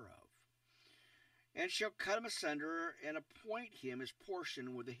aware of, and shall cut him asunder, and appoint him his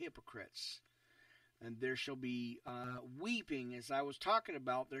portion with the hypocrites. And there shall be weeping, as I was talking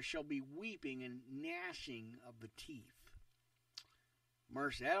about, there shall be weeping and gnashing of the teeth.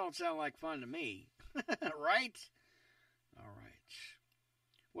 Mercy, that don't sound like fun to me, right? All right.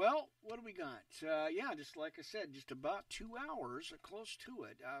 Well, what do we got? Yeah, just like I said, just about 2 hours, close to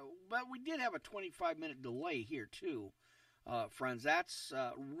it. But we did have a 25-minute delay here, too, friends. That's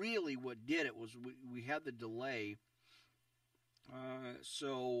really what did it, was we had the delay.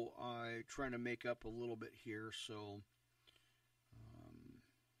 So I'm trying to make up a little bit here. So,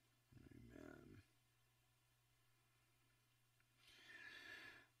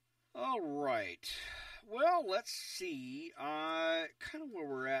 all right. Well, let's see kind of where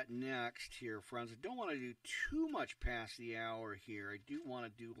we're at next here, friends. I don't want to do too much past the hour here. I do want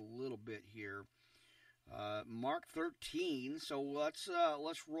to do a little bit here. Mark 13. So let's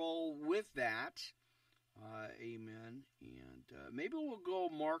roll with that. Amen. And maybe we'll go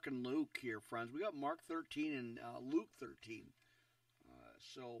Mark and Luke here, friends. We got Mark 13 and Luke 13.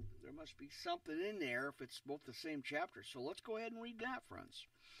 So there must be something in there if it's both the same chapter. So let's go ahead and read that, friends.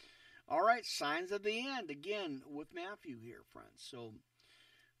 All right, signs of the end, again, with Matthew here, friends. So,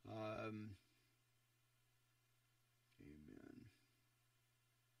 amen.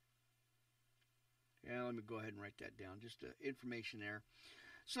 Yeah, let me go ahead and write that down, just information there.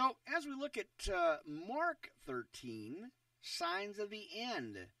 So, as we look at Mark 13, signs of the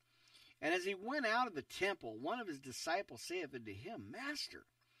end. And as he went out of the temple, one of his disciples saith unto him, Master,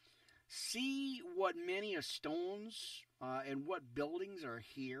 see what many stones and what buildings are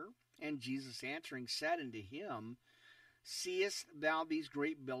here. And Jesus answering said unto him, Seest thou these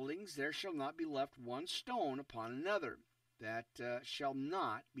great buildings? There shall not be left one stone upon another, that shall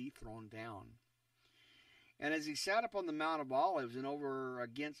not be thrown down. And as he sat upon the Mount of Olives, and over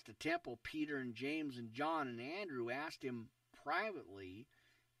against the temple, Peter and James and John and Andrew asked him privately,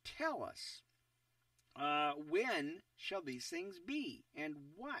 Tell us, when shall these things be? And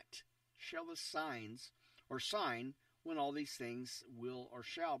what shall the signs or sign when all these things will or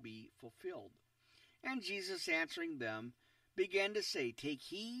shall be fulfilled? And Jesus answering them began to say, Take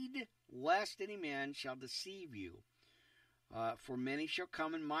heed lest any man shall deceive you. For many shall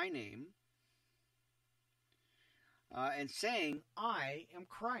come in my name, and saying, I am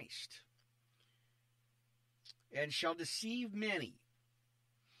Christ, and shall deceive many.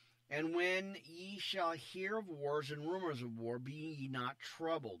 And when ye shall hear of wars and rumors of war, be ye not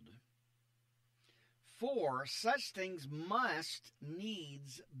troubled. For such things must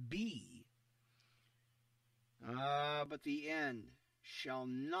needs be. But the end shall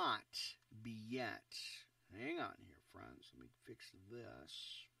not be yet. Hang on here, friends. Let me fix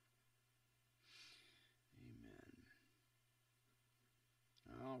this. Amen.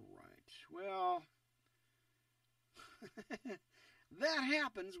 All right. Well, that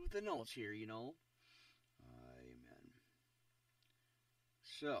happens with the notes here, you know. Amen.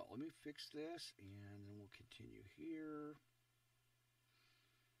 So, let me fix this, and then we'll continue here.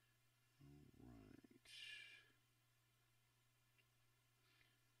 All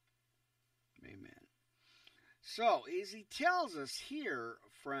right. Amen. So, as he tells us here,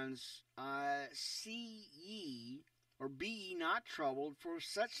 friends, see ye, or be ye not troubled, for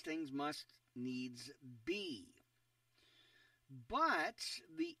such things must needs be. But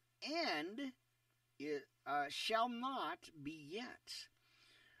the end shall not be yet.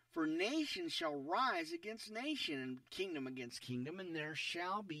 For nation shall rise against nation, and kingdom against kingdom, and there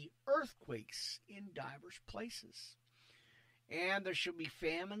shall be earthquakes in divers places. And there shall be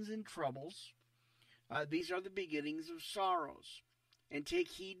famines and troubles. These are the beginnings of sorrows. And take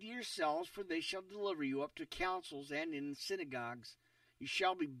heed to yourselves, for they shall deliver you up to councils, and in synagogues you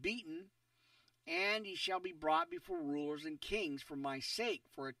shall be beaten, and ye shall be brought before rulers and kings for my sake,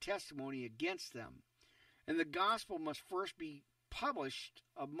 for a testimony against them. And the gospel must first be published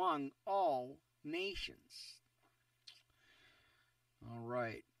among all nations. All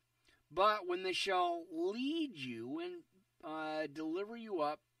right. But when they shall lead you and deliver you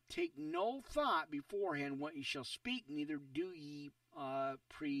up, take no thought beforehand what ye shall speak, neither do ye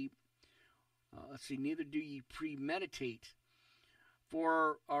neither do ye premeditate.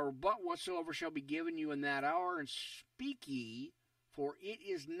 But whatsoever shall be given you in that hour, and speak ye, for it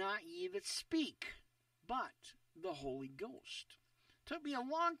is not ye that speak, but the Holy Ghost. Took me a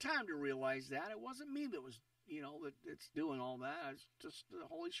long time to realize that. It wasn't me that was, that's doing all that. It's just the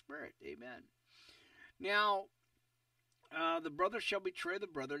Holy Spirit. Amen. Now, the brother shall betray the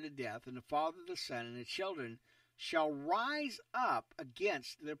brother to death, and the father the son, and the children shall rise up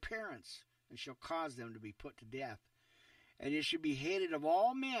against their parents, and shall cause them to be put to death. And it should be hated of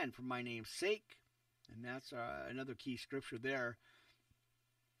all men for my name's sake. And that's another key scripture there.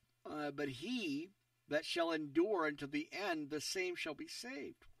 But he that shall endure unto the end, the same shall be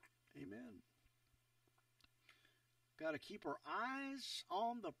saved. Amen. Got to keep our eyes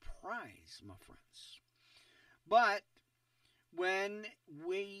on the prize, my friends. But when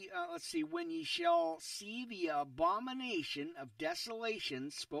when ye shall see the abomination of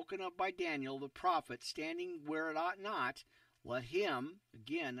desolation spoken of by Daniel the prophet standing where it ought not, let him,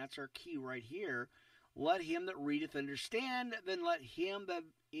 again, that's our key right here, let him that readeth understand, then let him that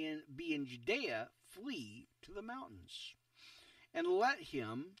be in Judea flee to the mountains. And let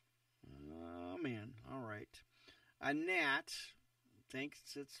him, all right, Nat thinks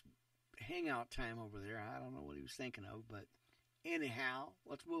it's hangout time over there. I don't know what he was thinking of, but anyhow,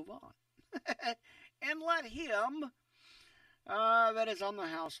 let's move on. And let him that is on the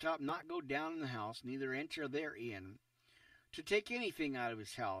housetop, not go down in the house, neither enter therein, to take anything out of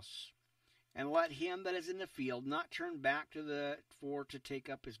his house. And let him that is in the field not turn back for to take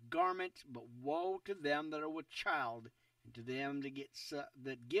up his garment, but woe to them that are with child, and to them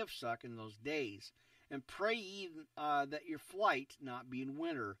that give suck in those days. And pray ye that your flight not be in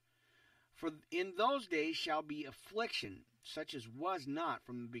winter. For in those days shall be affliction, such as was not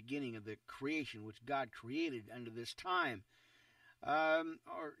from the beginning of the creation which God created unto this time,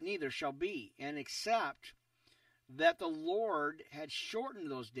 or neither shall be. And except that the Lord had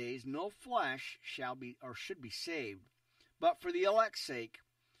shortened those days, no flesh shall be or should be saved. But for the elect's sake,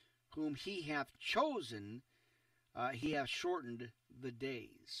 whom he hath chosen, he hath shortened the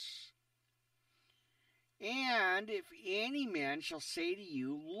days. And if any man shall say to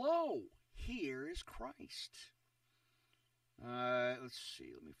you, Lo, here is Christ. Let's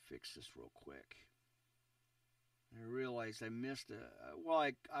see, let me fix this real quick. I realized I missed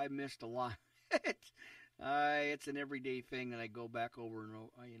I missed a lot. It's an everyday thing that I go back over and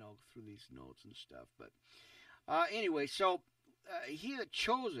through these notes and stuff. But anyway, so he that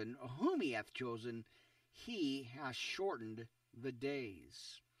chosen, whom he hath chosen, he hath shortened the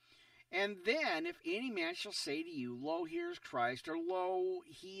days. And then, if any man shall say to you, Lo, here is Christ, or Lo,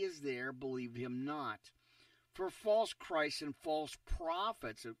 he is there, believe him not. For false Christs and false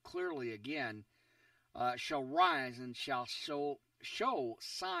prophets, clearly again, shall rise and shall show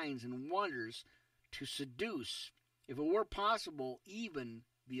signs and wonders to seduce, if it were possible, even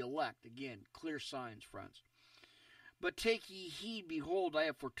the elect. Again, clear signs, friends. But take ye heed, behold, I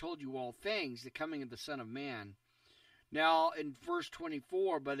have foretold you all things, the coming of the Son of Man. Now, in verse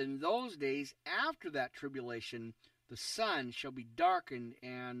 24, but in those days after that tribulation, the sun shall be darkened,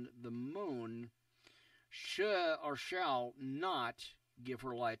 and the moon shall not give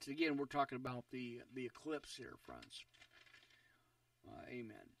her lights. Again, we're talking about the eclipse here, friends.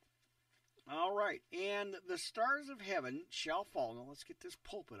 Amen. All right, and the stars of heaven shall fall. Now, let's get this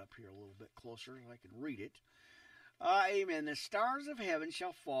pulpit up here a little bit closer so I can read it. Amen. The stars of heaven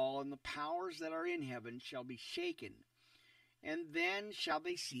shall fall, and the powers that are in heaven shall be shaken. And then shall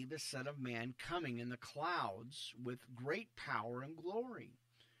they see the Son of Man coming in the clouds with great power and glory.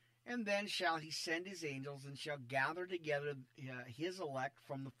 And then shall he send his angels, and shall gather together his elect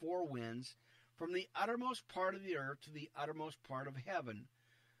from the four winds, from the uttermost part of the earth to the uttermost part of heaven.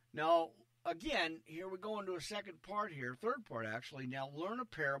 Now, again, here we go into a second part here, third part actually. Now learn a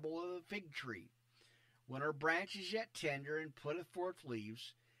parable of the fig tree. When her branch is yet tender and putteth forth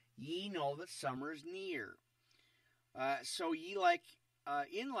leaves, ye know that summer is near. So ye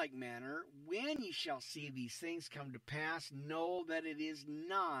in like manner, when ye shall see these things come to pass, know that it is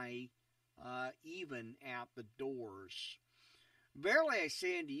nigh, even at the doors. Verily I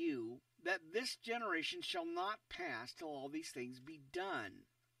say unto you, that this generation shall not pass till all these things be done.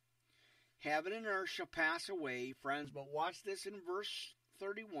 Heaven and earth shall pass away, friends, but watch this in verse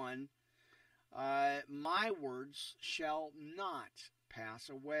 31. My words shall not pass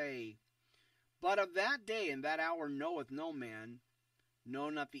away. But of that day and that hour knoweth no man,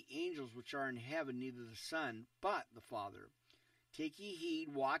 no, not the angels which are in heaven, neither the Son, but the Father. Take ye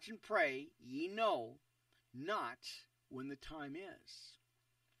heed, watch and pray, ye know not when the time is.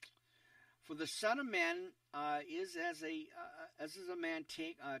 For the Son of Man is as a man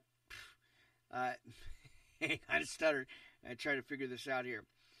take. I stuttered. I try to figure this out here.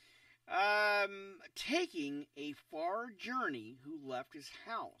 Taking a far journey, who left his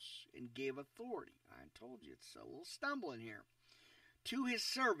house and gave authority. I told you it's a little stumbling here. To his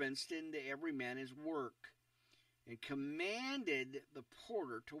servants, and to every man his work, and commanded the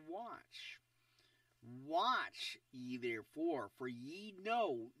porter to watch. Watch ye therefore, for ye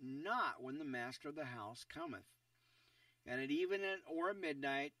know not when the master of the house cometh. And at even or at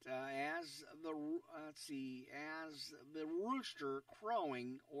midnight, as the rooster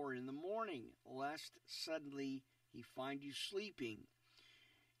crowing, or in the morning, lest suddenly he find you sleeping.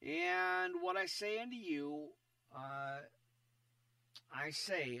 And what I say unto you, I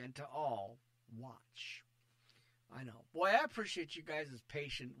say unto all, watch. I know. Boy, I appreciate you guys'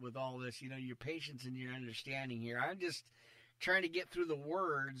 patience with all this. Your patience and your understanding here. I'm just trying to get through the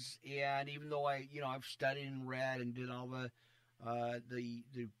words, and even though I've studied and read and did all the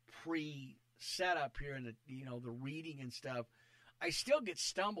pre-setup here and the reading and stuff, I still get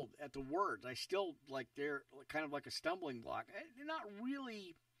stumbled at the words. I still they're kind of like a stumbling block. They're not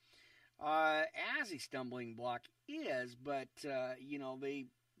really as a stumbling block is, but they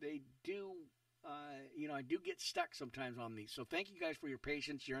do. I do get stuck sometimes on these. So thank you guys for your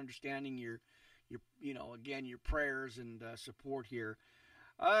patience, your understanding, your prayers and support here.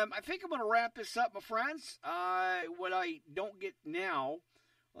 I think I'm going to wrap this up, my friends. What I don't get now,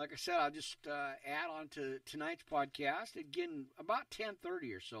 like I said, I'll just add on to tonight's podcast. Again, about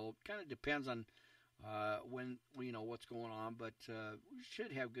 10:30 or so. It kind of depends on when, what's going on. But we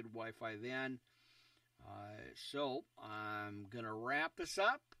should have good Wi-Fi then. So I'm going to wrap this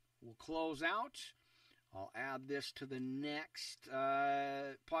up. We'll close out. I'll add this to the next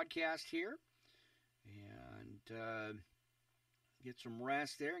podcast here. And get some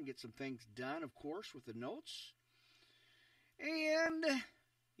rest there and get some things done, of course, with the notes. And,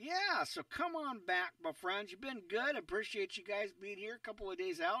 yeah, so come on back, my friends. You've been good. I appreciate you guys being here a couple of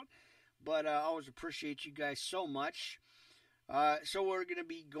days out. But I always appreciate you guys so much. So we're going to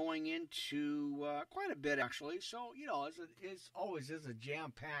be going into quite a bit, actually. So, as always is a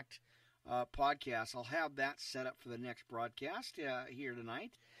jam-packed podcast. I'll have that set up for the next broadcast here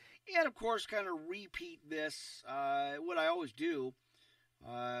tonight. And, of course, kind of repeat this, what I always do,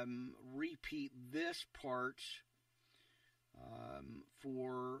 repeat this part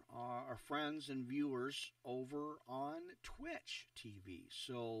for our friends and viewers over on Twitch TV.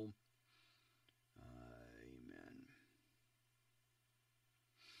 So, amen.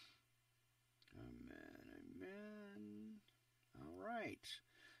 Amen. All right.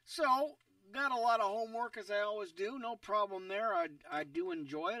 So, got a lot of homework, as I always do. No problem there. I do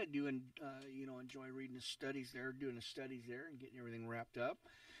enjoy it. I do, enjoy reading the studies there, doing the studies there, and getting everything wrapped up.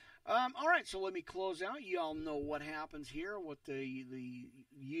 All right, so let me close out. You all know what happens here, what the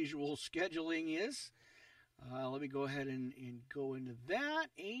usual scheduling is. Let me go ahead and go into that.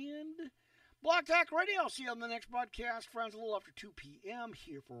 And Blog Talk Radio. I'll see you on the next broadcast, friends, a little after 2 p.m.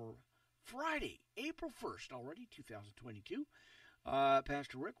 here for Friday, April 1st, already, 2022.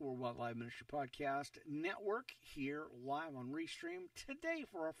 Pastor Rick, Worldwide Live Ministry Podcast Network, here live on Restream today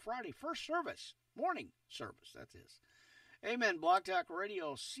for our Friday first service, morning service, that is. Amen. Blog Talk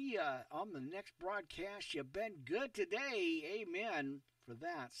Radio. See ya on the next broadcast. You've been good today. Amen for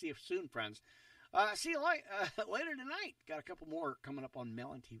that. See you soon, friends. See you later tonight. Got a couple more coming up on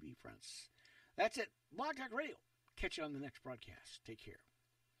Melon TV, friends. That's it. Blog Talk Radio. Catch you on the next broadcast. Take care.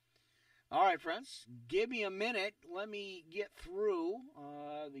 All right, friends, give me a minute. Let me get through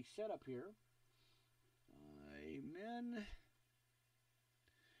the setup here. Amen.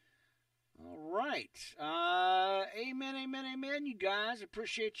 All right. Amen, amen, amen, you guys.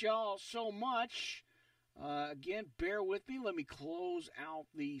 Appreciate y'all so much. Again, bear with me. Let me close out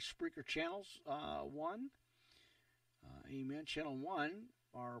the Spreaker channels. One. Amen. Channel 1,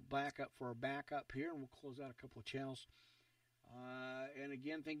 our backup here, and we'll close out a couple of channels. And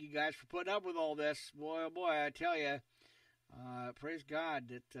again, thank you guys for putting up with all this. Boy, oh boy, I tell you, praise God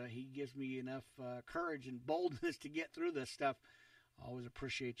that He gives me enough courage and boldness to get through this stuff. I always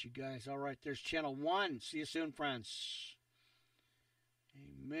appreciate you guys. All right, there's Channel 1. See you soon, friends.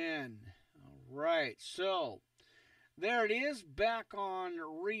 Amen. All right, so there it is, back on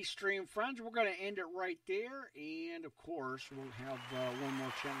Restream, friends. We're going to end it right there. And, of course, we'll have one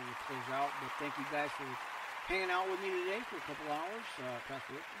more channel to close out. But thank you guys for hanging out with me today for a couple hours.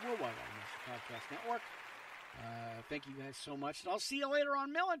 Pastor Rick, Worldwide Podcast Network. Thank you guys so much. And I'll see you later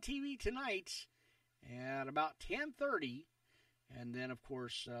on Melon TV tonight at about 10:30. And then, of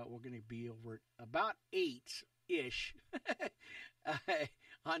course, we're going to be over at about 8-ish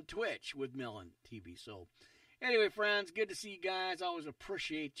on Twitch with Melon TV. So, anyway, friends, good to see you guys. I always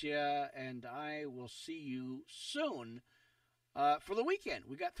appreciate you. And I will see you soon. For the weekend,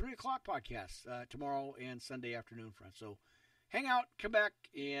 we got 3 o'clock podcasts tomorrow and Sunday afternoon, friends. So hang out, come back,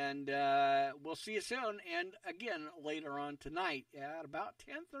 and we'll see you soon. And again, later on tonight at about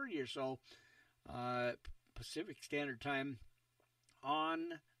 10:30 or so, Pacific Standard Time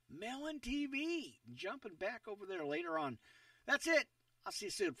on Melon TV. Jumping back over there later on. That's it. I'll see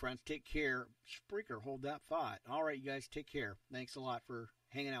you soon, friends. Take care. Spreaker, hold that thought. All right, you guys, take care. Thanks a lot for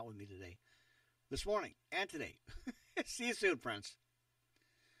hanging out with me today, this morning, and today. See you soon, friends.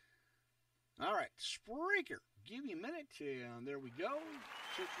 All right, Spreaker. Give me a minute. There we go.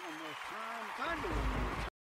 Check one more time. Time to one more.